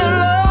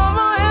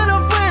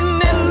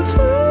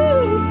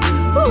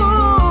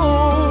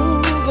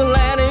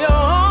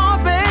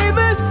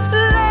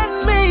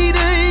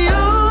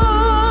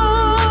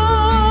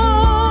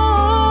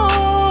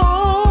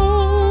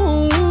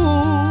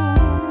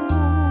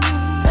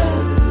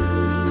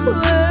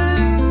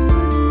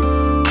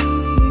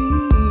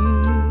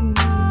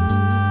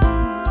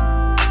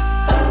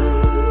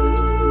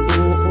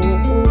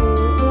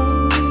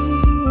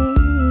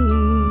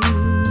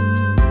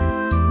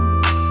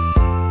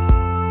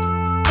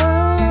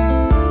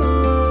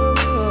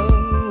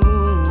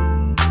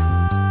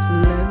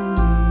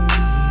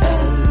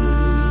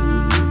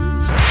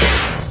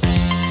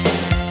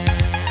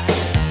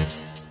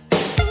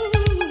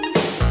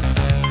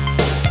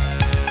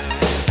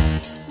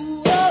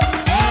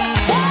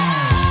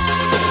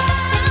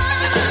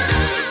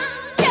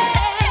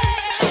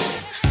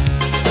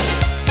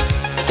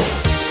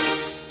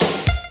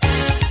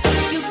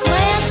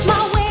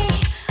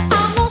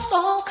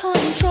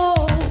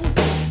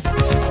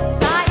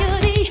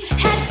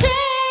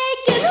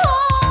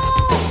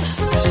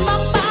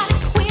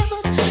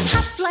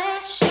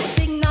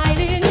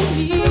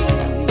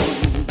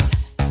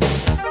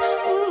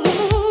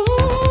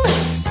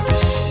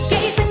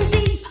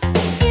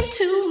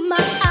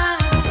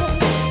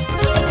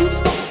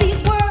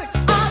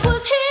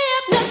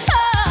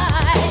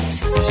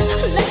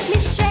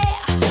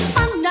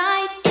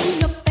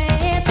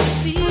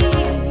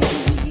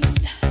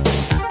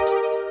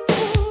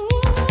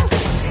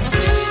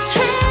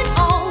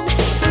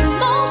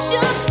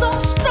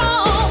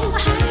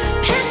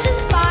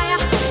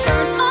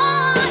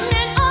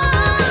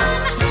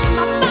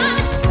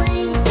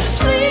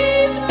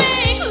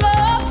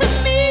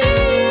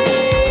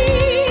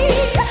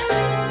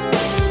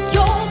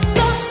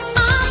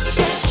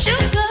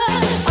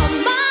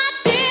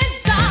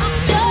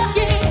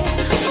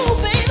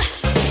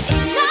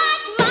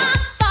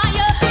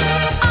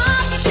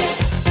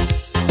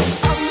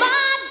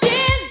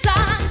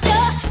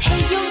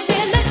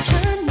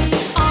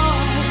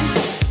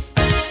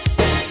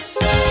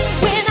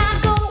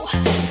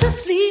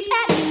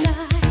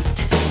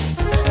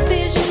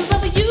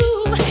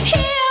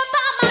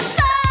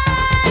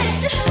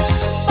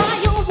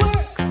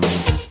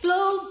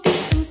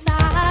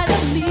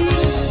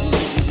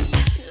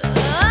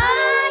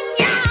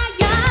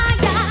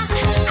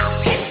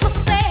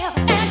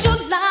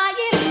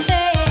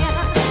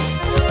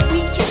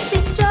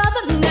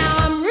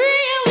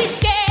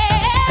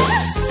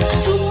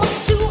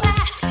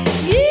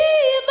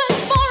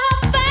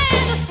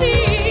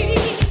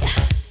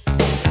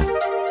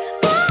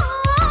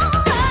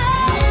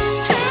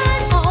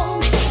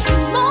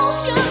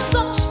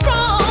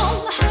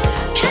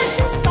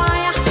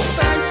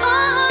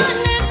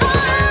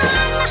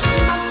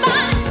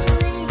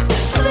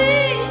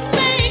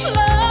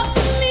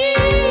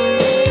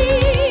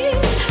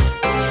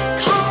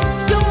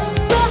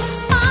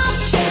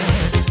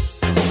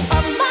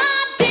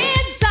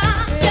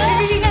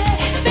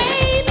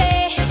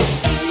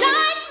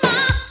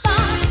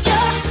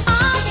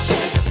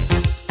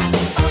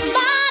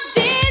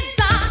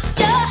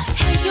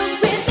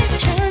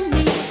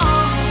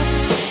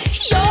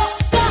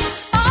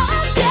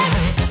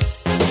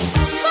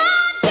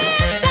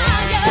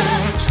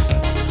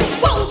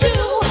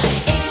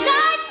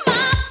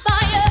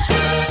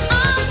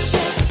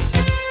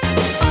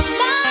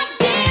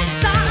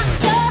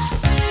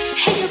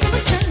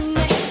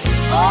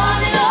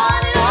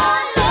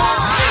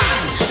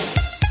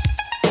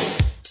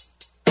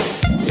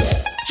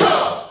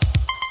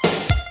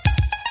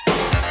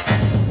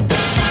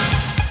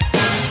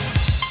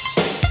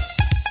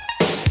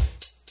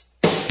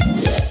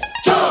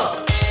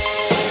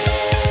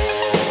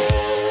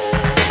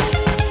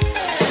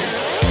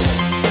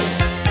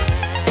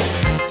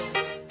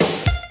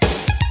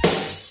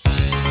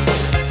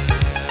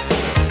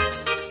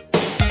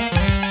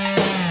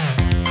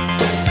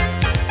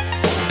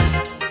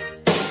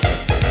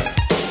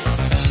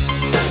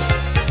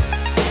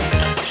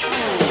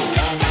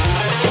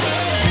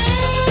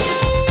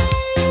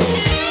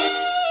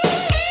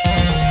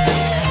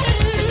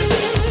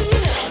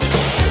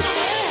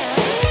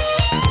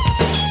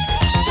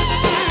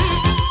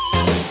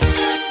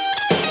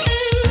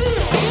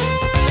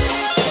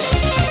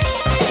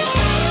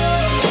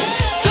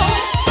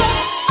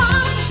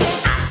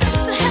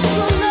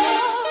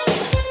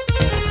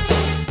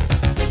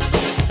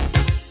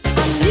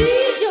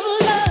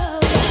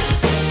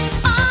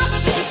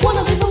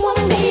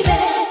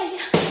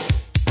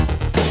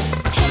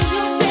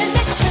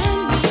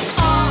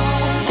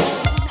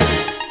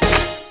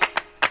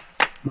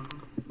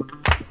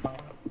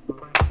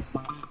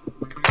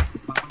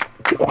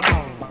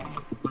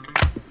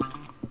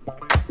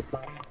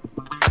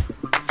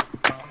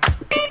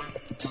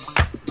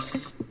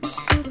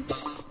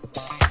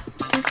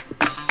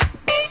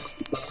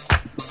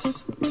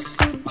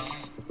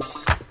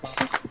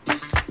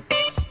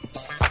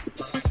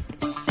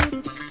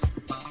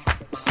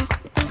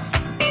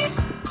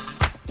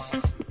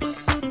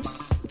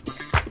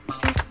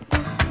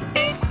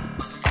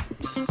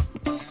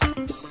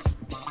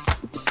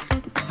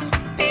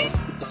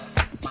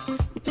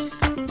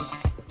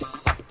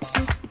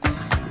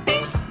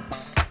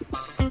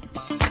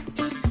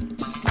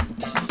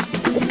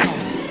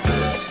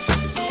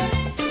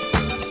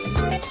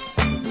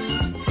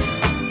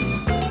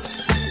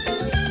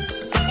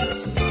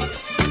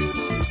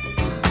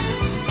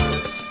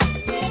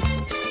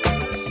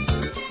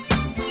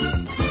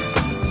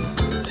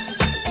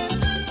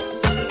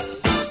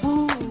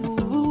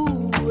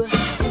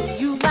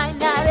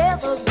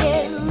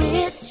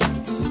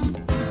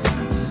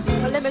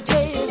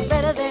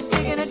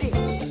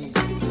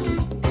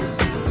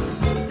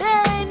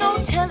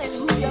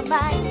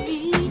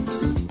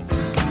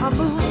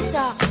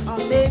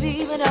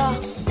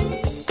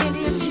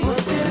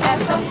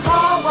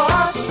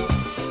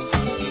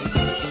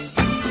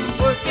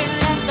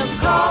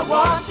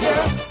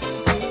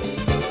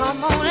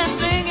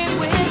sing it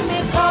with me.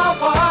 Car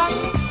wash.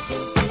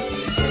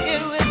 Sing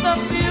it with the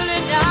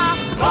feeling now.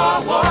 Car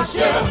wash,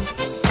 yeah.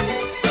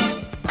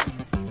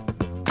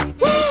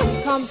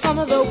 Woo! Come some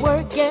of the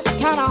work gets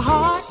kinda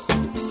hard.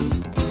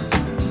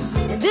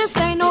 And this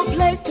ain't no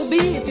place to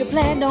be if you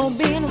plan on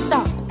being a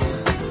star.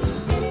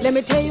 Let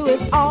me tell you,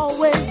 it's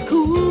always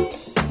cool.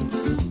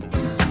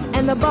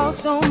 And the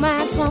boss don't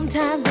mind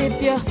sometimes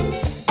if you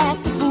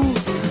act the fool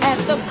at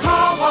the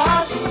car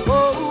wash.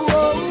 Whoa,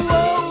 whoa,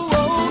 whoa,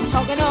 whoa.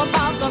 Talking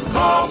about the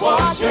car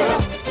wash,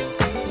 yeah.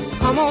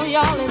 Come on,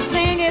 y'all, and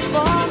sing it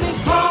for me.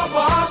 Car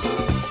wash.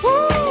 Woo,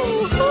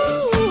 woo,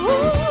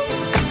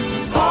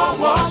 woo. Car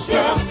wash,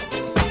 yeah.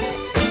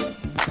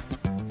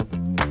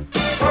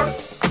 Work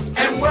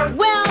and work.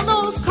 Well,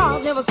 those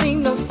cars never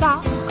seem to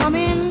stop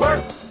coming.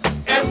 Work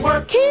and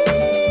work.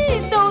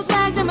 Keep those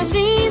rags and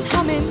machines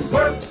humming.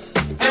 Work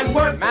and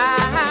work.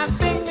 My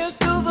fingers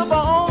to the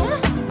bone.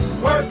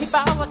 Work if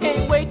I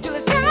can't wait till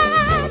it's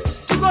time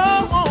to go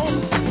home.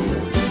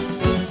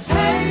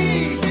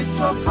 Hey, get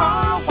your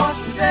car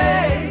washed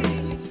today.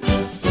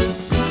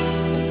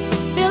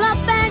 Fill up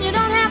and you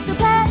don't have to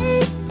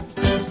pay.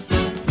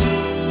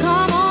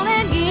 Come on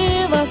and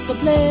give us a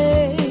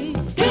play.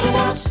 Get a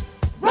wash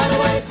right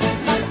away.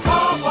 Like a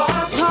car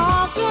wash.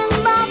 Talking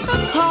about the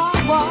car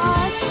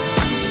wash.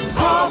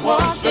 Car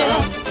wash,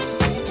 yeah.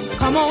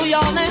 Come on,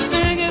 y'all, and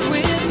sing it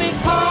with me.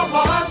 Car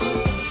wash.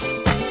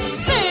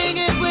 Sing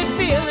it with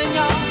feeling,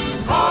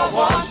 y'all. Car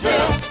wash,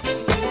 yeah.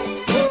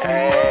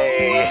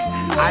 Hey,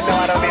 I know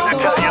I don't need to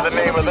tell you the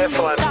name of this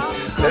one.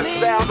 This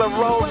sounds of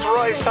Rolls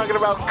Royce talking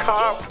about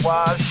car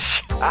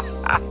wash.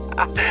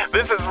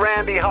 This is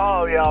Randy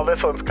Hall, y'all.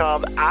 This one's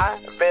called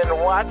I've Been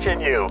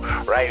Watching You,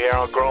 right here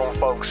on Grown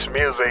Folks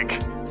Music.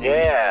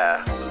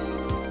 Yeah.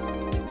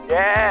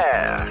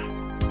 Yeah.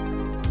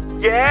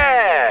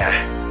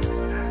 Yeah.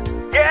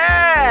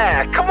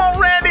 Yeah. Come on,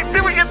 Randy,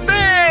 do your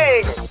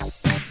thing.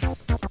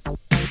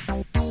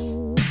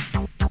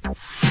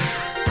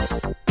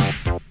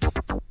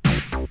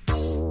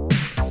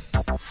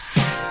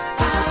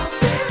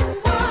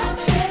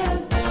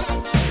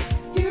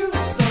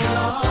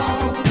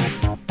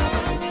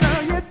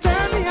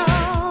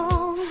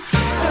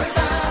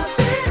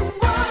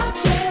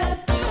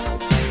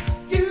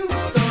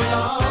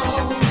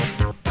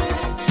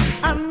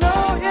 I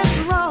know it's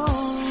wrong,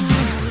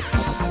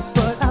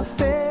 but I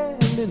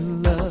fell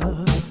in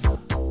love.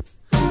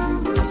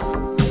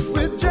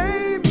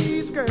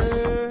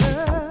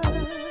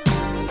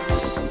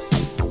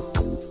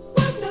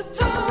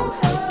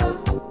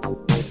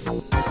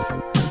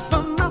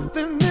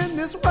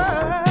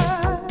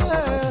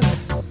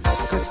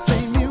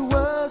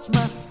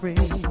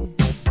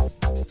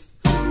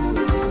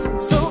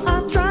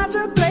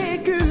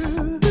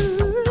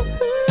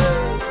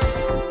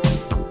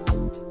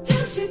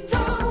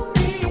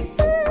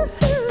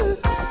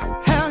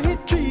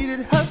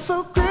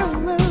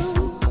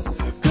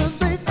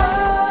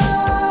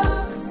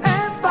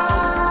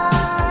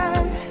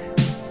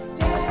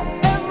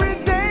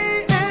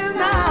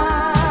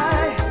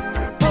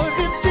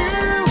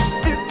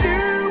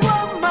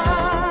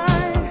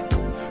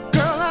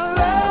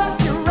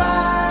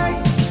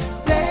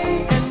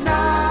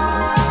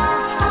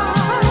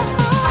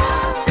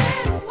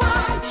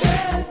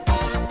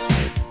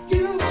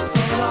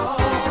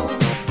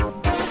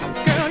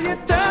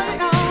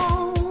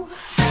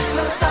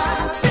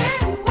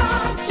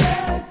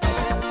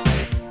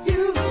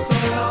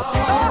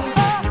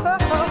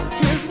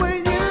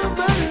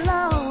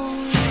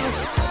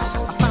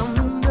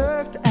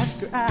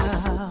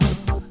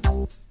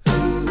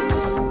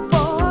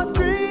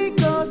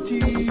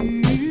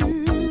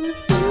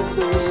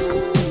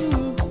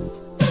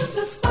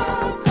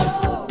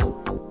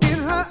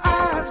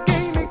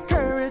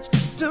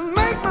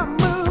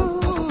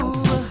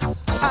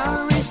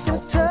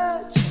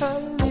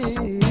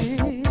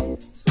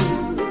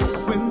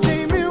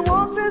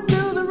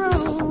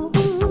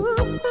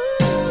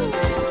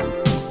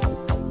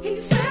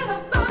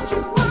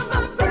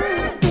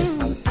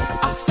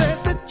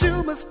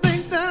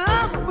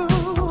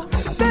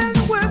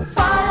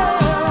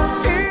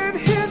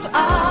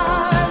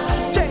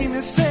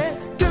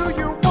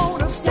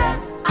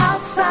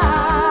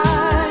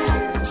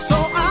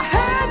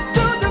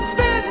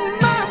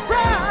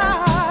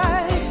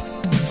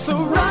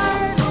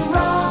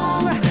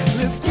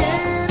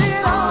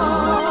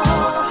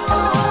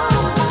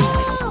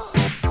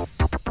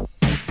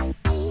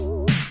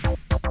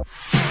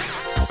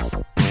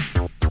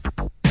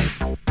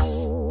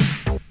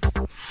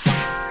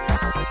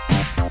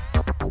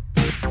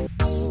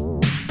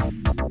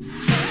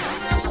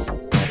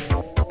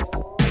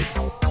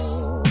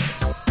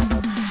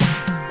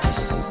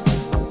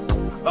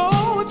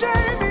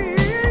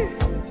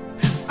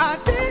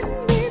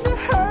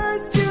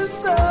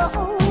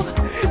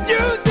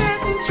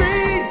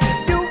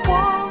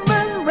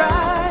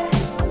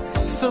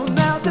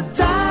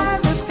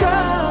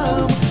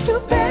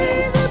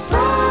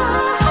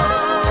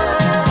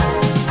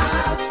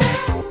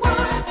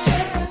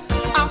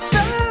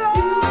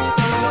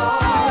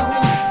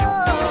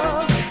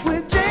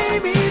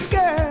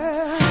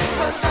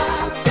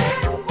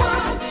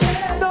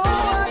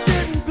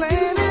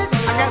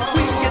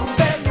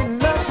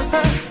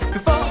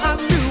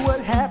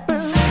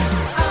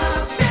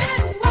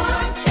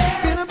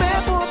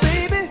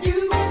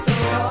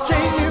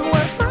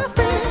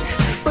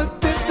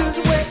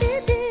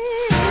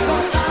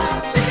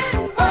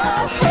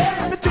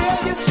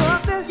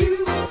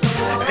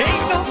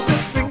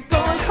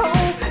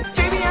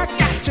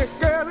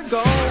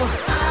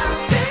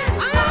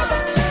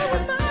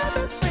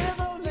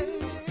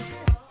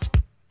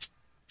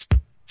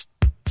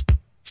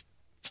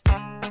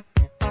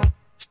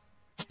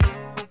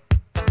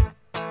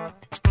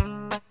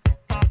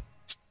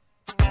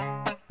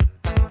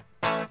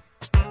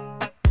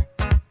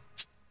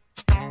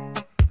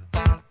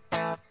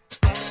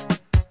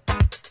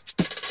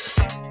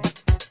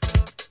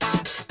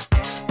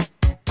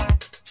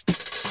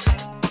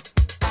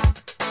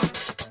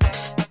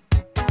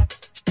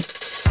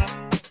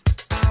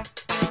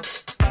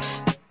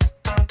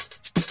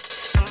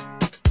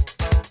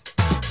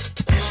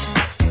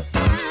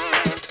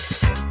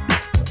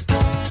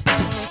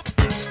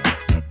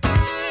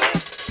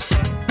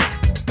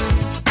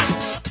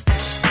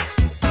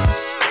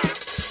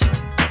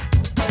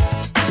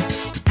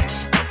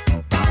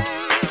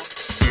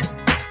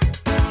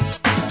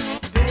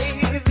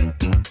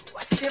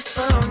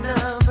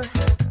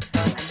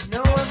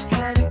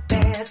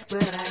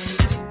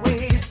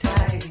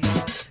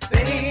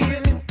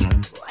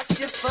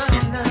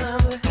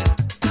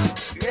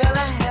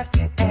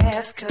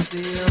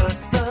 you're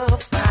so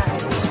fine.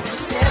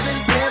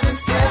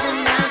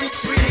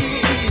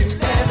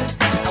 777-9311.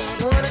 I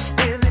wanna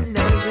spend the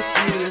night with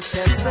you if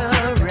that's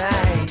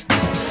alright.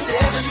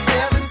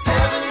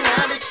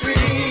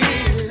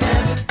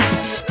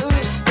 777-9311.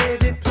 Ooh,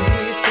 baby,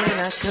 please can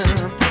I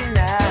come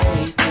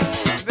tonight?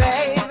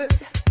 Baby,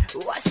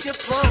 what's your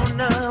phone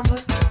number?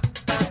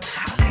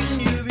 How can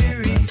you be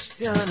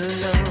reached on a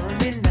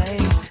lonely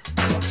night?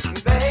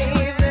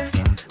 Baby,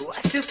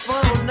 what's your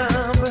phone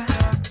number?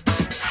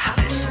 How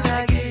can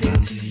I get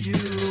into you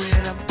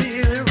when I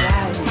feel it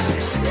right?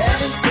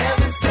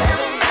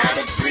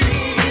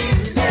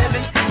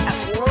 777-9311. I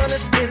wanna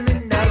spend the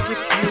night with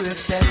you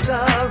if that's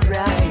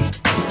alright.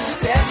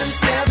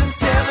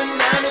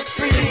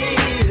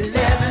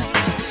 777-9311.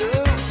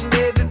 Ooh,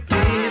 baby,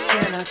 please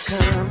can I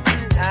come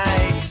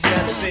tonight?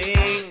 Jelly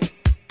bean.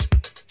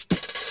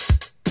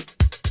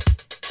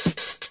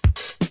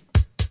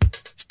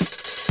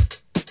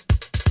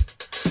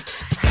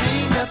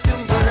 Ain't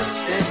nothing worse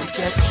than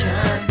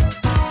rejection.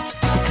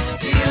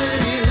 Feel a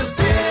little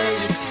better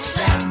if you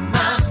slap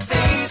my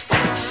face.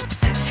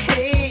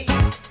 Hey,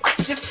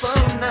 what's your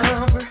phone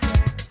number?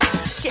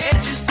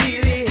 Can't you see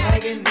the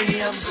agony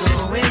I'm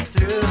going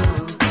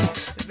through?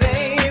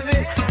 Baby,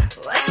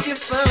 what's your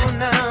phone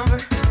number?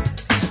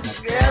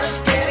 Girl,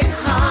 it's getting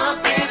hard,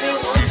 baby.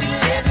 Won't you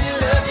let me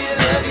love you,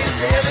 love you?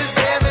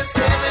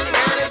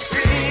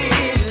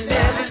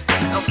 777-9311.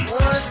 I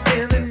wanna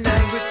spend the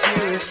night with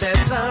you if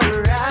that's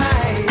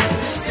alright.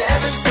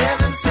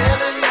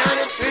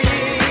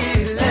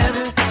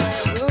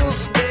 777-9311.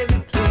 Ooh, baby,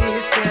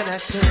 please can I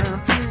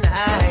come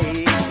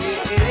tonight?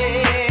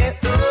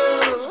 Yeah.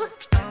 Ooh.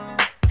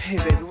 Hey,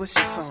 baby, what's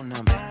your phone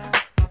number?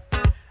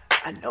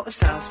 I know it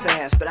sounds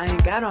fast, but I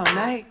ain't got all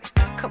night.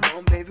 Come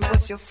on, baby,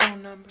 what's your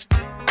phone number?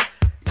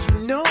 You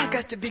know I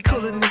got to be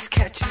cooler than this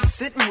cat you're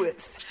sitting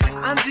with.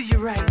 I'll do you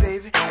right,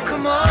 baby.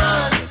 Come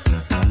on.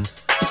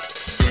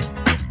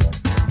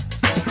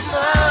 Come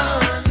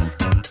on.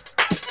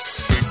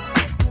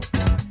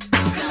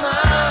 Come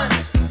on.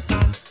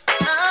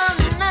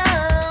 Oh, no.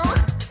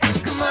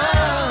 Come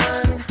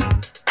on.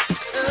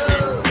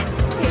 Oh,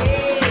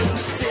 hey.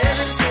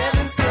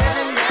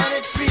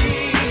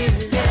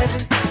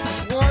 777-9311. I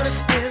wanna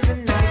spend the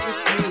night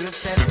with you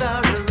if that's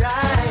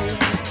alright.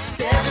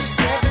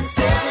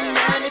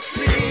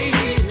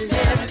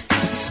 777-9311.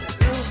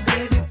 Ooh,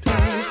 baby,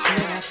 please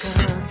can I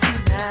come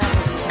tonight?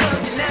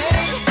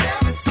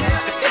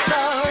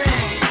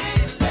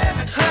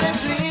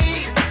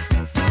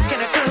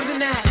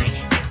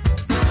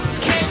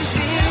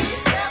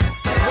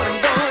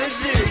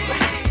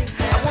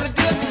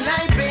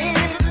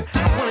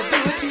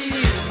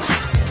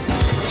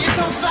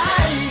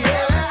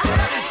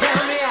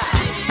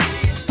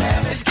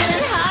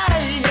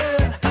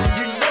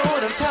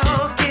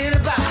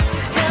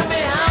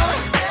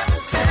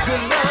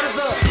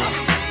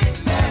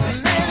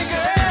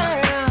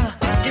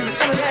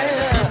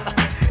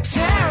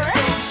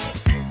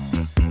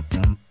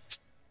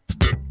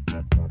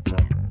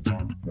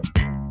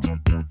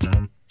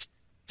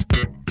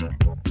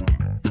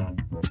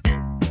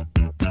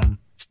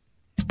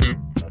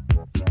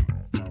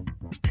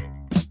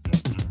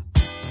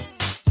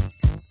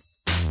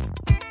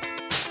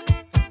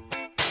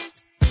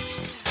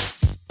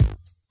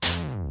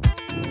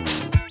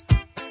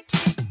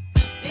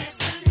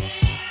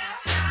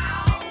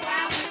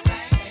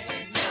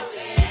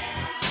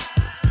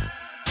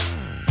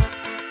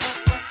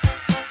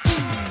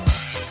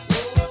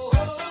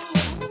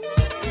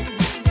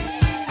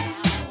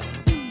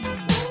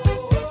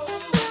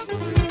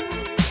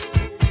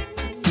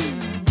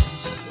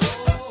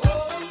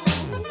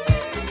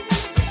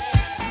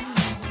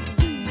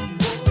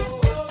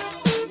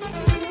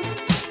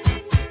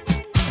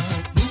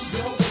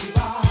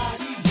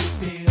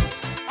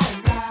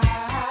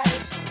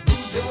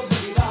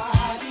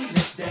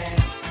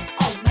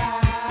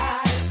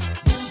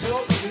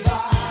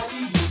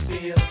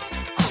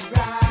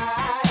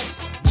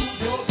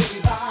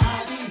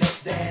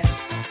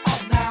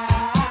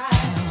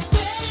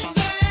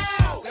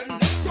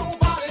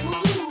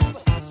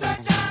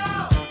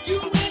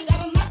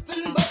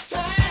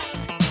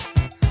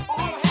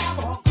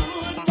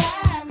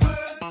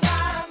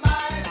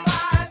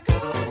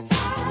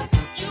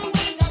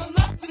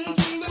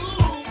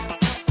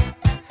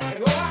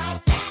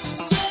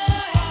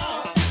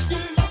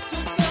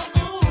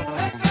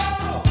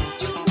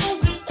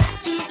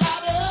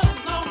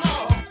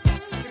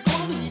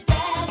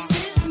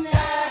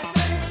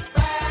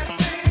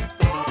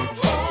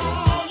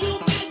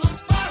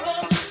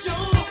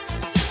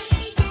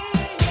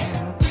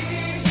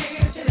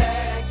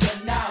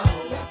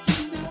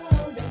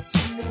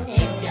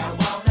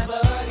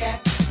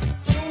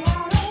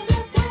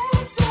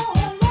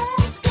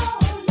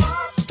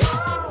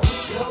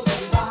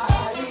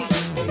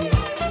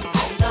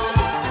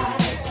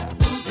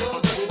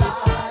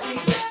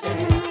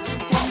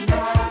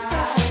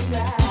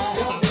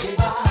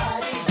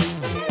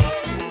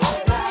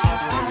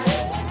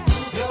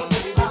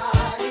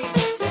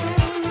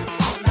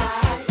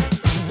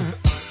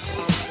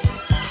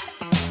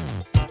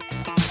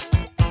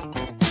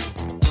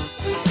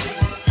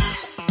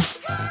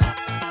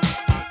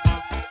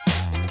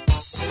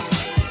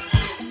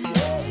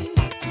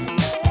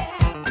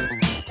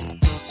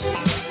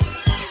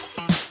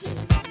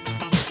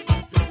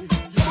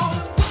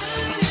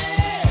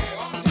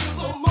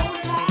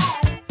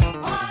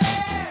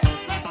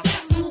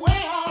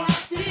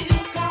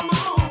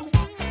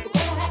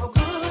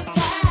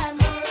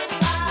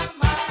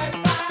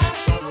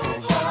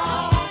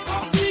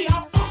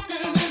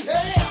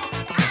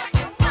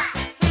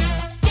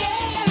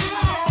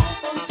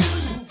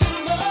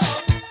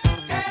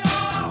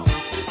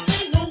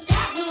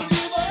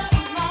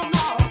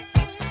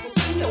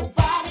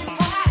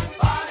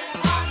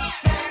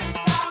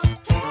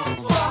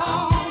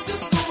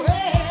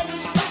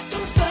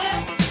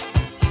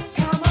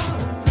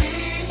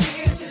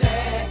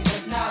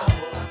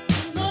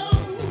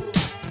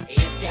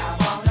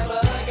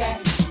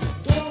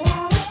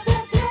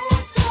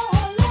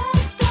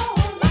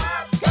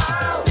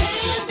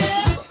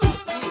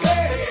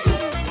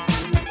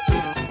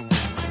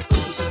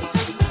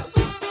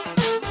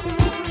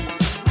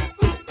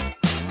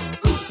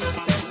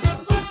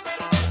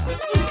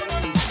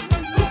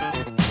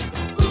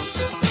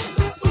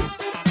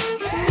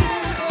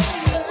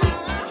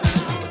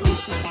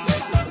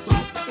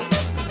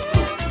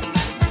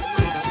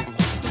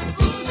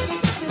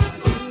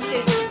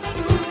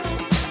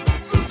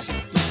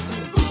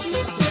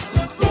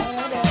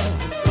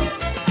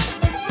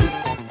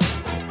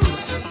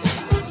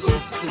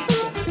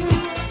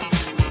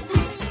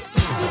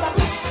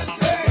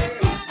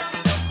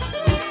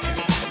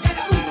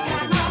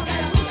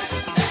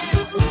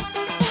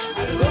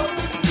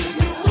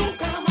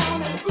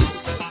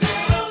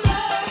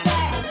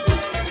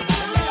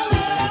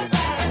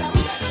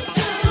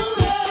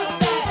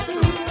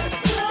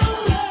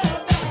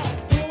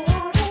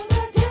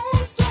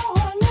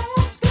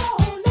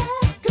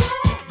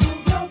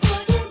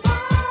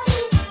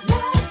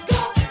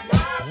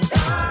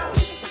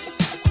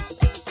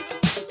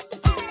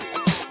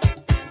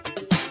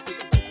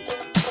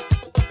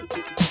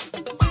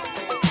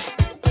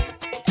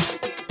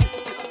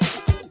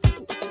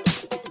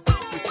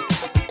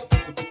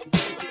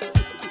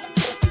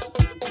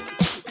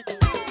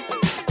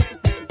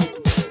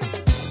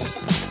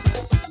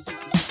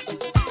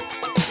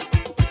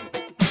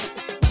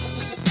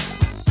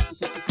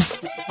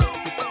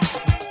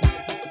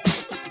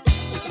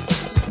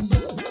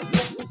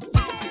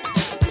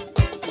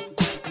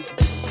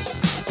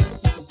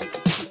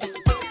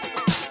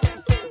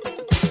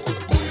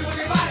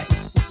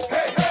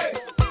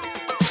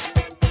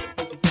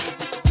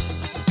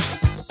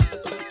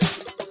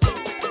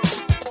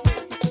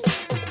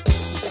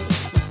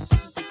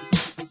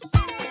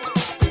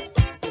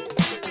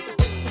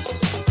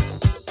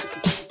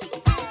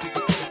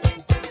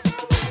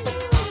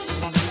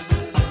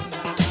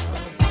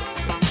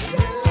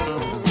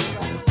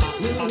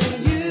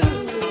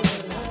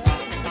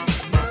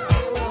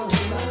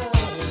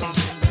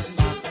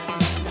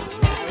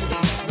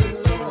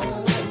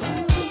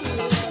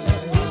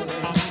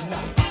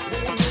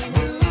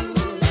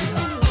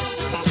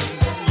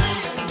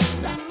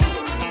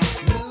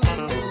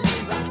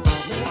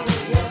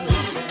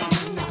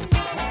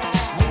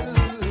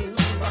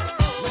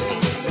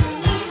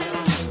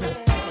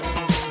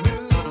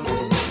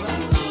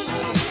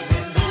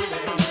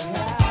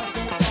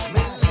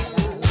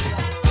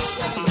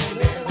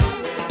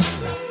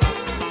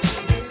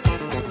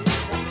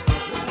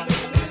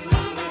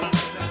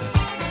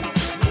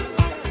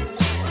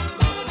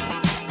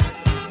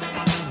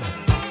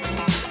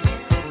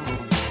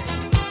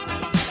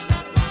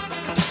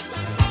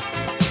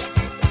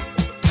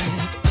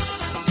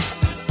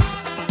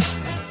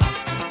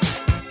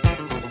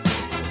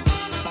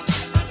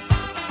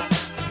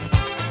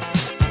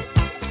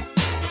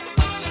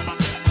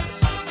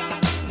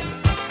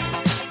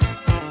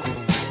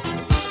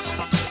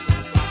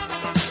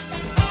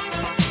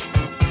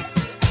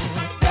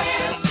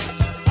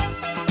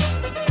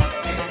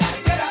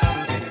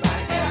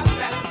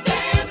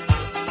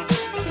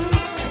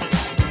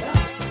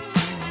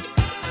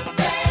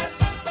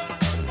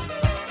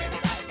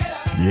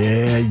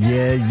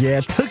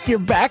 Yeah. Took you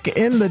back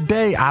in the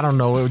day. I don't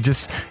know.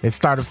 It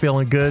started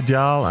feeling good,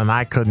 y'all, and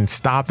I couldn't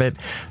stop it.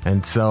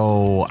 And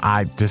so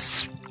I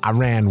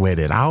ran with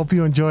it. I hope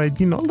you enjoyed,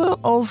 a little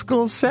old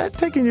school set,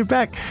 taking you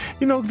back.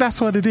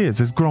 That's what it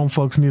is. It's grown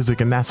folks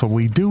music, and that's what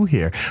we do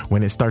here.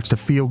 When it starts to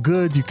feel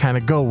good, you kind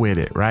of go with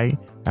it, right?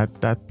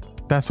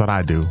 That's what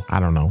I do. I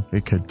don't know.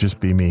 It could just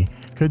be me.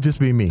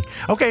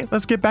 Okay,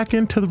 let's get back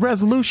into the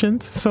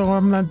resolutions. So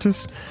I'm not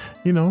just,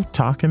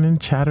 talking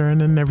and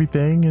chattering and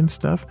everything and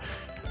stuff.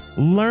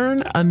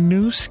 Learn a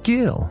new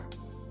skill.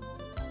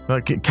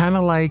 Kind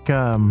of like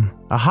a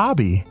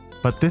hobby,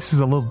 but this is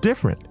a little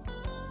different.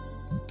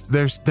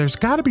 There's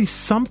got to be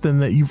something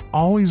that you've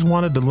always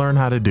wanted to learn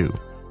how to do,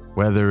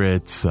 whether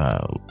it's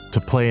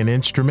to play an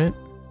instrument,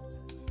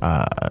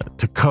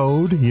 to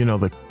code,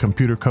 the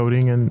computer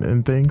coding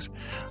and things,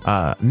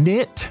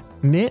 knit,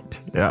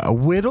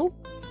 whittle,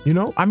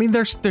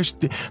 there's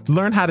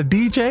learn how to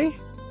DJ,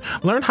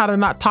 learn how to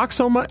not talk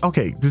so much.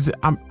 Okay,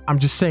 I'm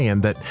just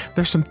saying that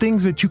there's some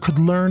things that you could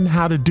learn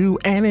how to do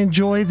and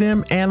enjoy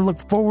them and look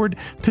forward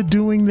to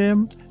doing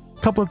them.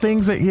 A couple of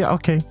things that,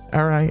 okay,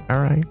 all right.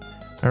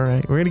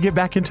 We're going to get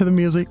back into the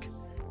music.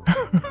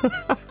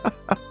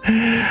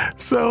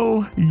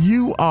 So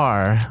you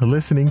are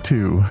listening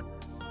to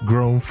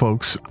Grown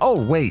Folks.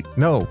 Oh, wait,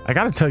 no, I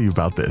got to tell you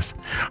about this.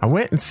 I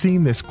went and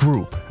seen this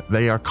group.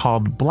 They are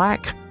called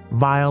Black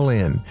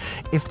Violin.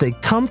 If they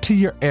come to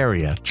your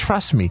area,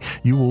 trust me,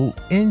 you will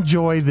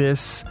enjoy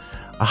this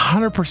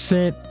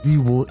 100%.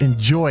 You will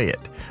enjoy it.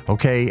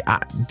 Okay,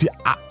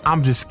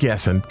 I'm just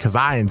guessing because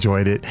I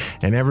enjoyed it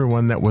and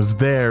everyone that was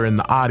there in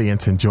the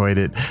audience enjoyed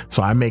it.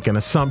 So I make an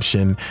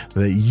assumption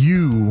that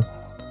you,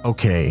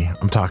 okay,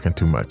 I'm talking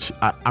too much.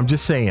 I'm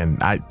just saying,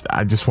 I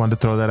just wanted to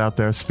throw that out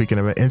there. Speaking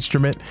of an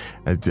instrument,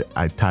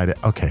 I tied it.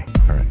 Okay,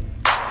 all right.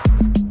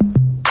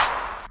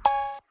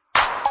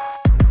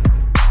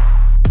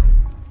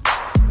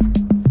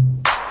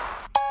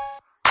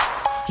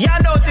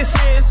 Y'all know what this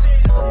is.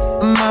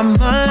 My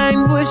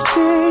mind was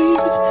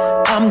changed.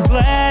 I'm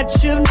glad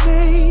you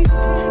made it.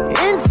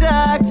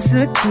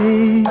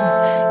 Intoxicated.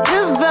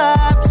 Your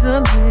vibe's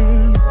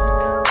amazing.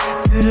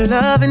 Feel the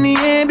love in the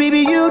air, baby,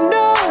 you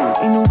know.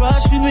 Ain't no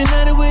rush, we've been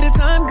at it where the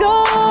time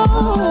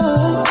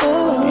goes.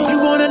 You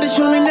gonna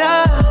show me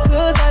now,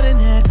 cause I done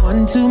had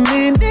one too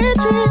many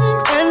drinks.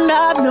 And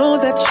I know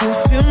that you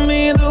feel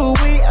me the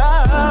way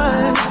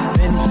I've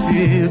been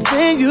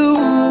feeling you.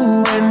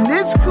 And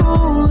it's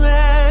cool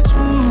that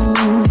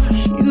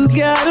you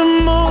got a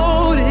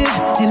motive,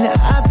 and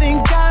I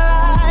think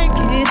I like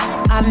it.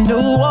 I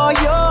know all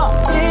your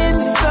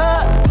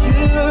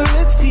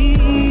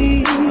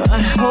insecurities. I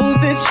hope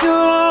that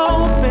you're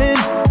open.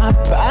 My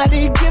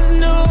body gives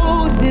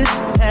notice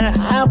that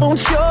I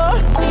want your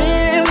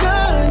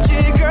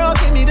energy. Girl,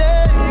 give me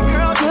that.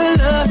 Good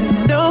love,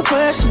 no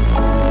questions.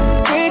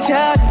 Reach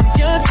out,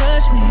 you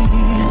touch me.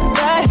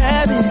 Bad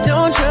habits,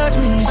 don't judge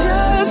me.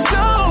 Just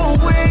don't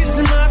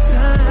waste my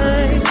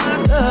time.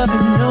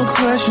 Loving, no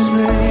questions,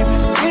 baby.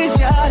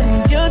 Reach out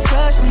and you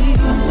touch me.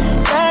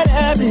 Bad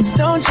habits,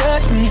 don't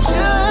judge me.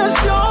 Just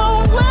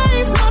don't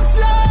waste my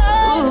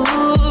time. Ooh,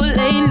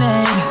 late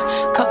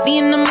night. Coffee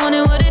in the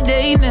morning, what a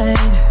day night.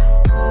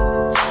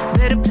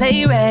 Better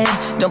play right.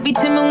 Don't be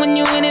timid when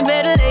you in it,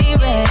 better lay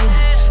right.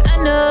 I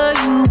know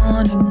you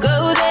wanna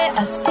go there.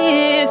 I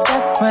see it,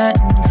 step front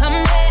and come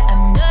there. I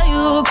know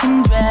you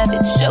can drive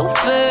it,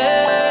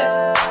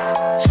 chauffeur.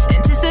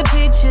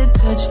 Anticipate your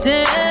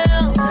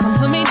touchdown. Come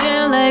put me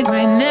down like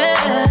right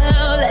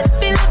now. Let's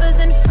be lovers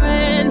and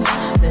friends.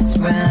 Let's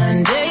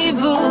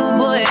rendezvous.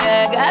 Boy,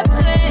 I got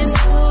plans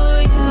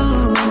for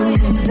you.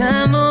 'Cause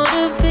I'm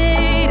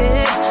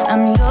motivated.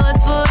 I'm yours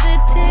for the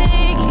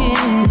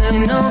taking. Look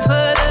no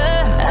further.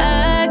 I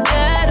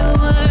got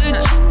what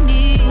you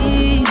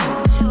need.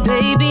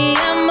 Baby,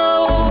 I'm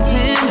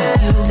open.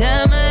 You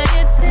got my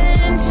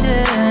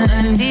attention.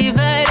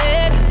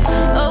 Undivided.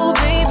 Oh,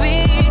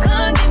 baby,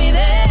 come give me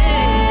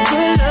that.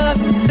 Good love,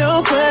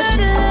 no question.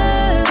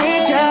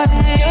 Reach out,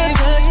 you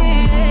touch me.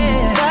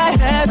 Bad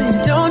habits,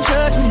 don't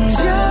judge me.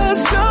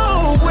 Just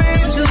don't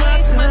waste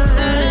my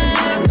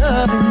time.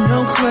 Loving,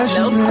 no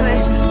questions.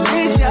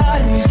 Reach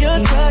out, you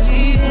touch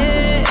me.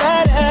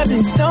 Bad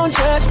habits, don't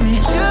judge me.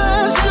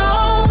 Just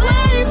don't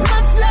waste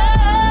my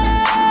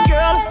time.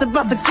 Girl, it's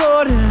about to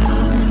go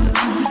down.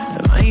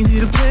 I ain't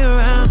here to play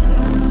around.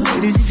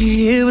 Ladies, if you're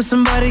here with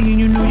somebody and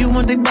you know you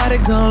want their body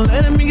gone,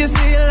 let me get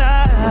say it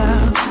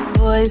loud.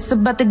 Boy, it's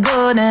about to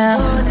go down.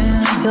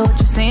 Yo, what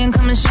you saying?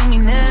 Come and show me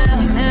now.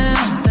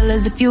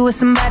 Fellas, if you with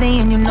somebody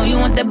and you know you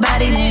want that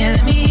body, then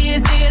let me hear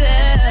you say it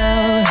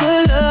loud.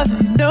 Good love,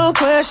 no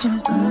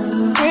question.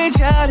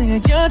 Reach out and you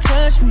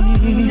touch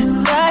me.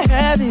 I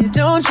have it,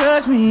 don't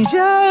trust me.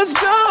 Just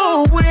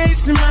don't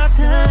waste my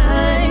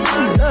time.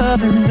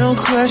 Loving, no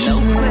questions.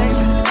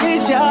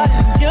 Reach out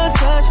and you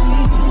touch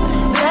me.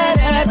 Bad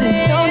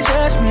habits, don't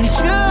touch me.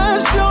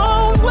 Just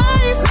don't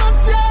waste my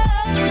time.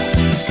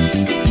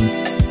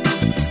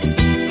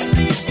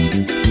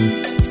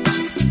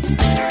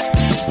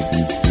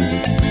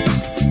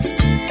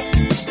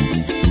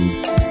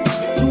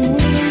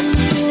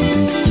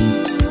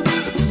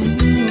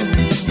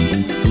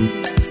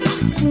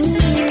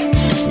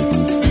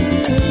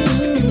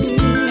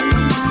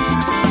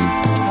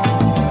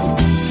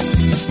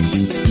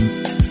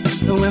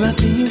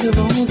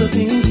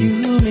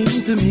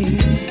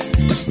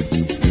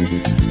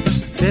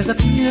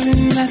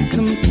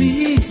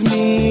 needs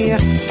me.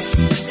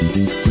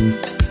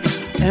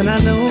 And I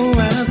know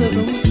after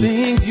those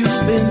things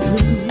you've been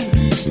through,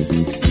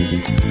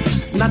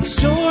 not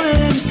sure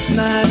and it's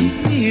not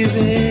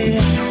easy.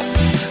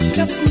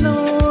 Just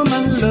know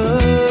my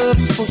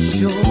love's for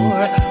sure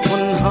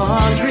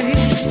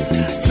 100,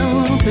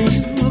 something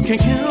you can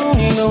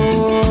count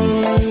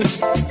on.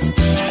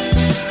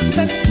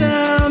 Let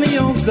down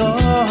your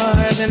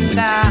guard and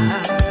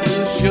I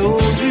will show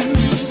you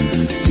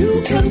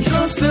you can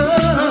trust again.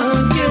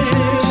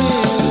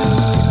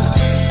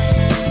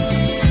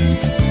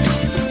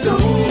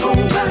 Don't go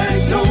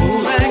back,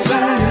 don't back,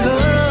 back,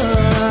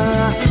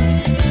 love.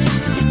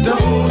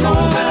 Don't go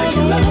back,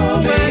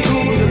 love, back,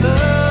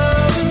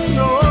 love.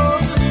 No,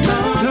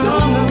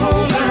 don't go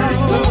back,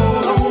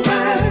 don't go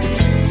back.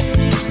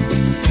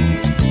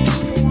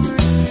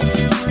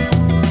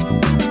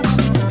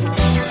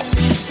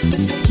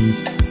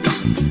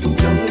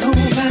 Don't go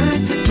back,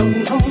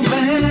 don't go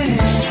back.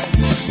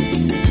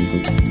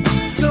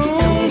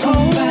 Don't go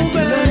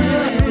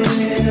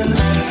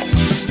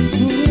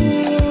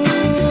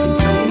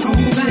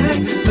back,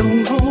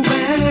 don't go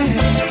back.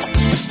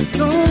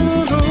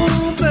 Don't go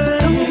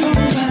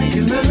back,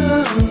 your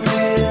love.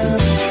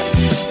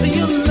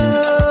 Your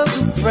love's a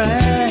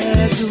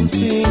fragile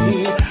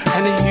thing,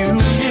 and you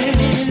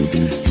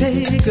can't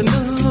take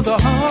another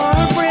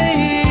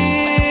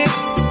heartbreak.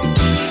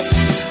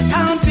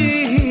 I'll be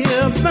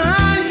here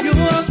by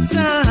your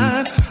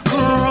side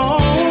for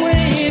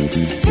always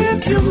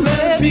if you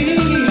let me.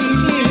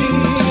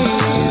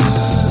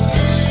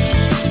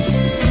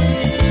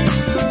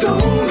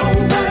 Don't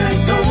go back,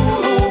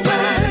 don't go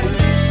back.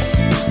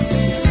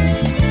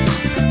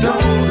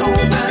 Don't go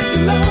back to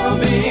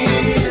loving.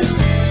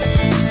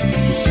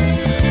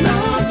 No,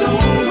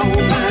 don't go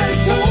back,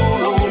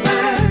 don't go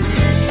back.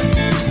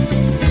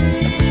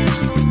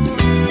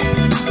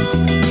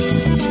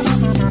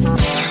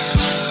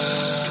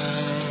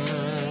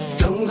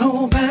 Don't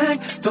go back,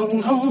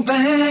 don't go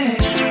back.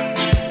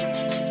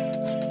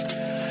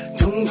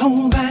 Don't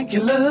go back,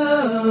 your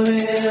loving.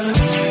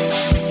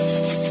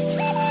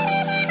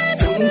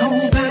 Don't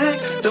go back,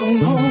 don't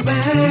go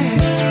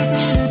back.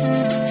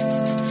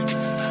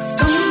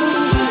 Don't go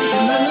back,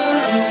 your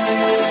loving.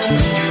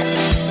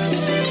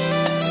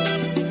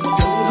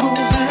 Don't go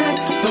back,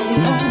 don't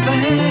go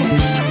back.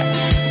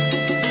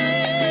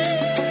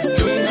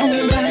 Don't go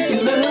back,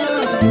 your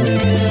loving.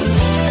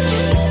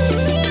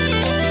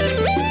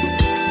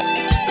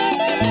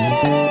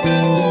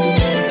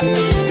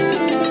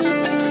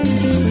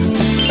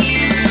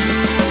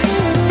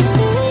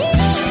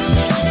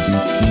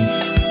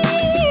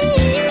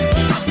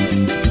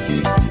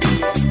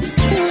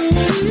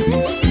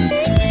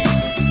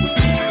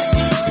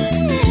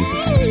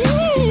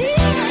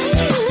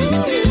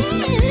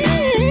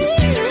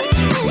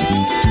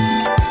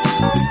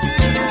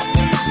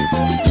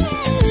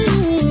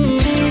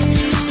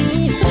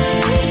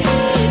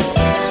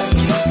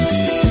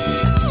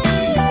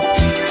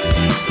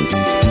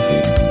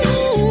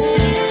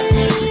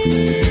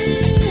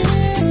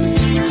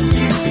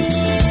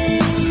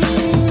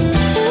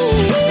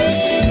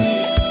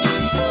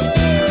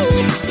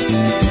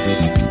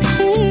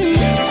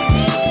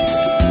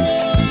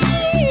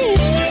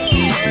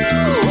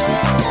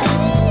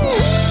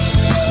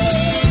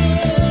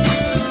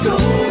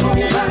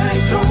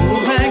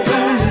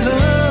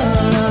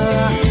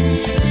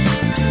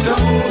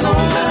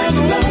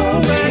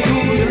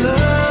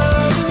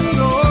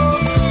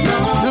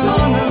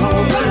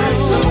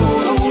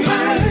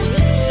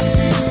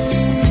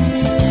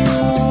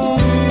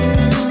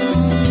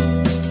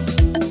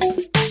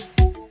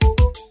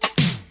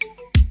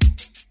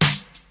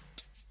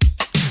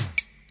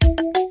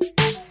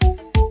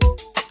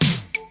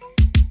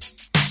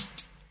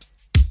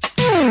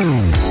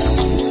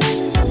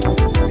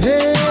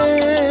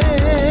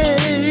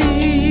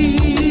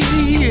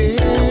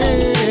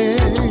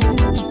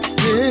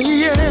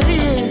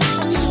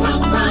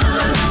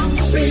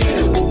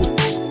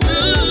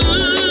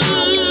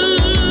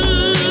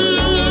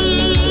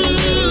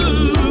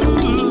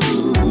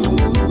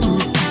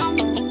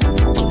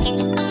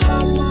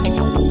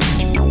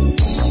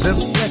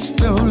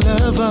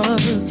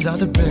 lovers are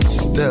the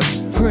best of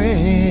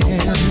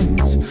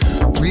friends.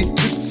 We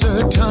took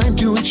the time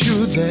to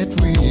ensure that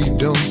we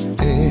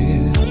don't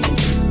end.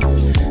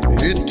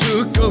 It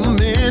took a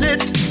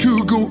minute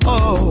to go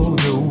all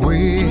the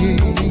way,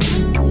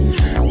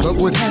 but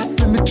what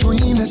happened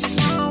between us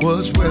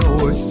was well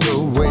worth the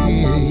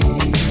wait.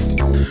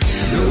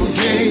 No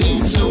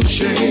games, no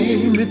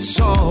shame, it's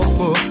all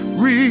for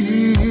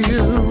real.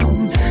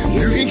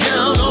 You can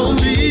count on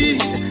me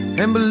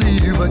and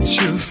believe what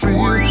you feel.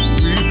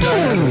 We've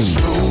got a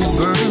slow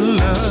burn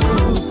love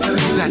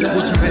that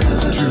was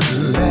meant to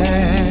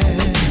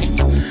last.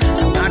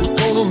 Not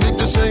gonna make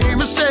the same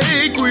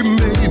mistake we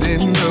made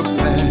in the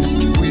past.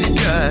 We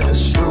got a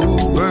slow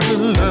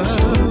burn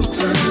love,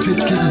 take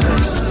it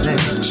nice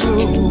and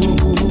slow.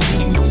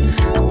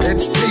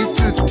 Let's take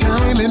the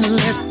time and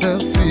let the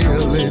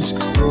feelings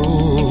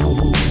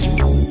grow.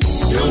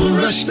 Don't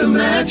rush the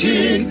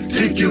magic,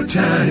 take your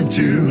time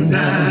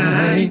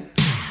tonight.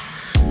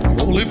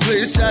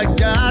 place I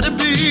gotta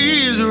be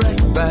is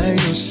right by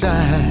your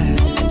side.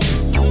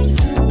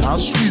 How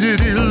sweet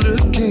it is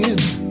looking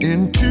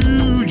into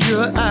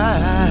your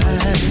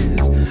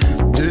eyes.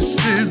 This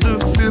is the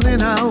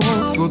feeling I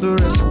want for the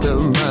rest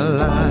of my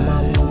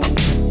life.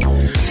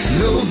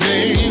 No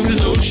games,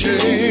 no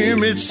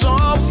shame, it's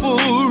all for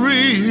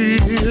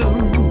real.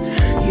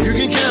 You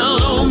can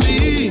count on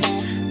me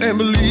and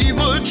believe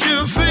what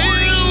you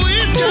feel.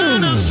 We've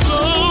got a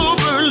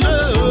sober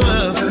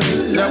love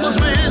that was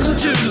meant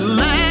to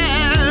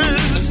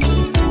last.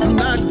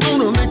 Not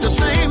gonna make the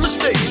same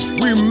mistakes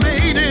we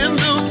made in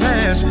the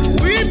past.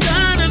 We've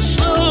got a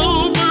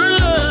sober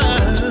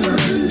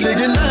love, take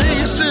it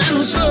nice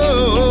and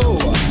slow.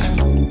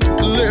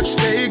 Let's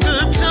take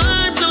the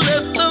time to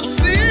let the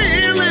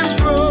feelings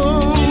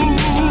grow.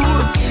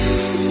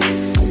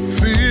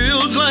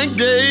 Feels like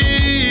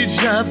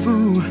deja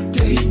vu.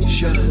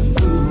 Deja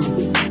vu.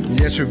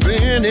 Yes, we've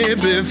been here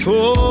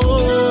before.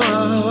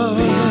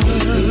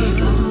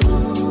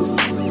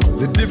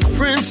 The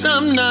difference,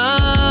 I'm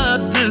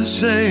not the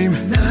same.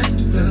 Not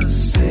the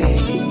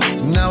same.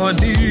 Now I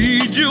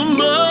need you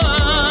more.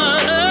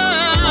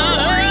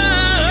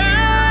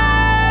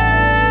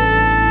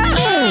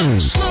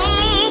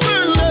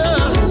 Sober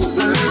love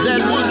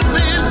that was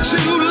meant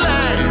to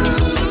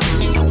last.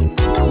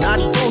 Not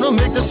gonna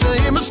make the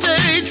same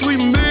mistakes we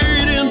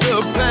made in the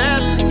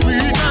past. We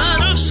got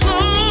a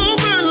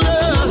sober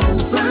love.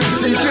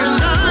 Take it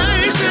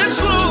nice and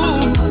slow.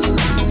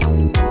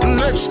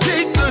 Let's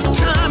take the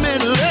time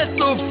and let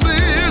the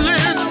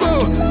feelings go.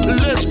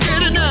 Let's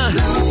get it now.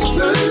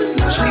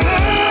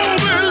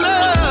 Slower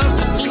love,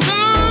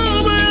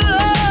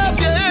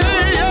 yeah,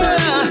 yeah.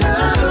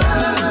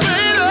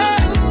 Baby,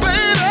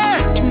 yeah.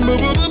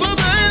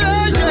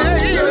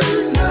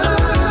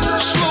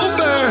 Slow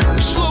burn,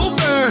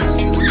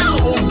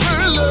 oh,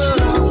 burn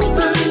love.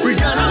 We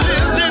gotta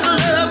live this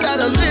love,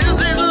 gotta live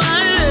this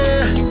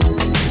life.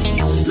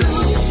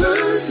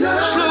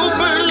 Slow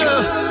burn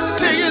love,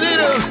 taking it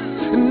up,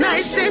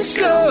 nice and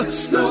slow.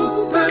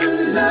 Slow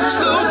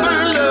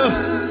burn love,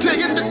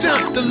 taking the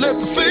time to let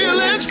the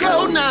feelings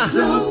go now.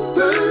 Slow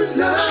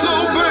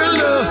burn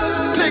love,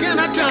 taking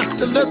the time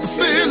to let the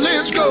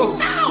feelings go.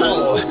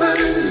 Slow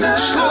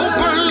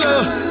burn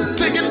love,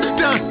 taking the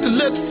time to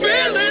let the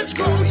feelings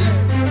go.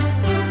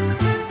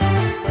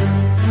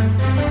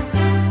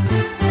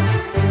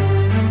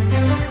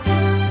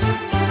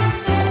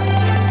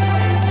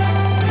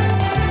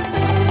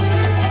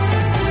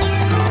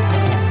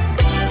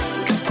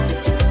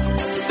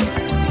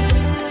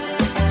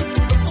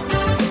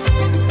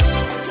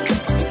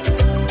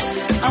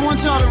 I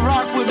want y'all to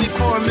rock with me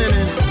for a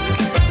minute.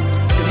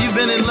 If you've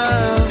been in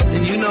love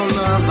and you know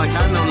love like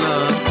I know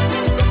love,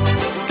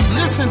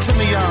 listen to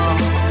me, y'all.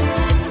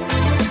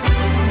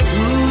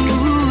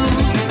 Ooh,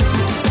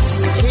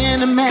 I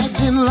can't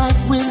imagine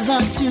life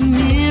without you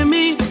near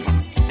me.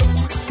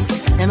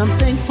 And I'm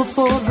thankful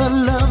for the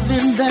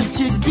loving that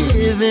you're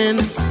giving.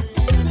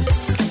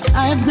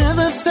 I've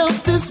never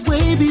felt this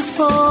way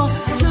before.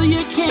 Till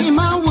you came,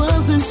 I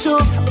wasn't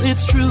sure.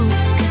 It's true.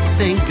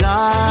 Thank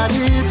God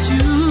it's you.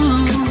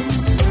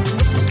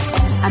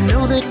 I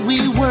know that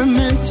we were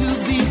meant to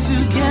be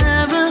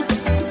together.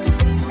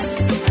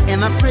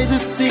 And I pray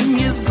this thing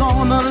is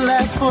gonna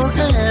last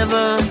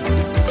forever.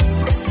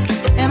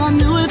 And I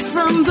knew it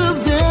from the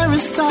very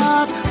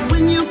start.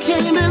 When you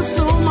came and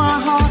stole my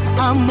heart,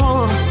 I'm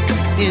more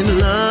in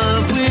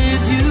love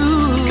with you.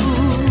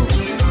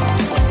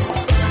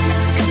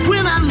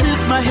 When I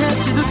lift my head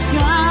to the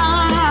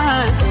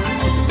sky,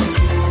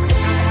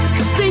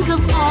 think of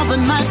all the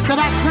nights that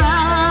I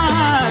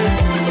cried.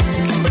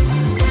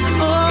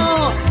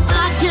 Oh,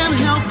 I can't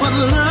help but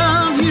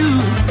love you.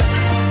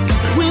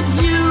 With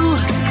you,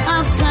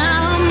 I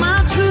found my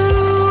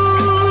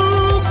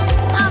truth.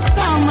 I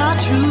found my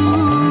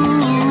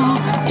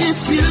truth.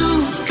 It's you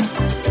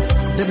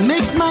that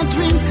makes my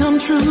dreams come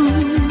true.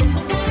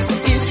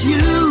 It's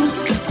you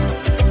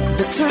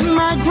that turn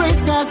my gray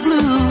skies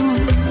blue.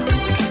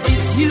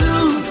 It's you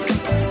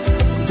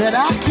that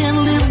I can't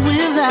live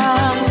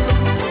without.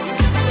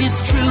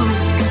 It's true.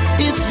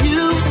 It's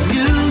you,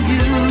 you,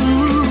 you.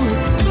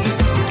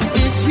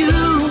 It's you.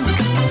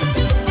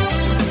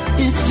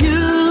 It's you.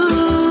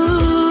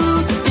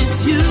 It's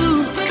you.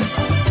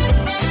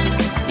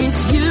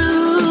 It's you.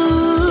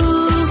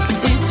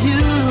 It's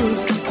you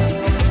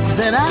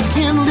that I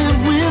can't live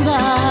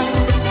without.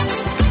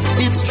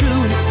 It's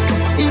true.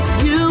 It's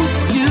you,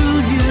 you,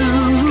 you.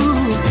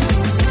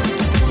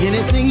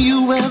 Anything you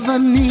ever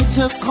need,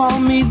 just call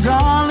me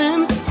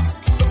darling.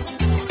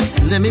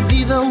 Let me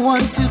be the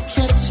one to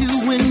catch you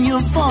when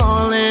you're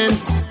falling.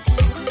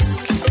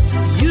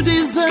 You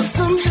deserve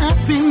some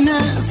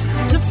happiness.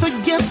 Just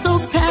forget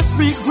those past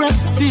regrets.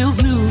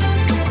 Feels new,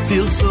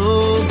 feels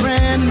so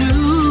brand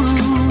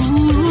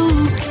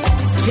new.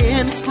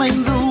 Can't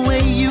explain the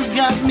way you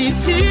got me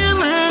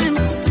feeling.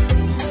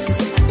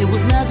 It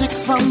was magic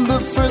from the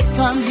first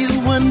time you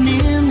were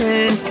near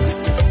me.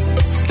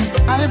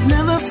 I have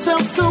never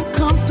felt so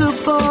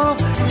comfortable.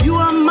 You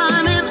are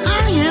mine and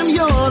I am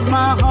yours.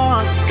 My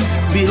heart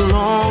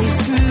belongs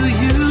to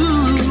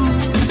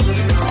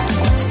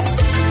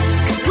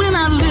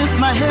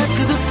my head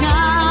to the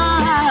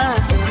sky.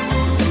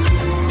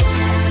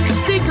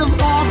 Think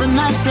of all the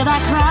nights that I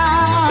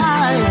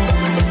cried.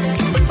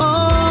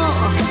 Oh,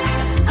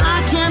 I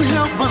can't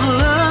help but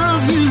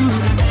love you.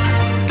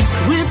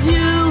 With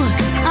you,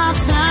 I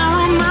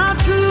found my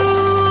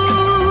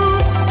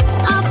truth.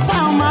 I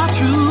found my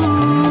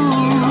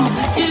truth.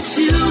 It's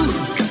you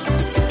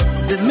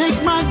that make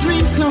my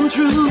dreams come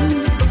true.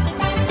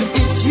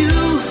 It's you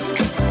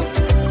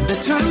that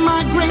turn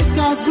my gray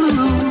skies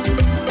blue.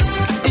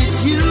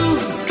 It's you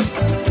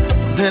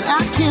that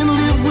I can't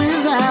live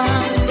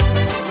without.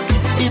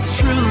 It's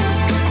true.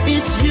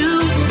 It's you,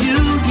 you,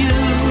 you.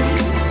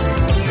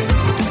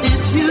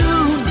 It's you.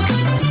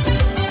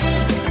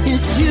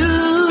 It's you.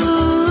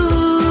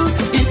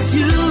 It's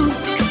you.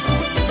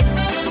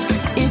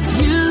 It's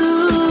you.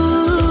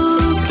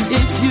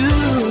 It's you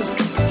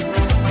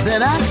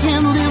that I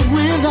can't live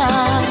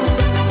without.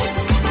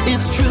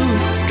 It's true.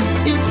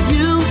 It's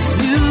you,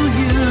 you,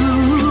 you.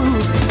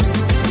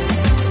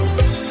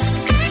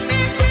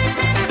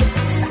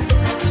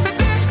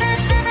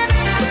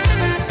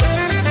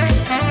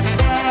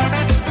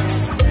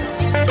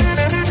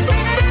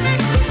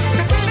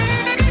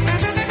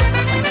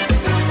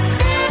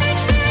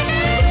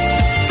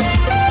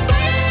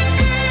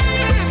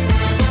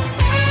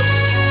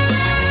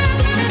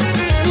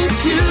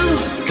 It's you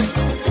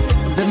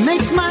that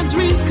makes my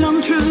dreams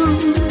come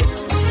true.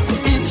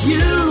 It's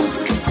you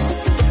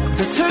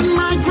that turn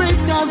my gray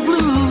skies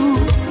blue.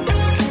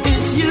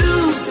 It's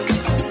you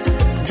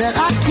that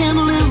I can't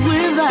live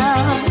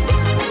without.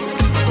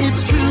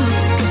 It's true.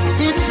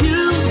 It's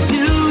you,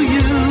 you,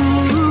 you.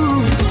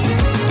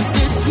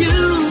 It's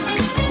you.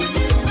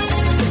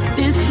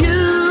 It's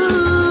you.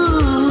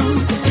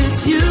 It's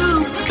you.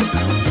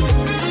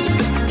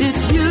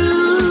 It's you.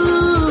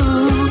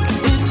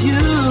 It's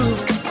you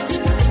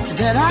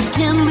that I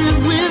can't live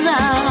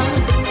without.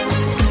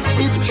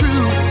 It's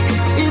true.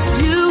 It's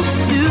you,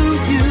 you,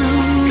 you.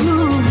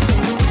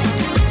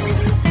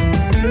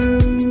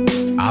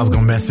 I was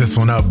gonna mess this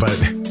one up, but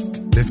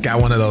this got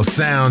one of those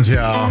sounds,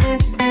 y'all.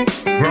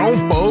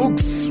 Grown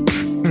folks.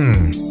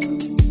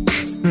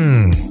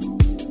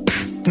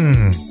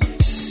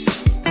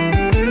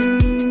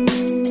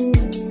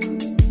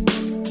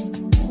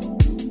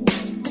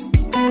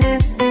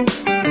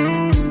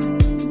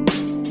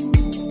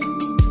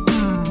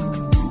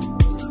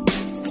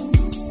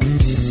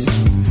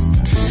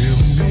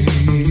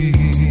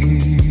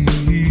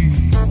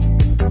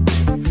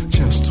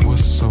 Just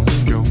what's on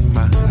your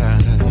mind.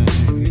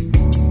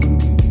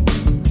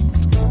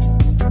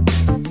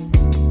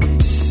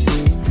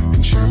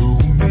 And show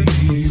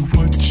me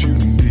what you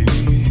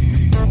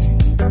need,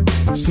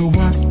 so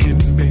I can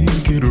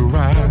make it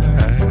right.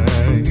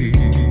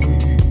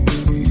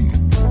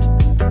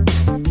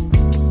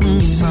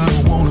 I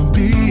wanna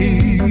be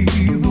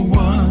the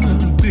one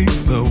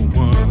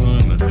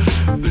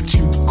that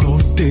you call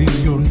day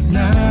or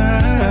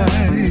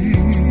night.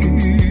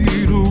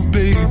 Oh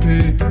baby,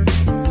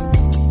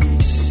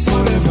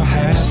 whatever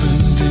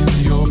happened in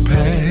your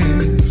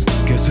past,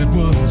 guess it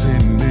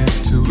wasn't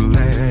meant to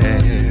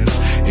last.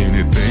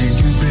 Anything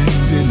you've been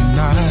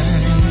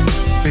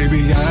denied,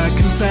 baby, I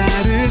can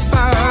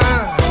satisfy.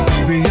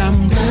 Baby, I'm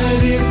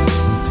ready,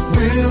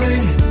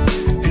 willing,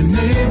 and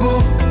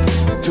able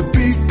to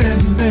be that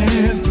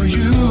man for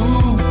you.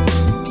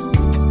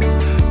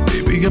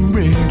 Baby, I'm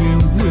ready,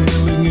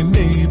 willing, and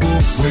able.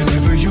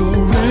 Whenever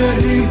you're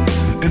ready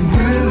and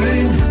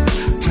willing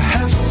to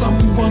have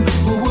someone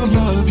who will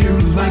love you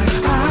like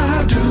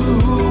I do.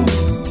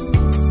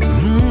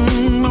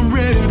 I'm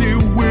ready,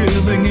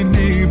 willing, and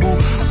able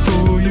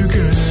for you,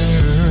 girl.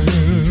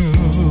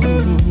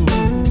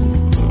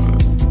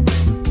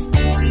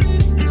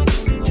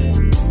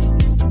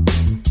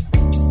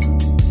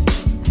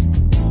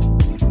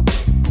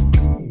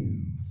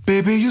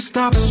 Baby, you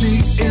stopped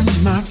me in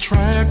my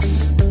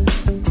tracks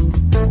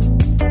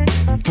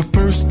the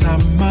first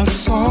time I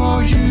saw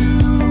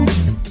you.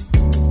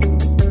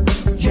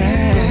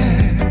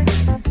 Yeah,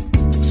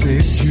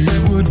 said you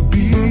would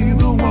be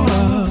the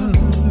one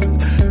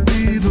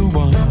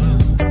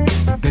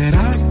that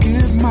I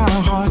give my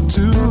heart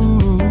to.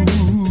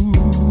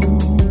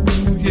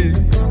 Yeah,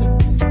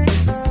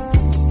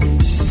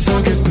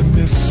 forget the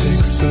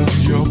mistakes of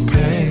your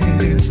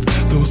past,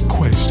 those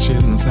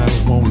questions I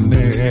won't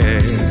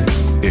ask.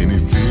 Any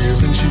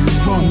feelings you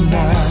want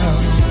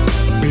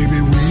now, baby,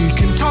 we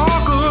can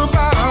talk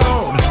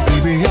about.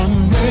 Baby, I'm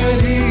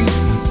ready,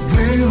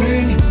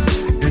 willing,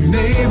 and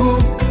able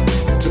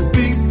to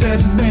be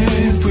that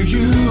man for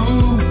you.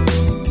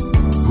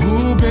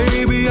 Oh,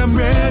 baby, I'm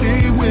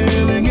ready,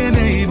 willing, and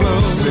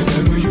able.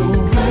 Whenever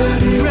you're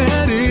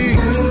ready,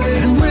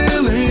 and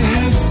willing to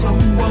have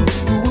someone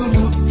who will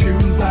love you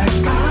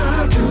like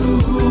I do.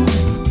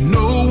 No,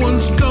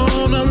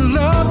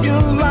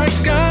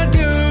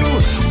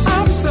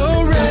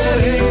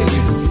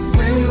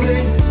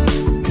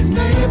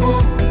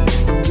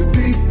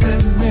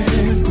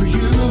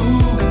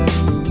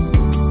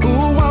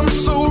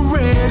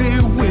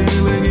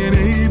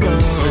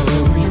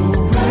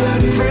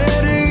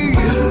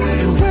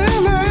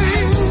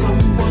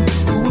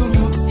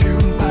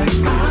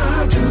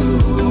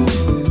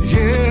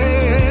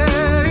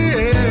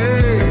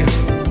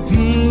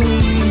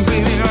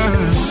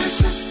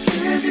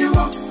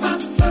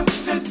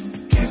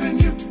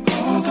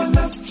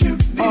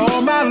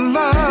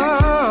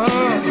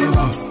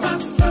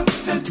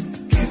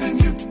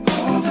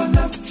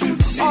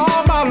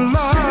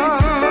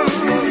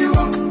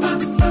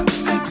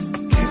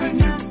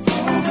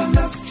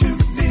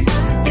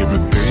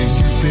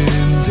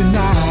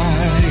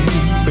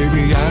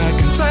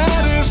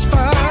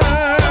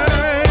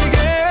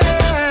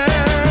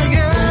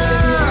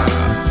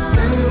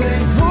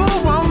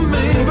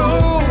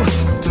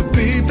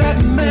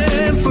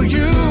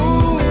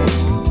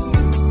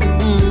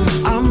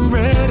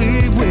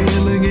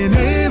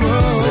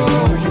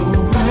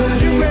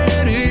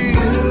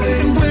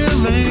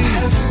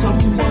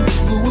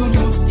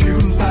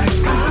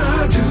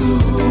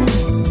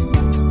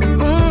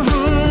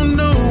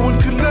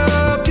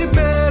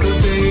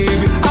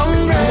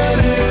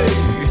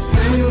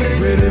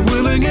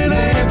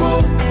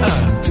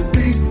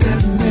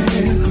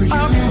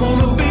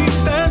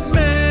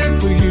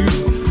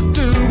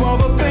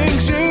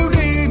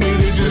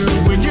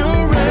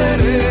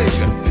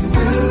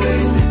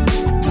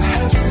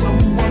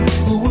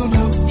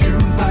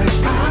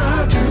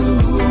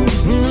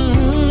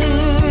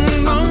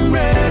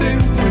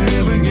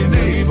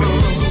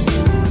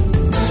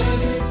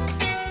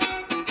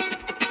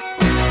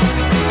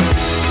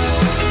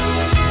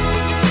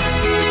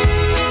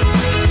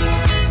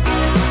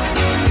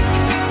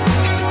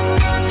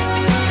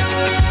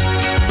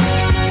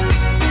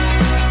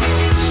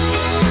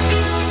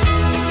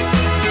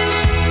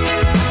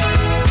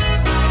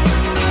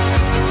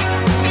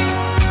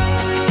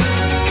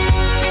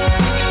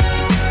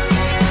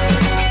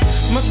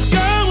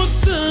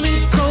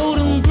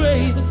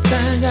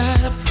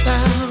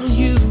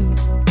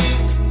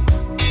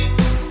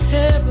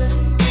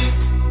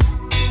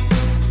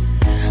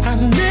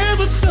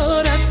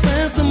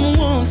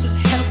 around to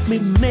help me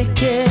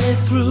make it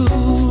through.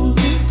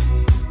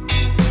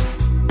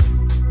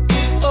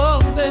 Oh,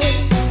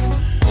 babe,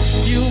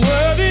 you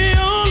were the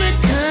only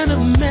kind of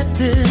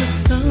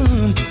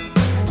medicine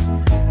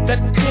that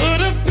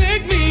could have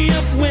picked me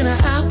up when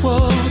I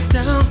was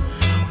down.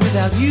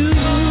 Without you,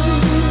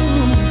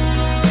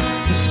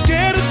 I'm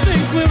scared to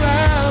think where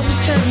I was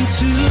heading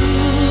to.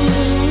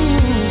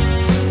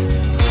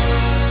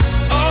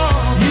 Oh,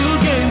 you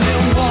gave me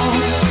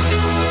one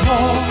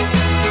more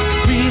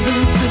reason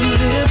to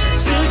live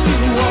since you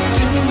walked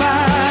in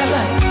my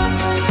life.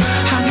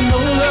 I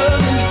know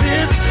love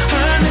exists.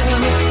 I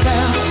never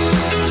felt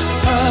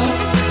a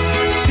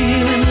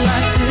feeling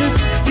like this.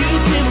 You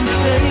came and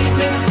saved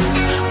me.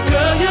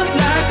 Girl, you're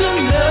like a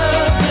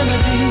love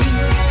melody.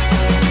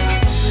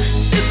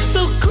 It's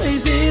so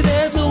crazy,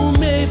 there's no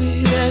maybe,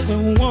 there's no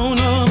one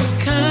of a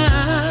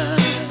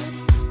kind.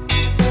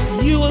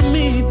 You and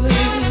me, baby.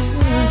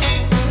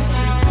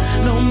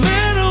 No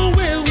matter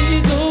where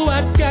we go,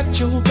 I got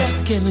your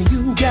back and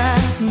you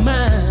got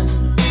mine.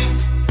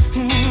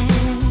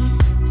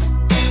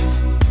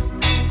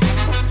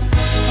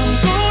 I'm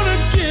gonna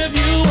give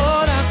you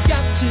what I've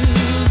got to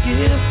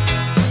give,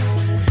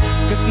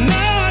 'cause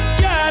now I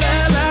got a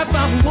life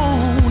I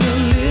wanna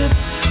live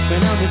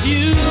when I'm with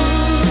you.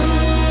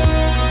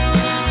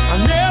 I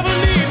never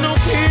need no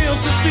pills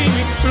to see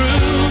me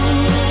through.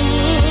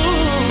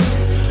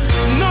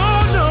 No,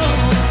 no,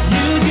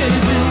 you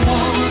gave me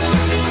one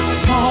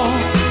more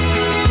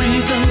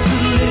reason to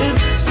live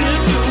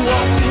since you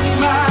walked in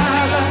my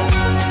life.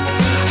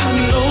 I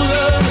know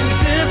love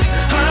exists.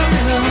 I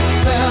never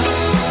felt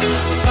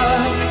a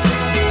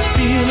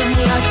feeling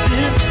like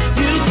this.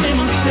 You came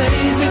and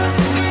saved me.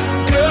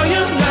 Girl,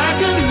 you're like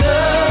a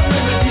love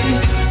melody.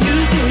 You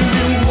gave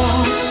me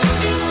one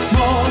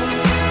more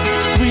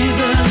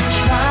reason to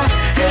try.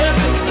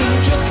 Everything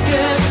just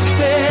gets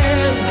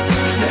better.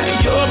 Now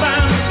you're by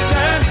my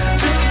side,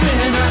 just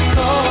when I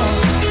thought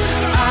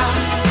I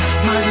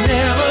might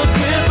never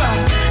give up.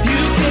 You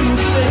came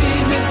and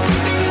saved me.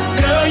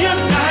 Girl,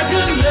 you're like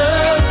a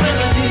love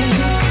melody.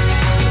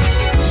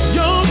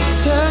 Your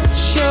touch,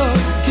 your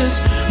kiss,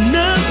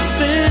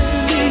 nothing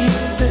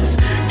beats this.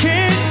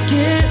 Can't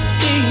get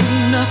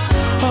enough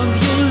of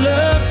your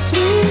love,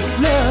 sweet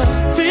love.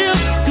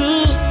 Feels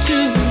good to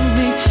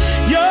me.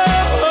 You're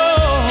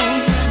all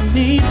I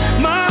need.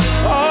 My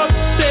heart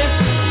set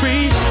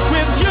free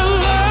with your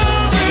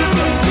love.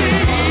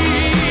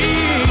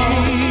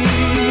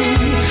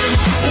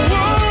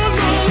 Oh,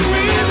 so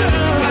sweet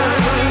love.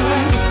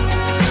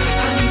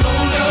 I know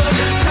love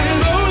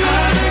exists.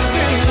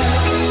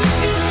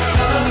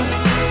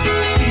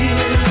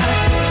 Feeling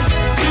like this.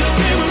 You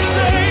came and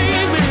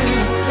saved me.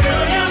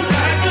 Girl, you're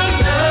like a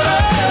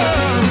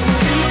love.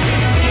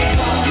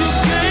 You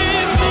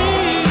gave me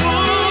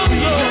one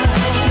reason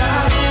to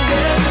try.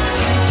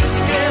 Just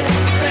get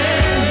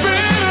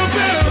better,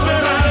 better,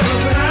 better.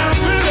 I'm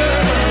with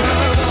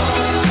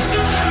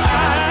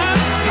I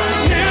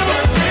never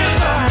get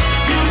by.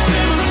 You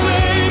came and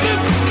saved me.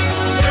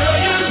 Girl,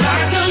 you're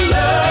like a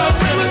love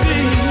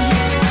remedy.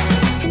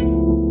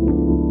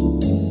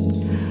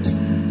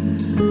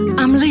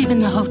 I'm leaving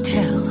the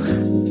hotel.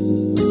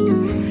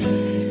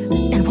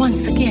 And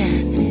once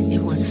again,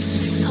 it was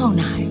so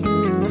nice.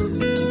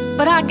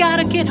 But I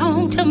gotta get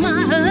home to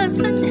my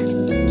husband.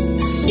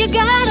 You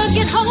gotta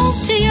get home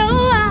to your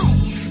wife.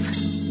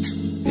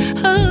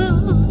 Oh,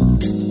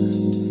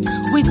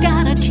 we've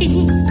gotta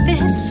keep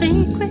this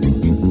secret.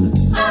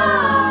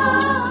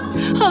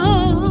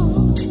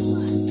 Oh,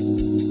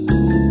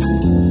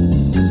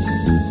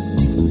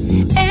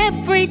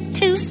 every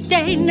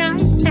Tuesday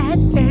night at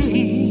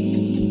 8.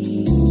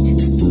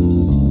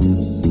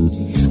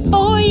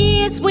 4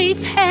 years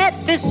we've had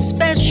this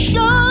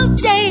special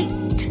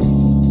date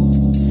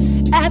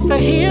at the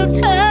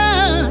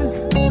Hilton.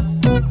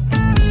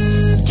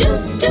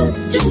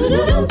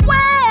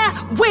 Where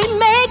we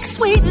make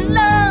sweet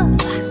love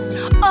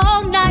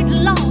all night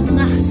long.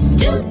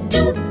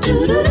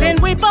 Then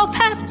we both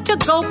have to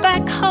go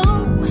back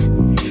home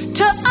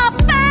to our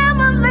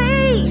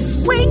families.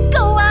 We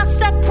go our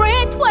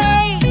separate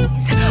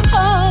ways.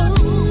 Oh,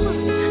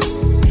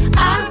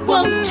 I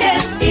won't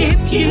tell if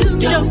you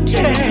don't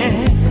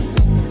tell.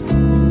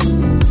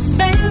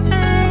 Baby,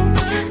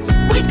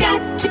 we've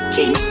got to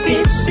keep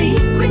it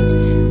secret.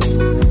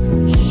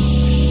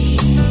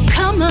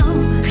 Come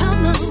on,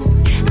 come on.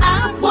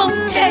 I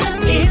won't tell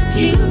if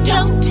you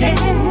don't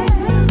tell.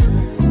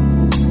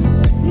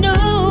 No,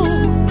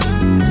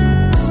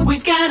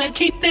 we've got to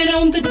keep it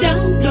on the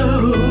down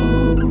low.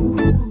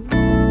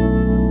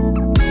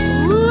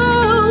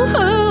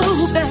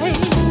 Ooh, baby.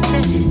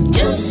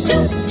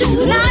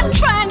 Not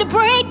trying to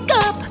break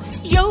up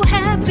your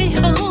happy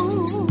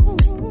home.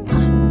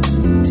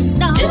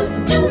 No,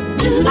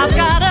 I've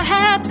got a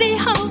happy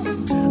home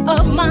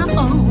of my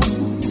own.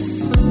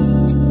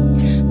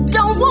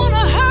 Don't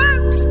wanna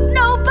hurt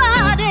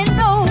nobody,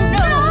 no,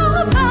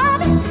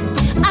 nobody.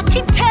 I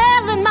keep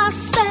telling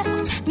myself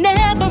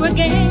never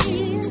again.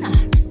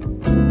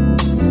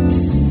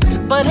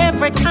 But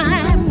every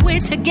time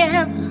we're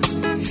together,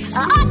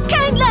 I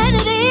can't let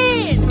it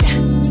end.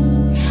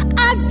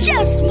 I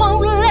just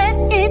won't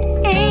let it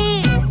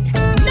end.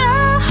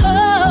 No,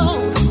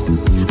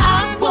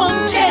 I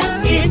won't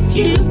tell if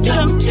you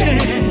don't tell.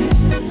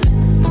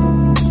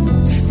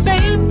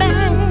 Baby,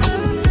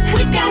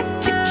 we've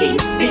got to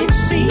keep it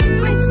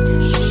secret.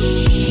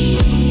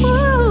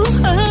 Ooh,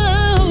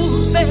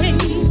 baby,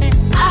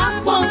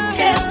 I won't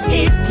tell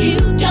if you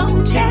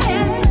don't tell.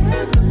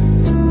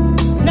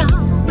 No,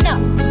 no,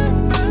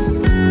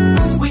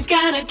 we've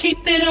got to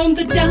keep it on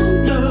the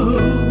down low.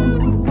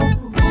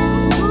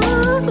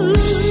 Ooh,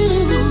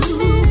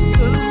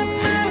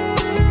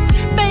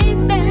 baby,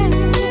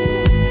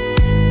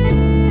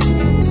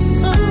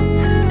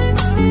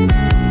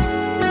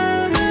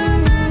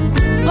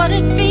 but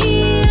it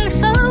feels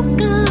so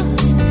good,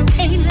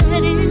 can't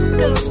let it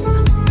go.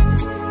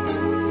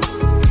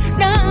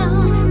 No,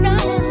 no,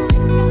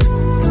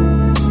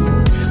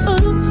 ooh.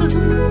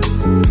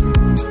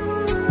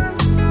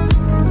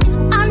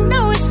 I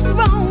know it's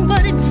wrong,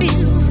 but it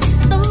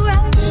feels so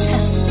right.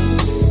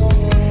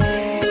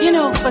 You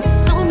know, for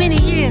so many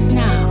years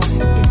now,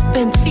 it's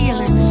been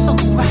feeling so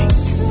right.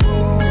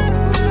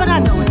 But I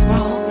know it's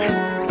wrong.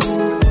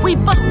 We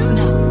both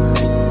know.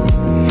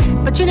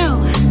 But you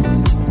know,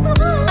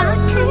 I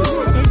can't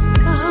let it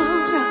go.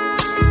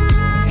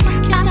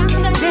 I can't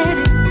let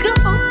it go,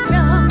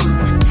 no.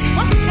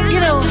 You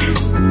know,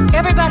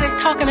 everybody's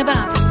talking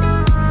about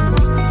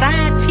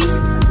side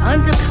piece,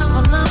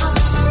 undercover love.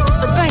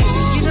 But baby,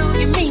 you know,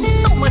 you mean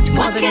so much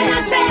more than that. What can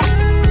I say?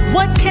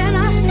 What can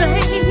I say?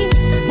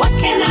 What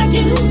can I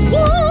do?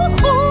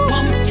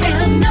 Won't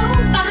tell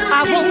nobody.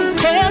 I won't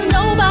tell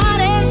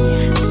nobody.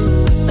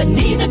 But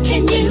neither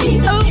can you,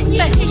 oh,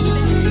 baby.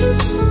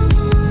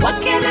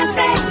 What can I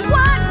say?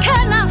 What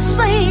can I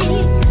say?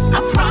 I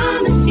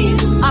promise you.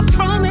 I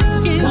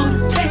promise you.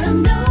 Won't tell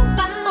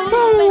nobody.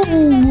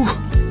 Ooh,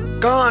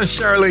 gone,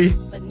 Shirley.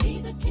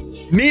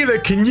 Neither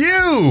can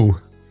you.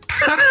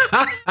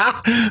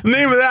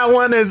 Name of that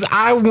one is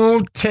I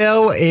Won't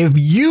Tell If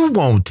You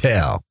Won't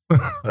Tell.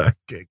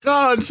 Okay,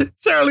 gone.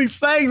 Shirley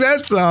sang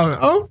that song.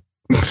 Oh,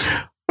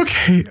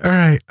 okay. All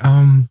right.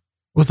 What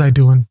was I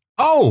doing?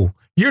 Oh,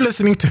 you're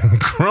listening to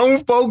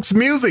Grown Folks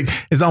Music.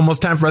 It's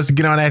almost time for us to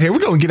get on out here. We're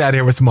going to get out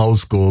here with some old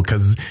school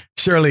because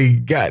Shirley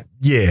got,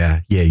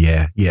 yeah.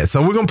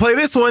 So we're going to play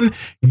this one.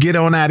 Get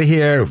on out of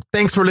here.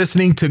 Thanks for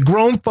listening to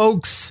Grown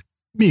Folks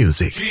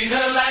Music. Treat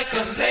her like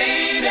a lady.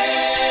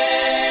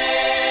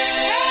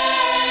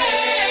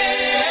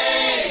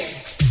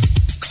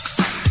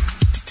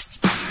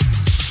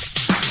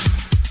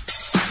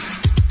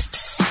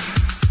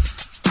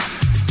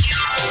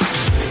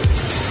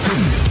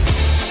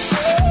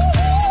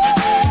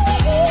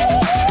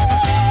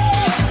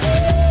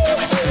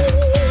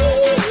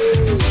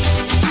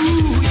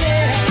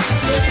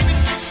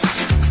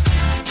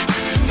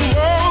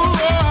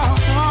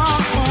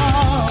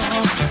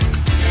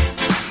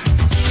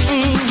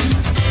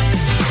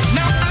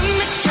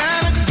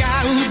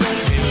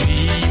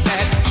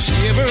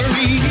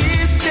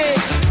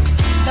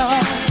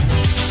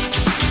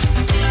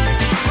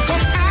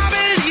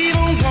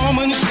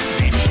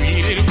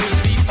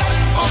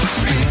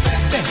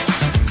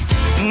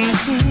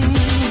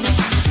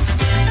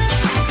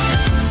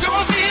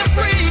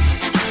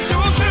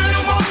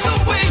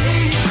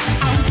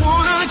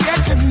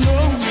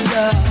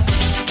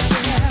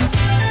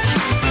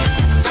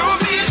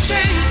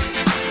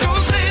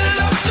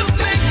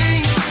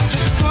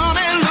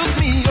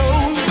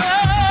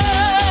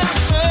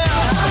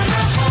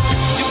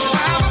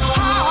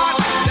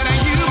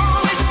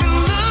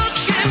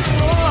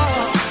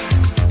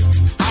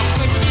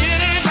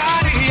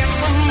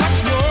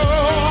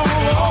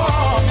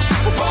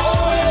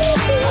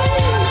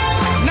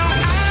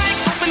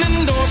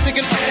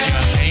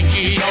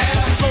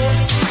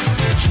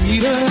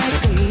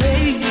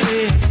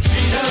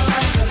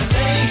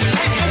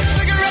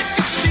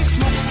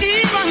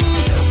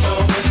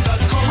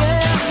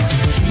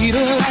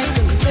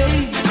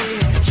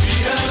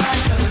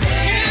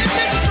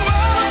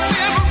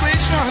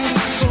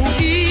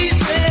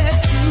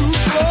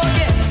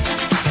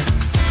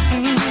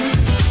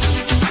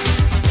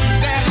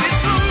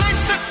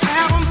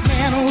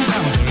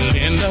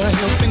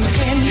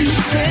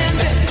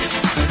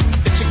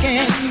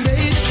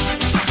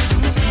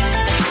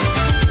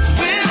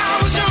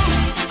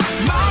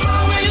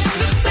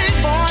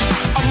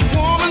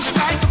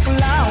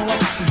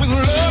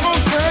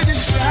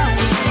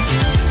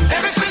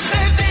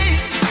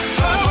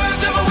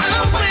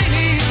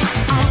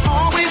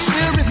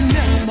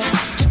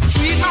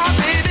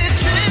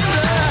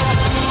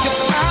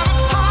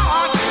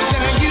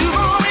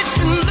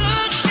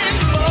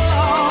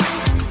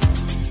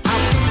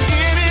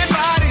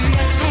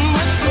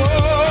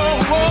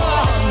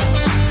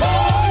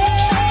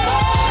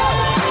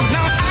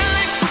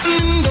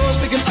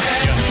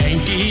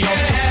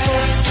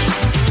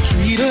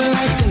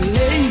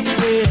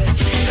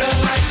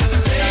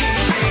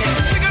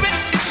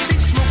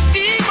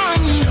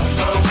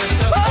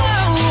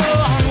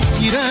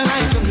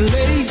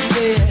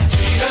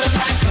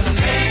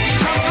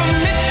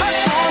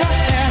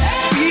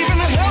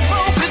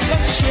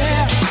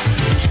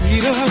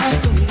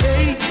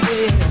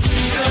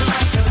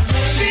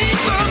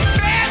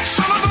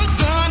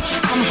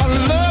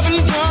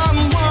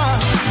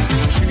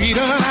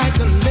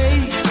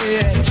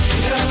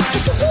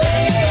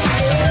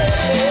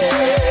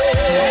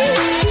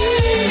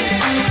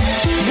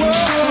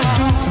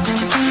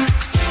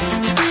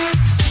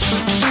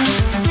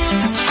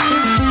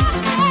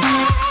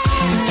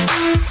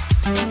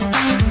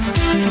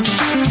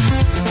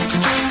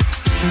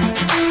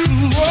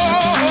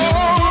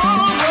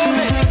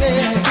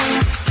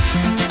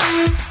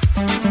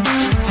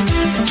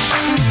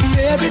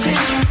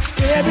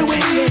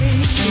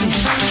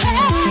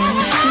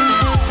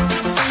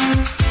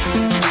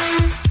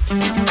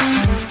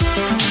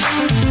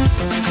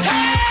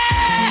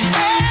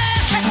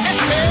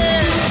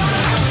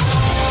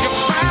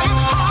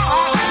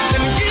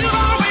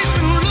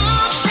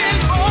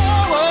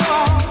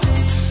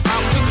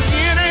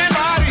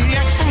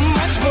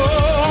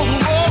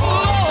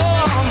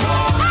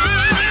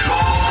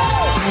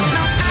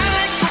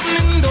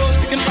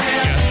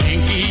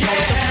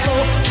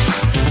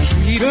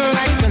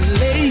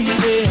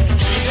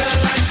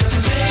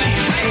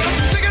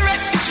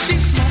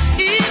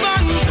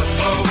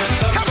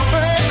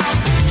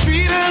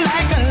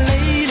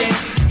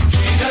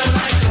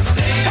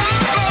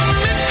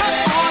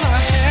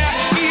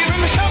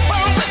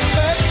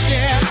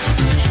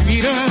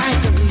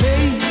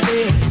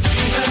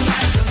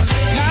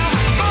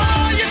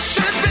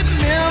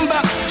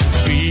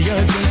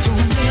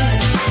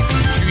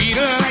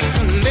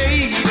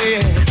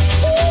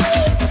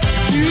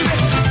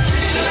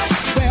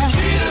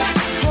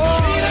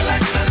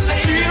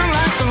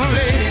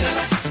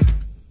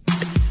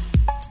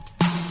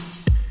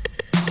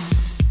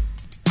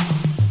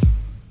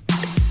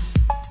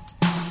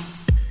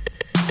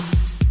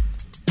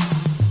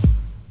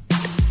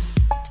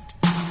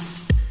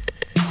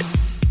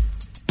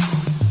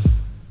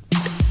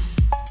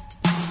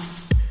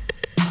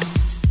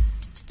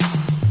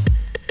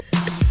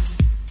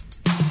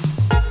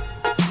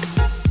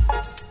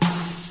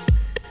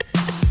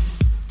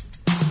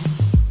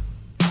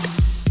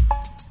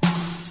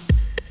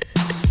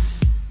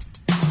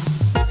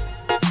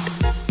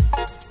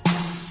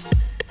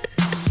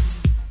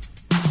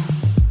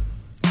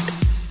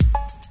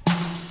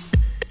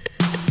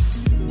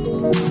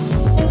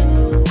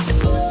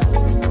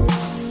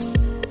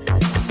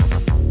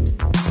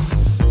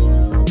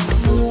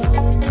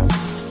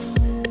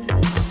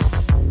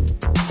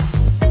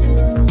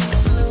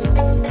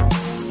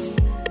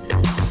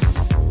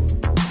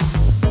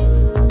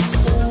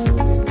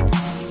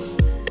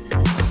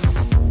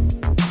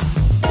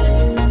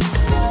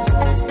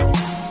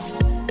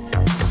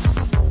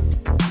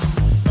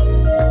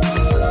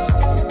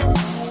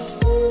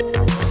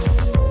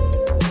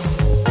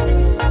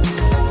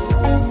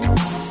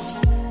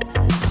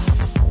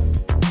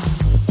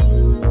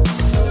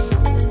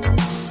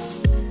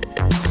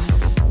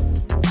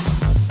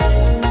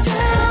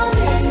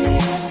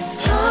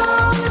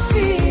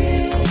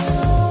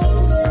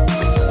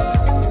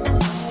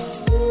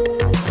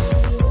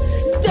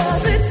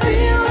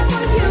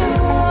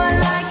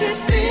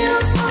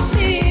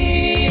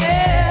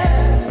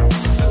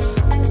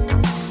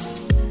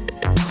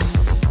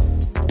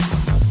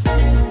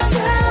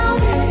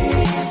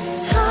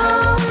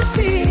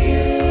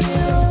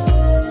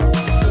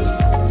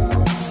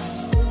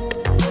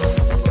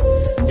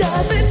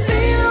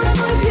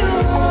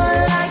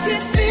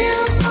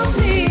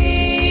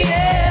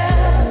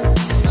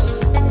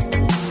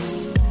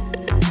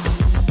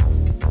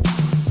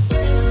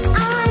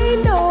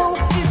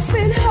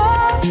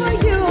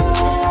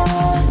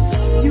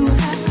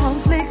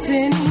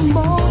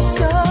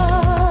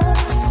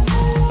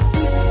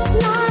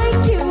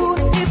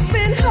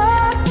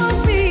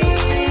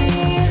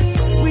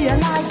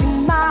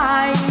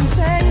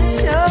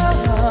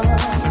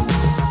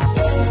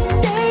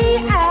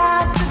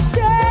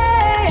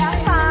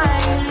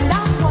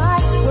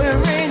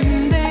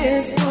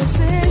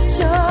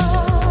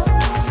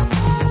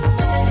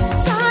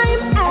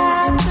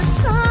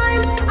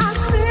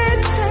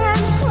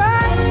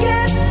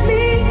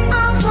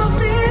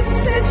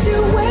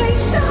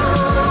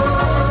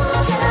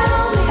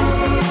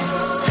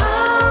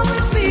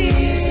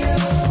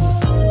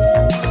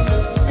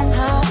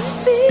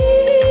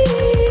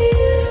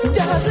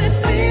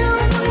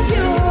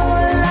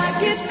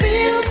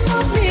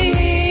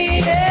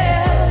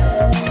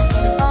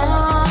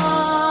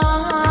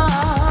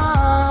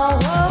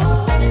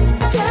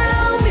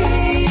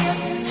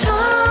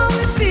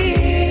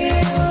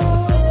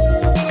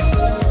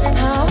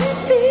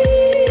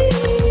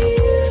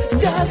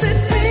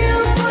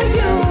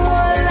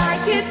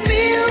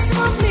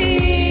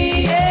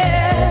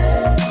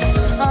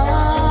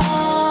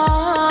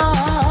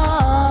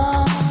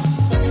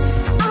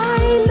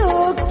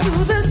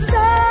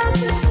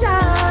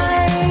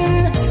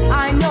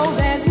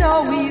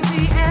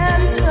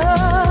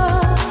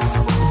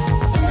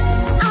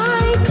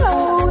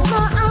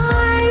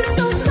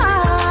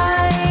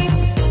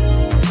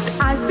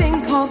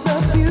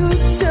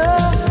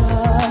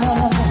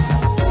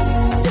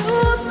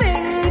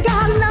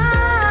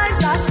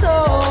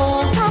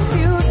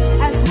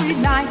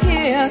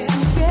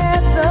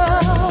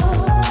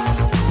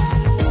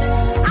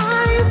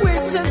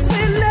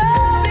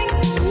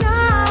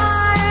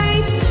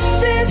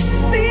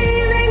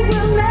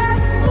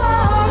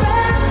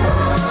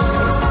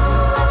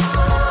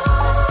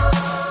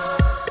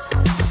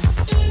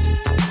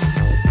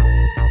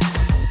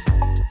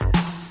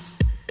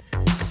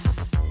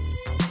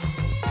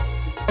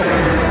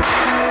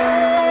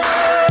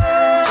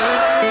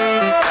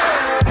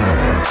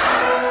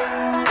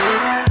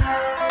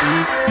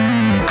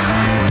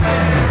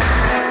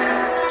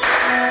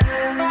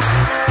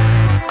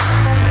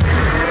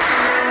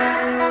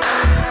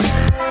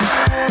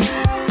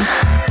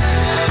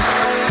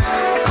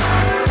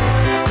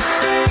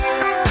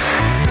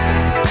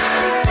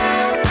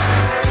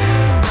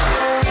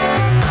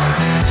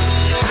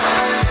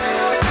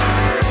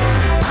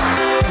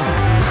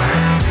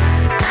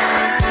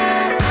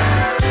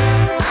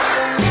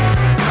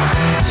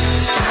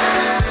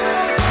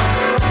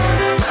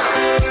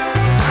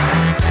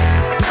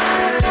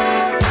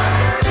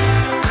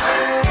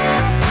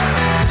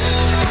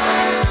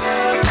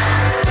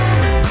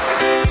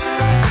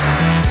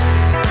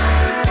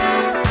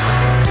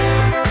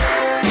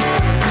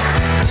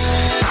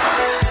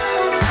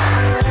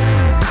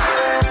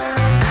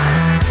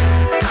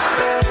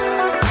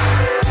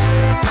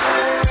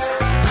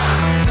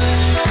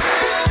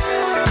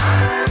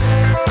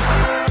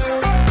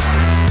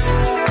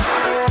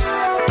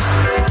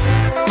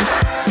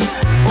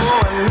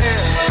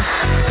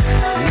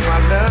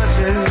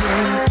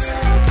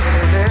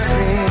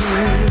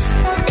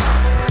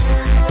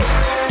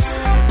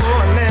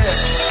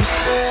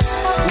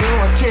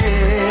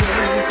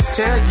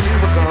 till you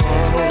were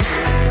gone.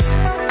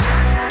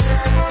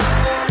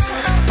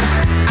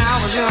 I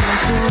was young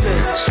and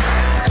foolish,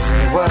 I didn't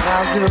know what I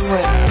was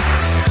doing.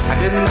 I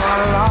didn't know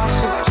I lost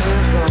you to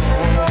go.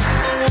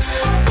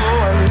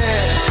 Oh, I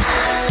knew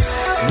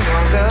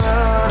I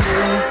loved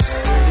you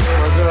a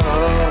year ago.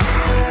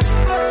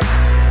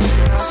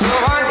 So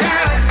I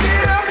gotta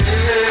get up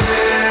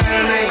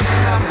early in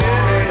the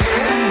morning,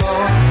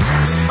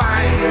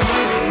 find me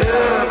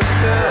love.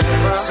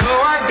 So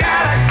I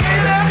gotta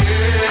get up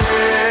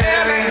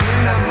early in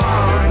the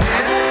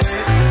morning,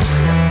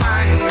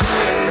 find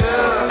me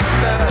love.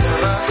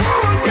 So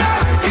I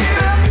gotta get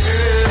up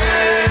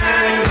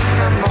early in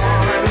the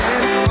morning,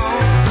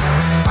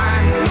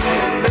 find me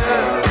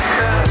love.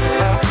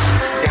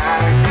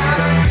 Gotta get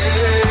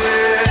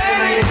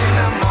early in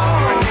the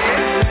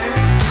morning,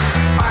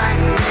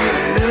 find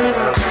me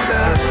love.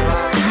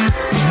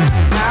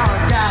 Now I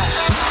gotta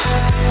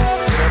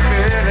get up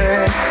early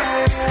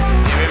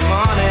every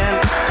morning,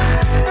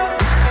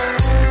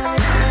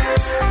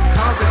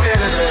 'cause the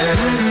editor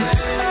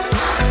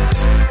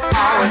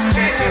always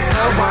catches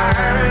the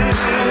worm.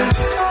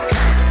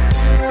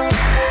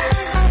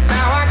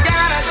 Now I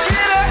gotta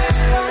get up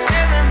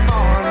every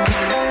morning,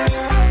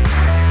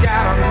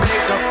 gotta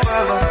make up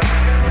for the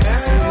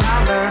lesson I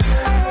learned.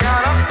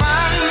 Gotta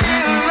find me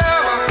a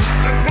lover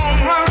that won't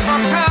run for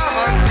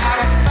cover.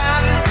 Gotta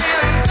find me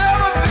a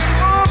lover that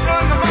won't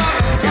run for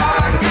cover.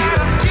 Gotta get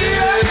up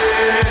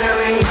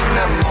early in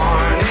the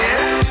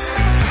morning,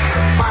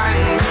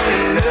 find me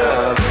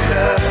love.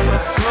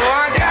 So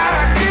I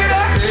gotta get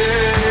up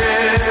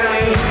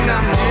early in the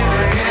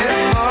morning,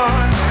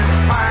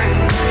 find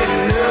me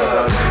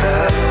love.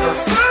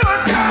 So I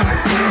gotta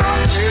get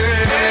up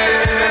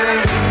early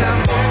in the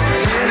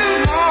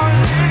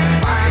morning,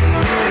 find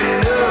me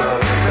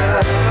love.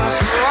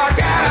 So I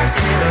gotta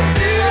get up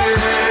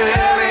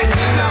early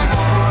in the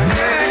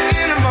morning,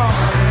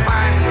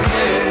 find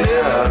me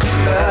love.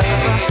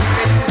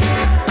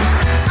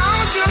 I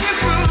was young and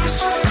foolish,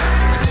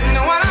 I didn't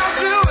know what I was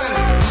doing.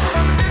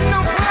 Didn't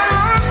know what I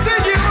lost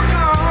till you were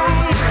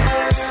gone.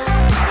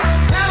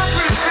 She had a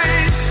pretty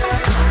face,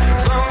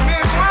 told me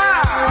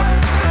wow.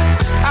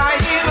 I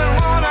even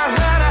wanted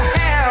her to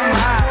have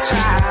my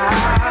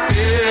child.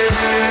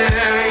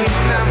 Early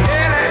in the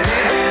morning,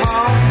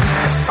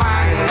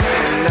 find me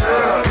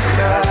love.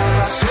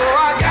 So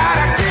I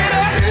gotta get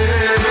up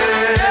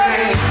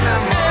early in the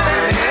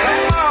morning,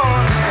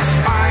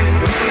 find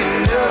me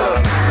love.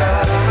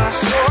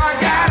 So I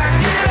gotta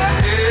get up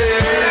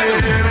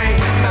early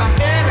in the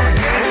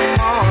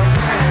morning,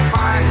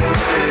 find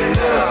me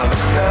love.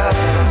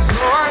 So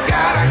I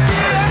gotta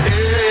get up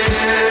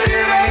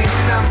early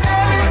in the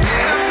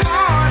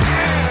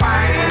morning,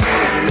 find me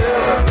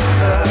love.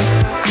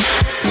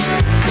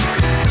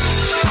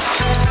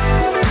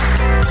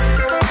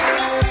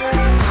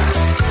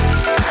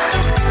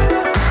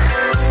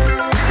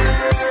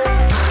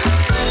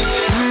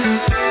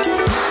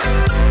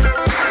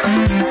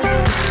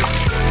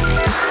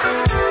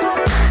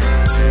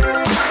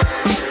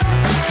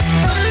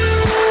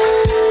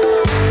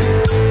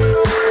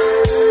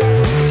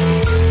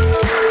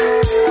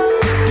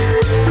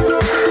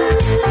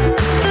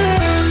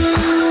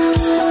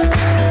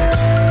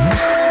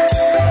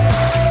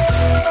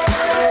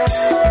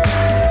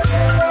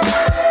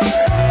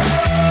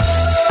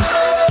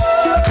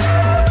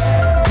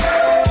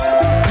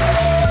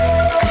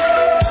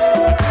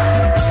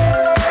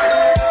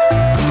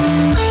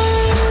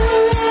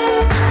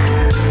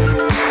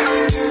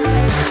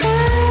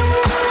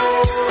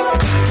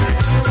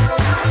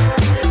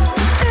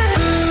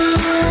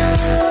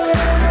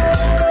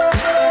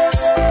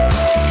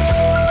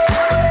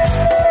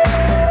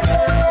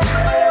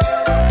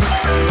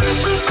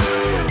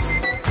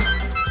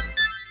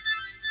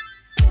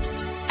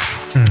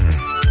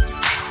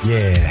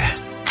 Yeah.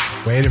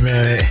 Wait a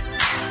minute.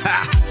 Ha.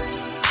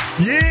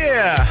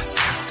 Yeah.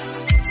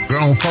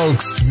 Grown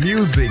folks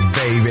music,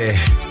 baby.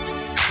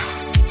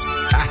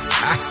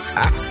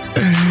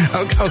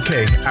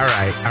 Okay. All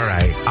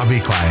right. I'll be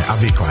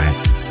quiet.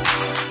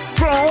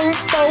 Grown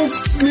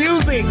folks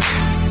music.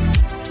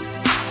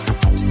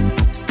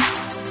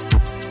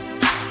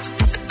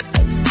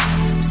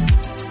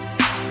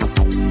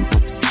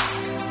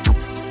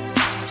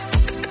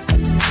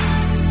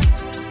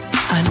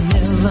 I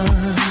never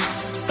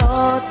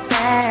thought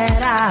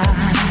that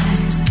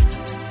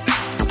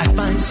I'd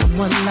find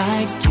someone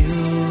like you.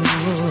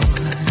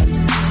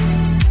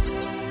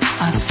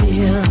 I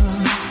feel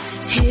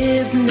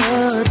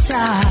hypnotized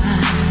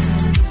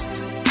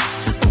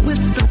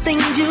with the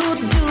things you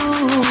do.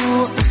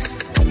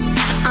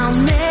 I'll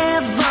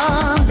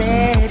never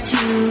let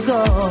you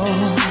go.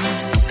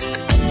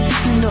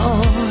 No,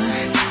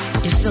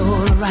 you're so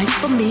right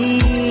for me.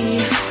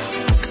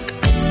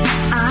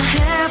 I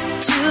have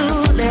to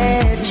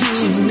let you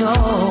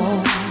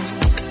know,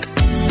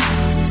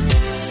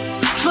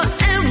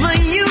 forever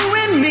you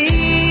and me.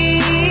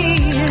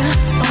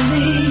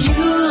 Only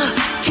you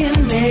can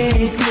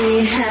make me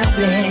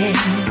happy.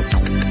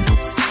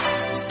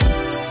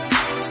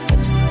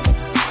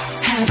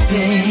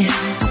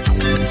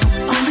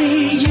 Only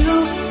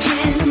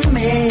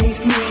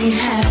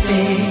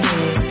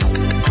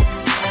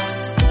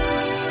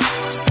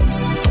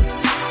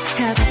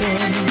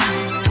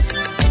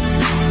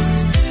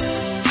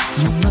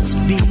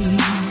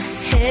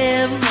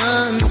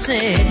heaven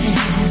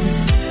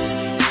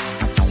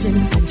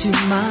sent into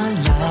my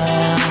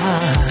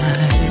life,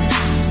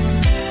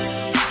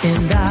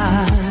 and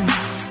I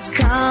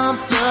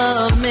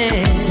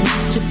compliment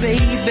you,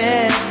 baby,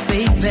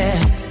 baby.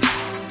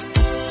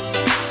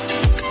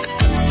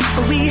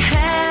 We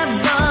have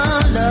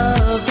a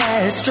love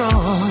that's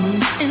strong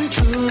and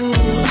true.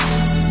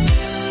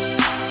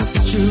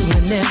 It's true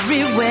in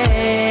every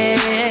way.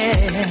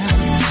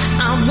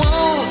 I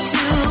want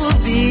to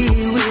be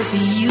with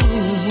you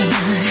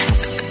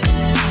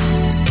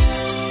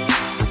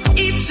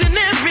each and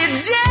every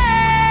day.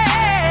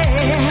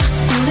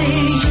 Only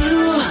you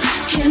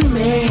can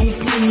make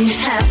me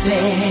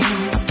happy.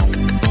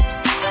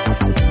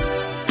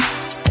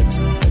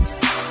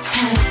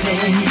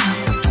 Happy.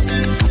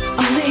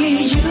 Only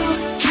you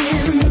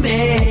can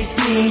make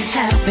me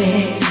happy.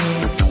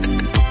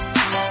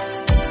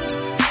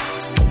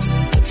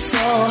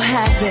 So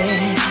happy.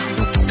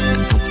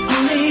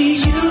 Only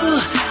you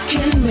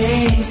can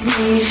make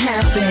me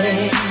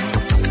happy.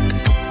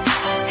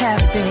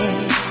 Happy.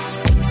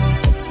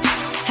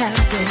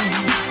 Happy.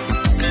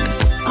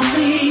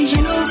 Only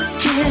you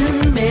can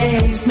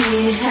make me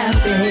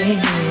happy.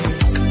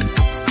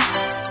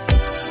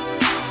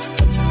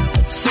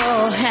 So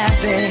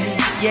happy,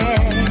 yeah.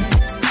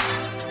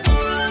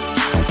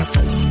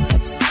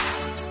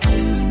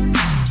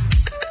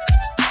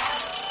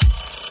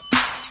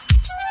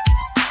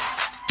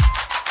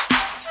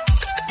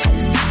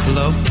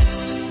 Hello?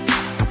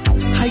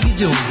 How you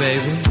doing,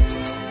 baby?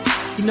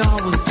 You know,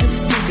 I was just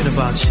thinking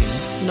about you.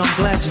 You know, I'm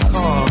glad you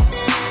called.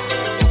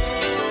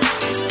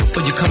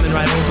 But you coming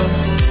right over?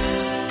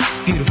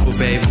 Beautiful,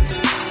 baby.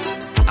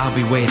 I'll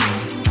be waiting.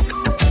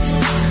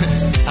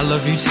 I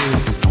love you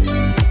too.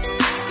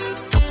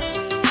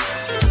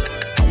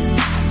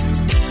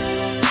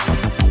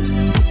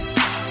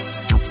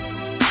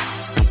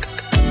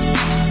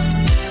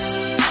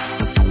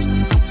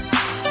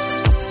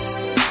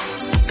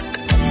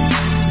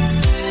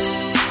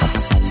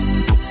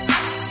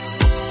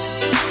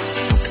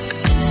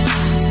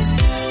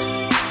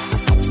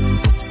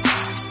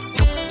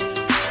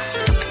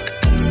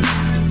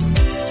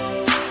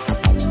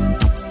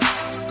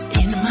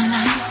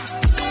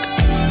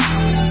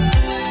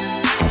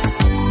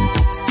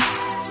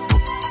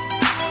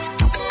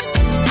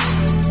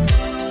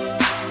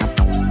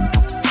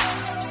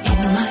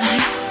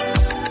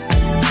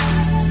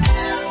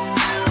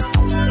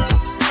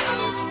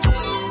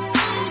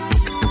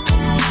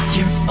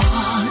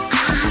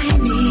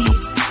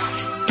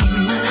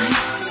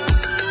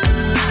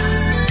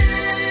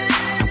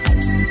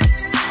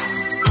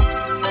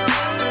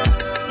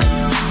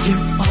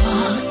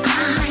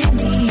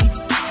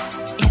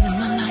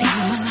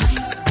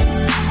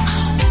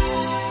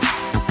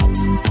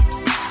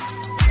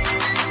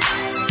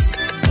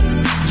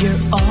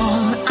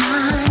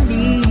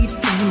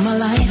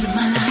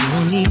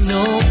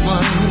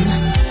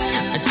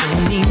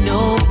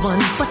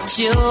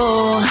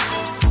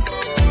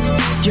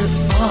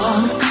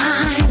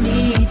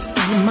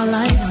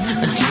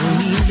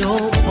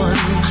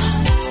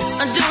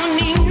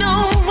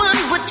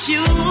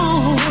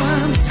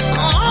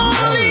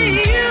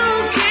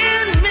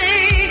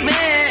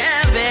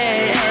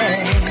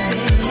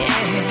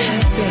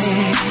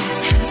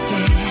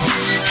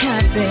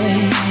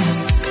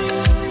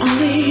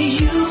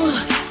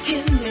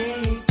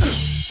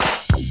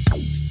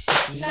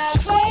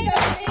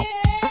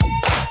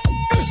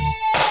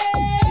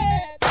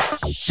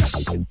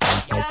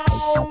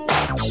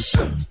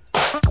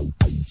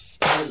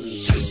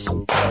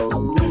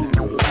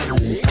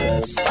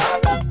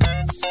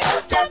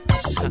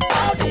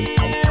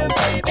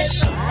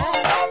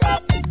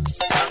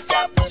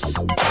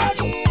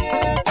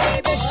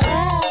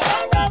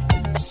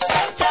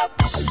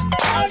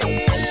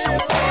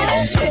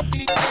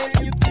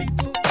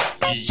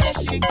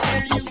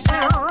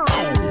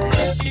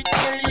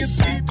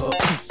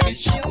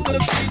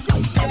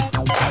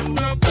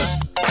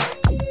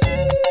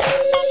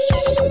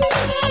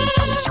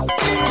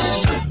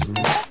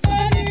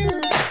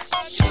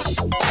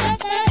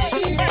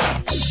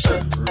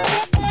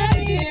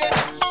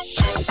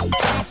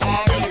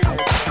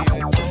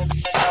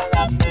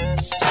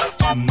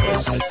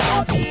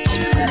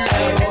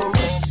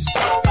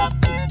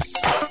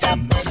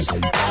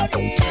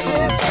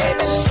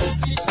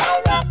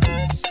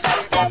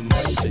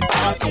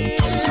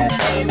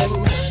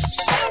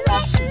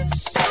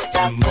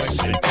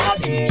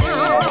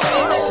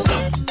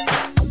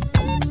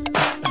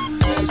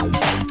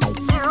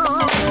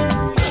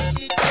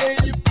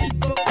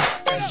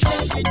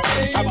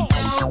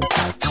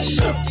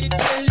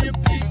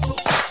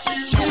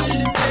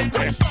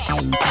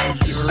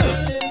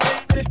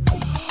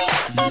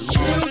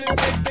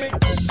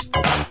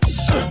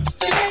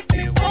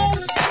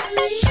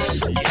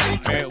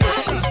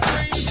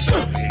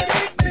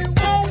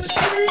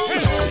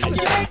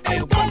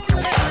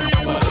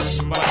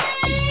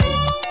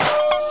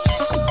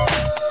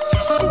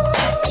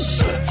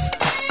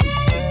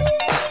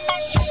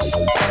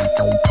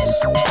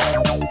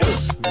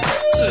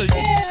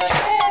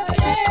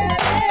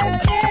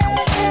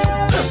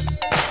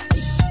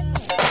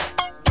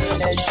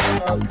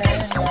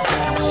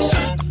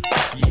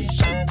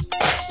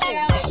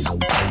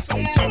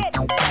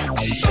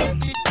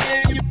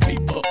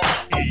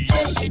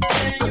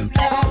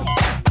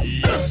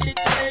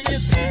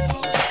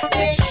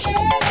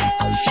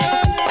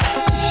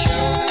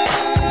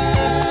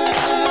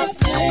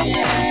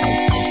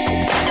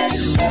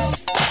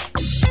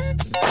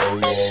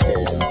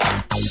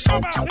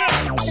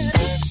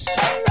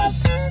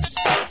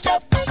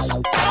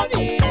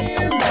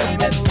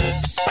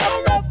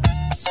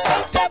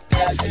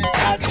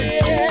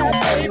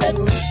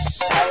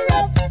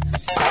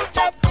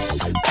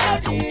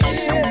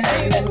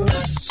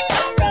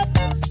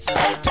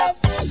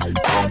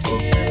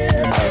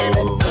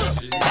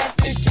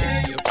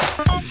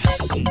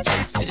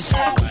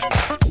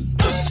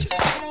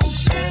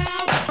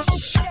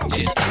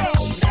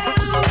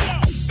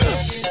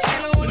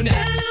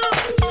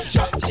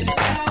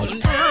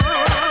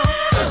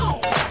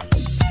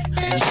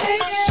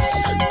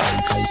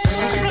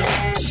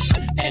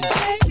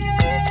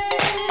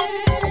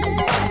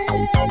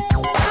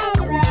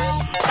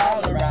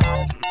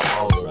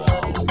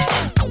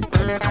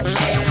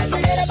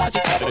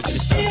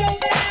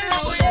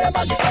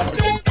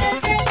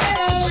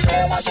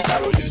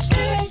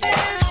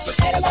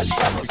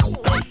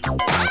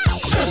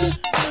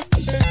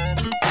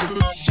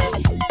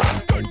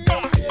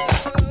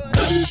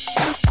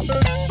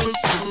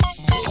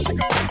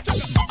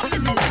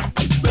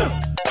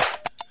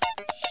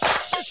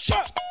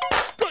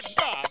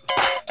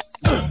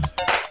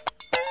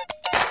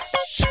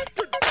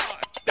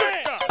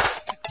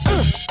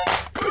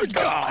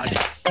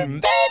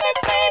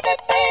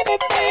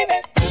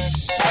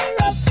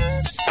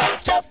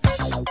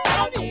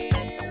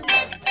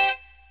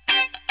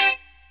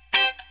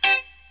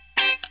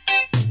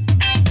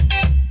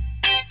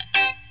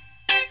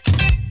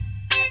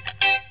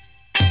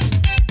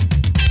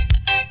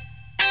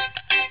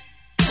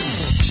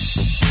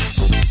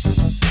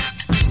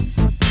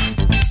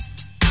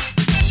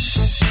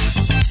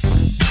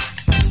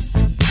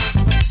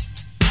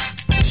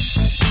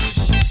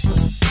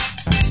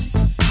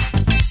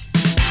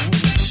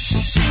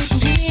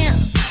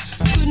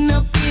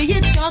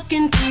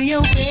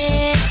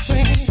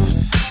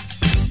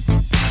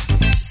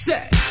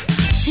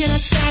 you're not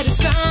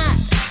satisfied.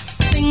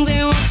 Things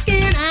ain't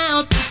working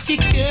out with your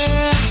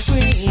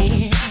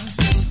girlfriend.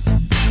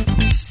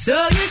 So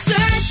you're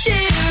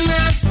searching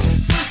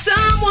for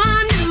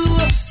someone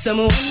new,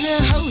 someone to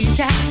hold you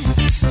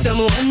tight,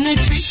 someone to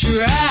treat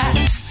you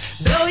right.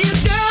 Though your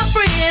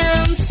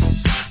girlfriend's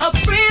a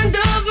friend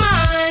of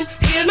mine,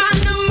 here's my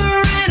number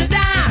and a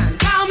dime.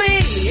 Call me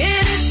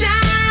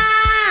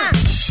anytime.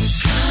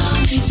 Call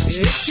me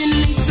if you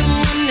need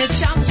someone to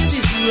talk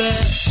to.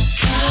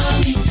 Call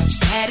me,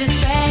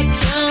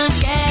 satisfaction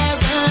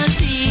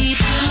guaranteed.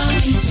 Call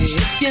me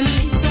if you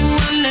need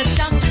someone to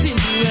talk to.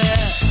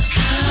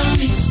 Call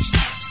me,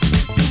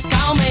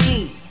 call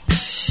me.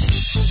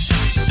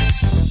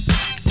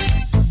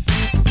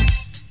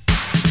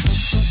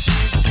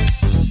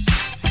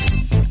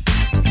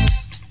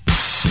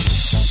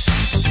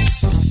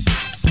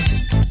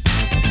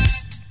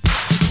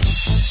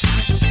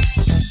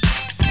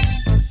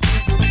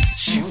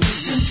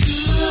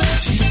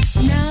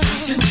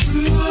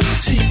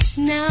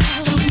 No.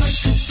 Don't like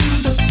to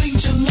do the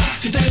things you like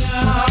to do.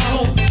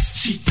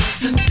 She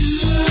doesn't do it.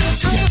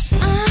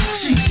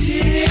 She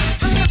did it.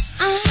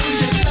 So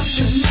you're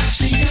nothing like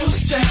she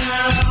used to.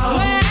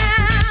 Well,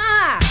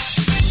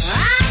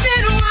 I've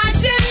been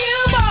watching you,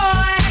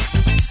 boy,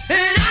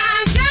 and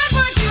I got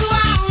what you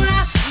want,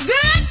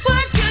 got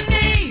what you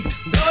need.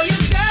 Though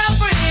your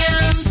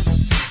girlfriend's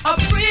a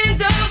friend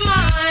of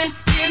mine,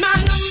 here's my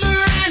number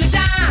and a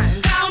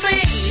dime. Call me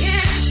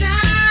anytime.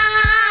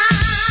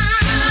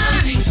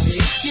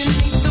 You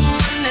need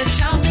someone to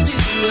talk to.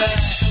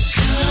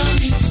 Call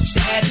me,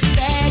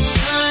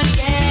 satisfaction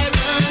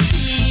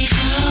guaranteed.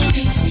 Call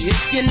me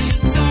if you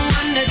need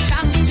someone to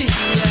talk to.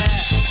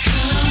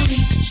 Call me,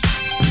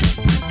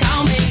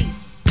 call me.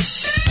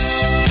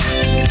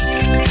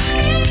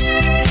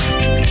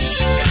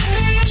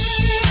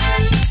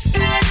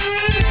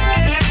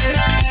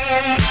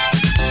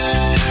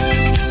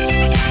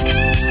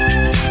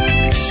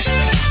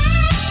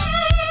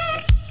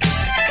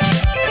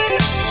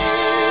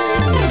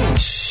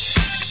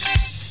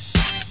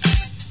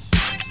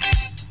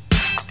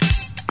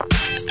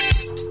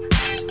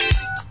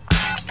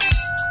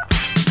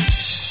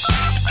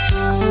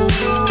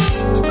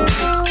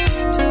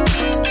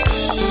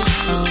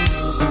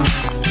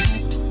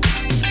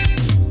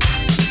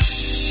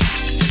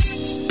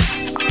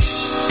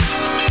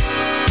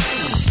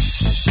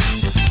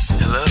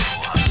 Hello,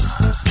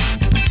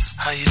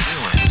 how you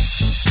doing?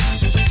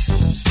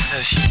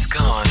 She's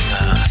gone.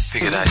 I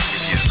figured I'd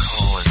give you a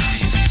call and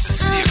see if you were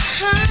serious.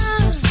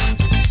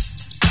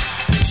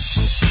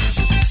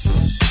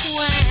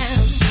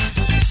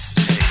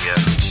 Hey, I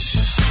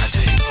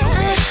tell you,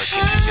 we get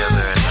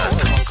together and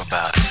talk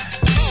about it.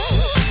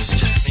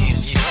 Just me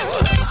and you.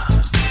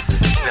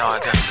 You know, I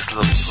got this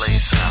little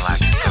place I like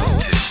to go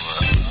to.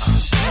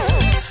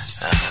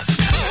 It's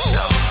kind of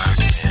dark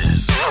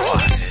and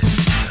quiet.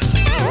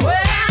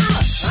 Well,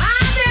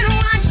 I've been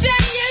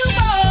watching you,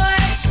 boy,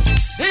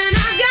 and I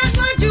got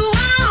what you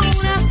want,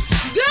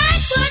 got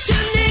what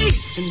you need.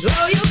 And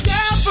though your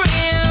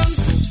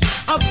girlfriend's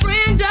a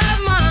friend of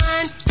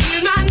mine,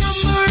 here's my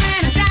number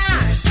and a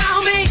dime. Call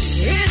me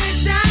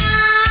anytime.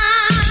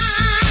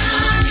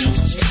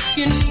 If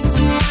you need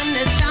someone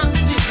to talk to.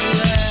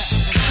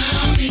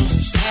 Call me,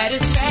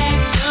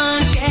 satisfaction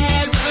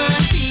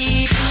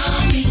guaranteed.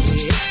 Call me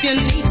if you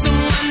need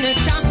someone to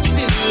talk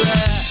to.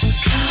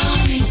 Call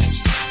me,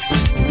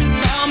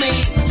 call me,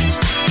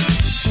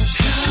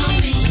 call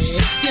me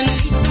if you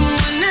need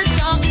someone to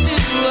talk to.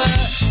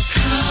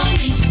 Call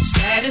me,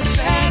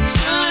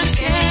 satisfaction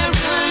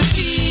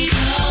guaranteed.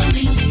 Call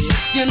me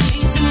if you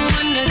need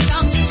someone to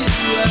talk to.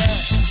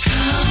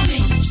 Call me,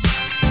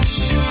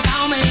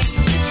 call me.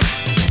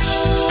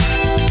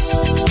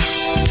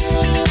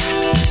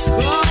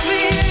 Call me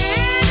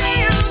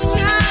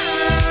anytime.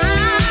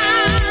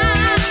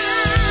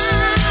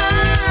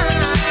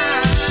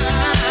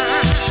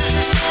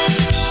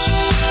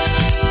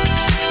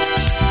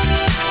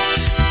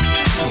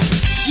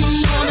 You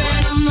know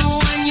that I'm the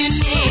one you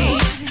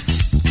need.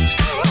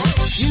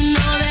 You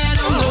know that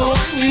I'm the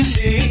one you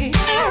need.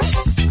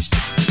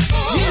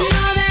 You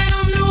know that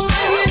I'm the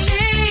one you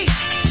need.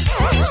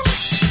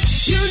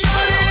 You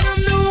know that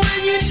I'm the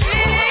one you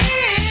need.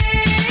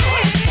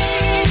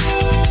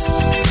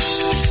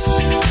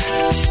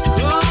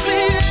 Call me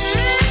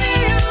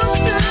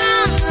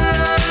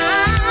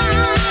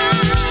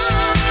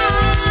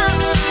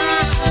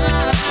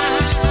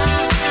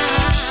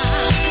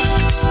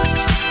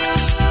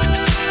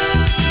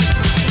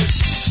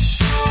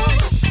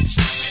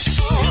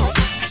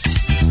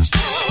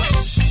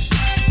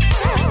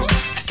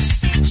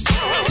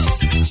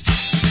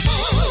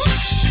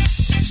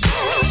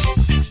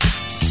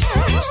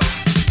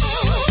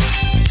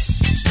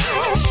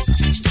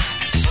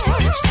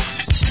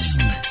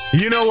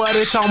You know what?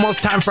 It's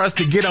almost time for us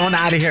to get on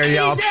out of here,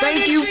 y'all.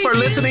 Thank you for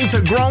listening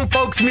to Grown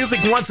Folks Music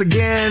once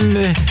again.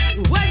 Yeah,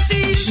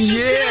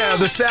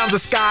 the sounds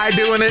of Sky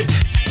doing it.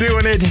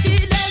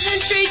 She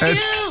doesn't treat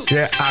you.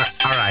 Yeah,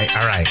 all right.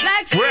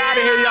 We're out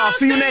of here, y'all.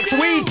 See you next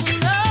week.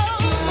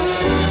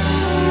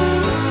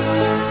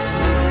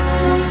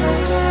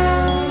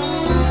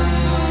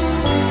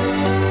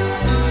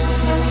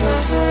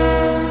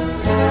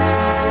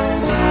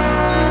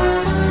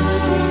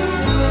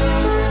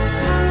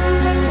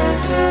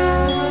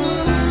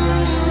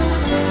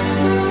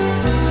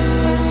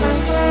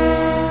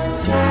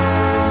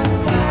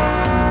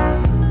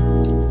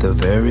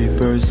 very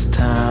first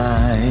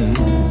time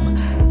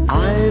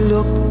I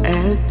looked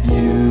at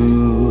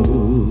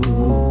you.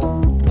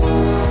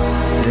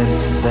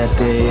 Since that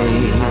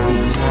day,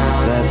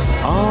 that's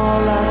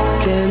all I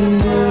can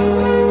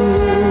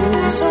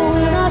do. So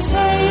when I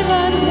say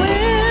that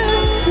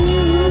with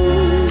you,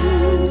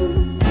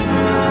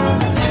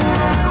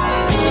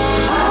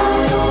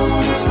 I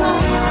only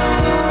stop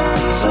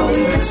so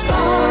we can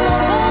start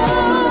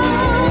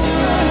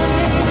again.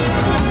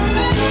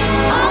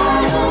 I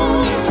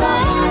only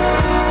stop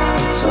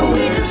so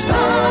we can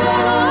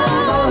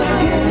start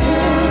again.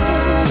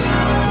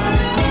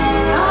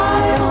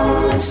 I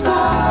only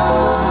stop.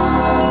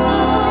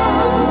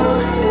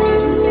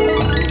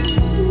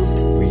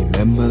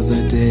 Remember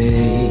the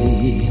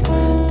day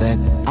that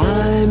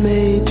I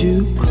made you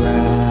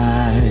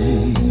cry,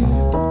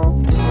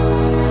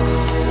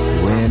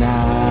 when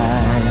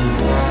I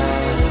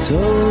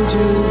told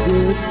you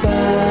goodbye.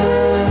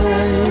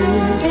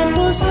 It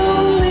was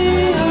only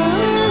a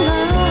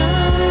lie.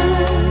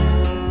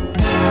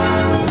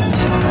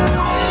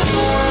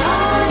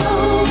 I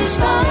only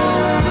stopped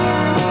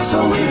so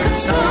we could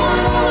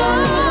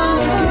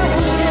start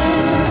again.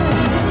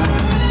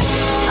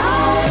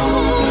 I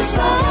only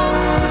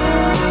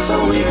stopped so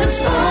we could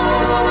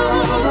start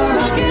over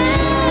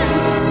again.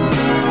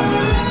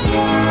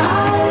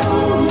 I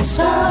only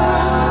stopped.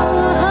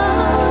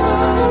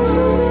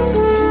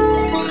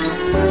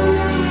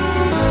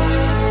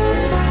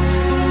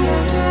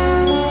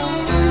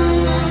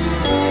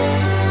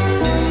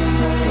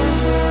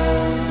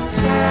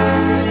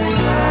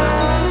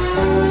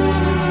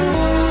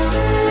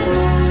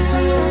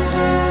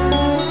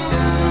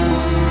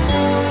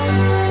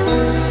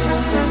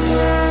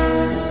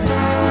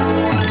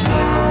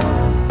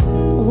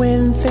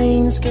 When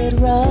things get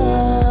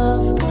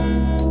rough,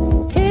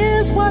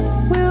 here's what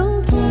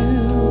we'll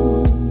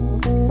do.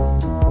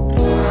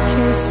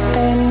 Kiss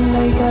and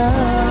make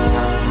up.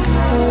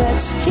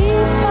 Let's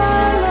keep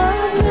our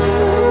love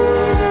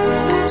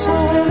new. So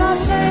when I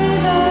say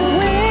that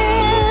with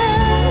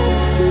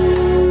you,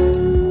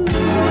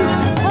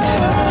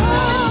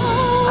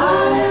 I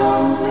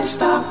only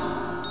stop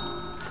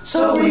so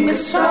we can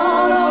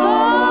start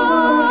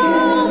over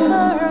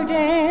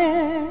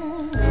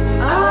again.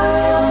 I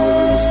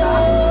only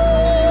stop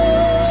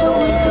so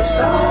we can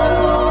start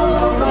all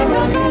over again.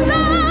 Because I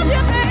love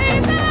you,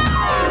 baby.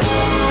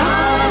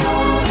 I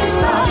only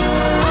stop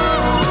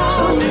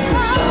so we can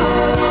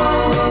start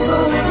all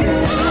over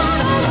again.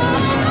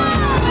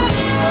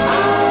 I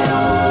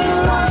only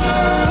stop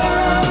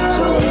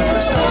so we can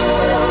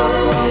start all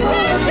over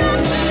again.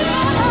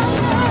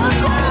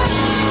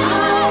 I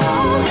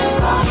only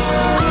stop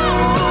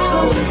so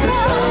we can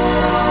start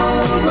all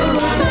over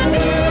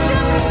again.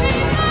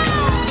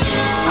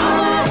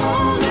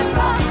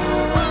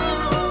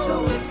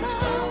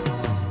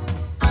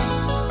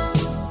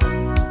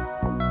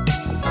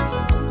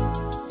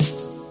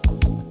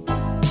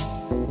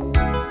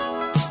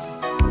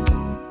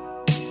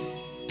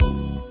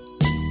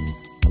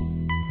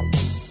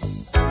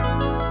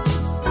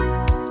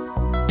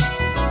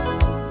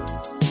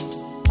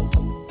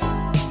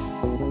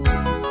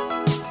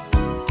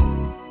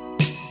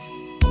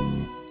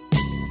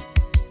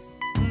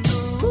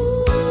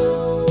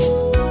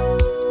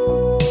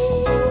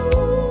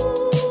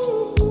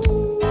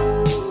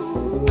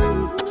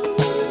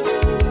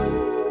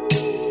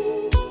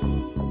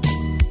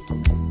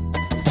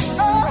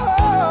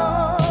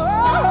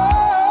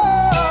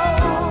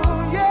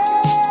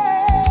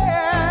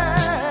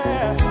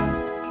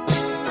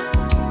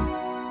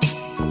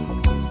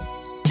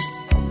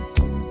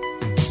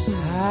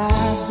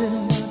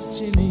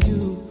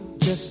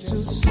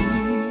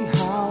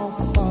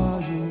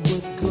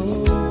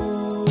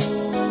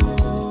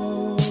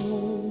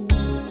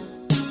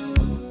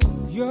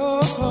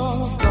 Your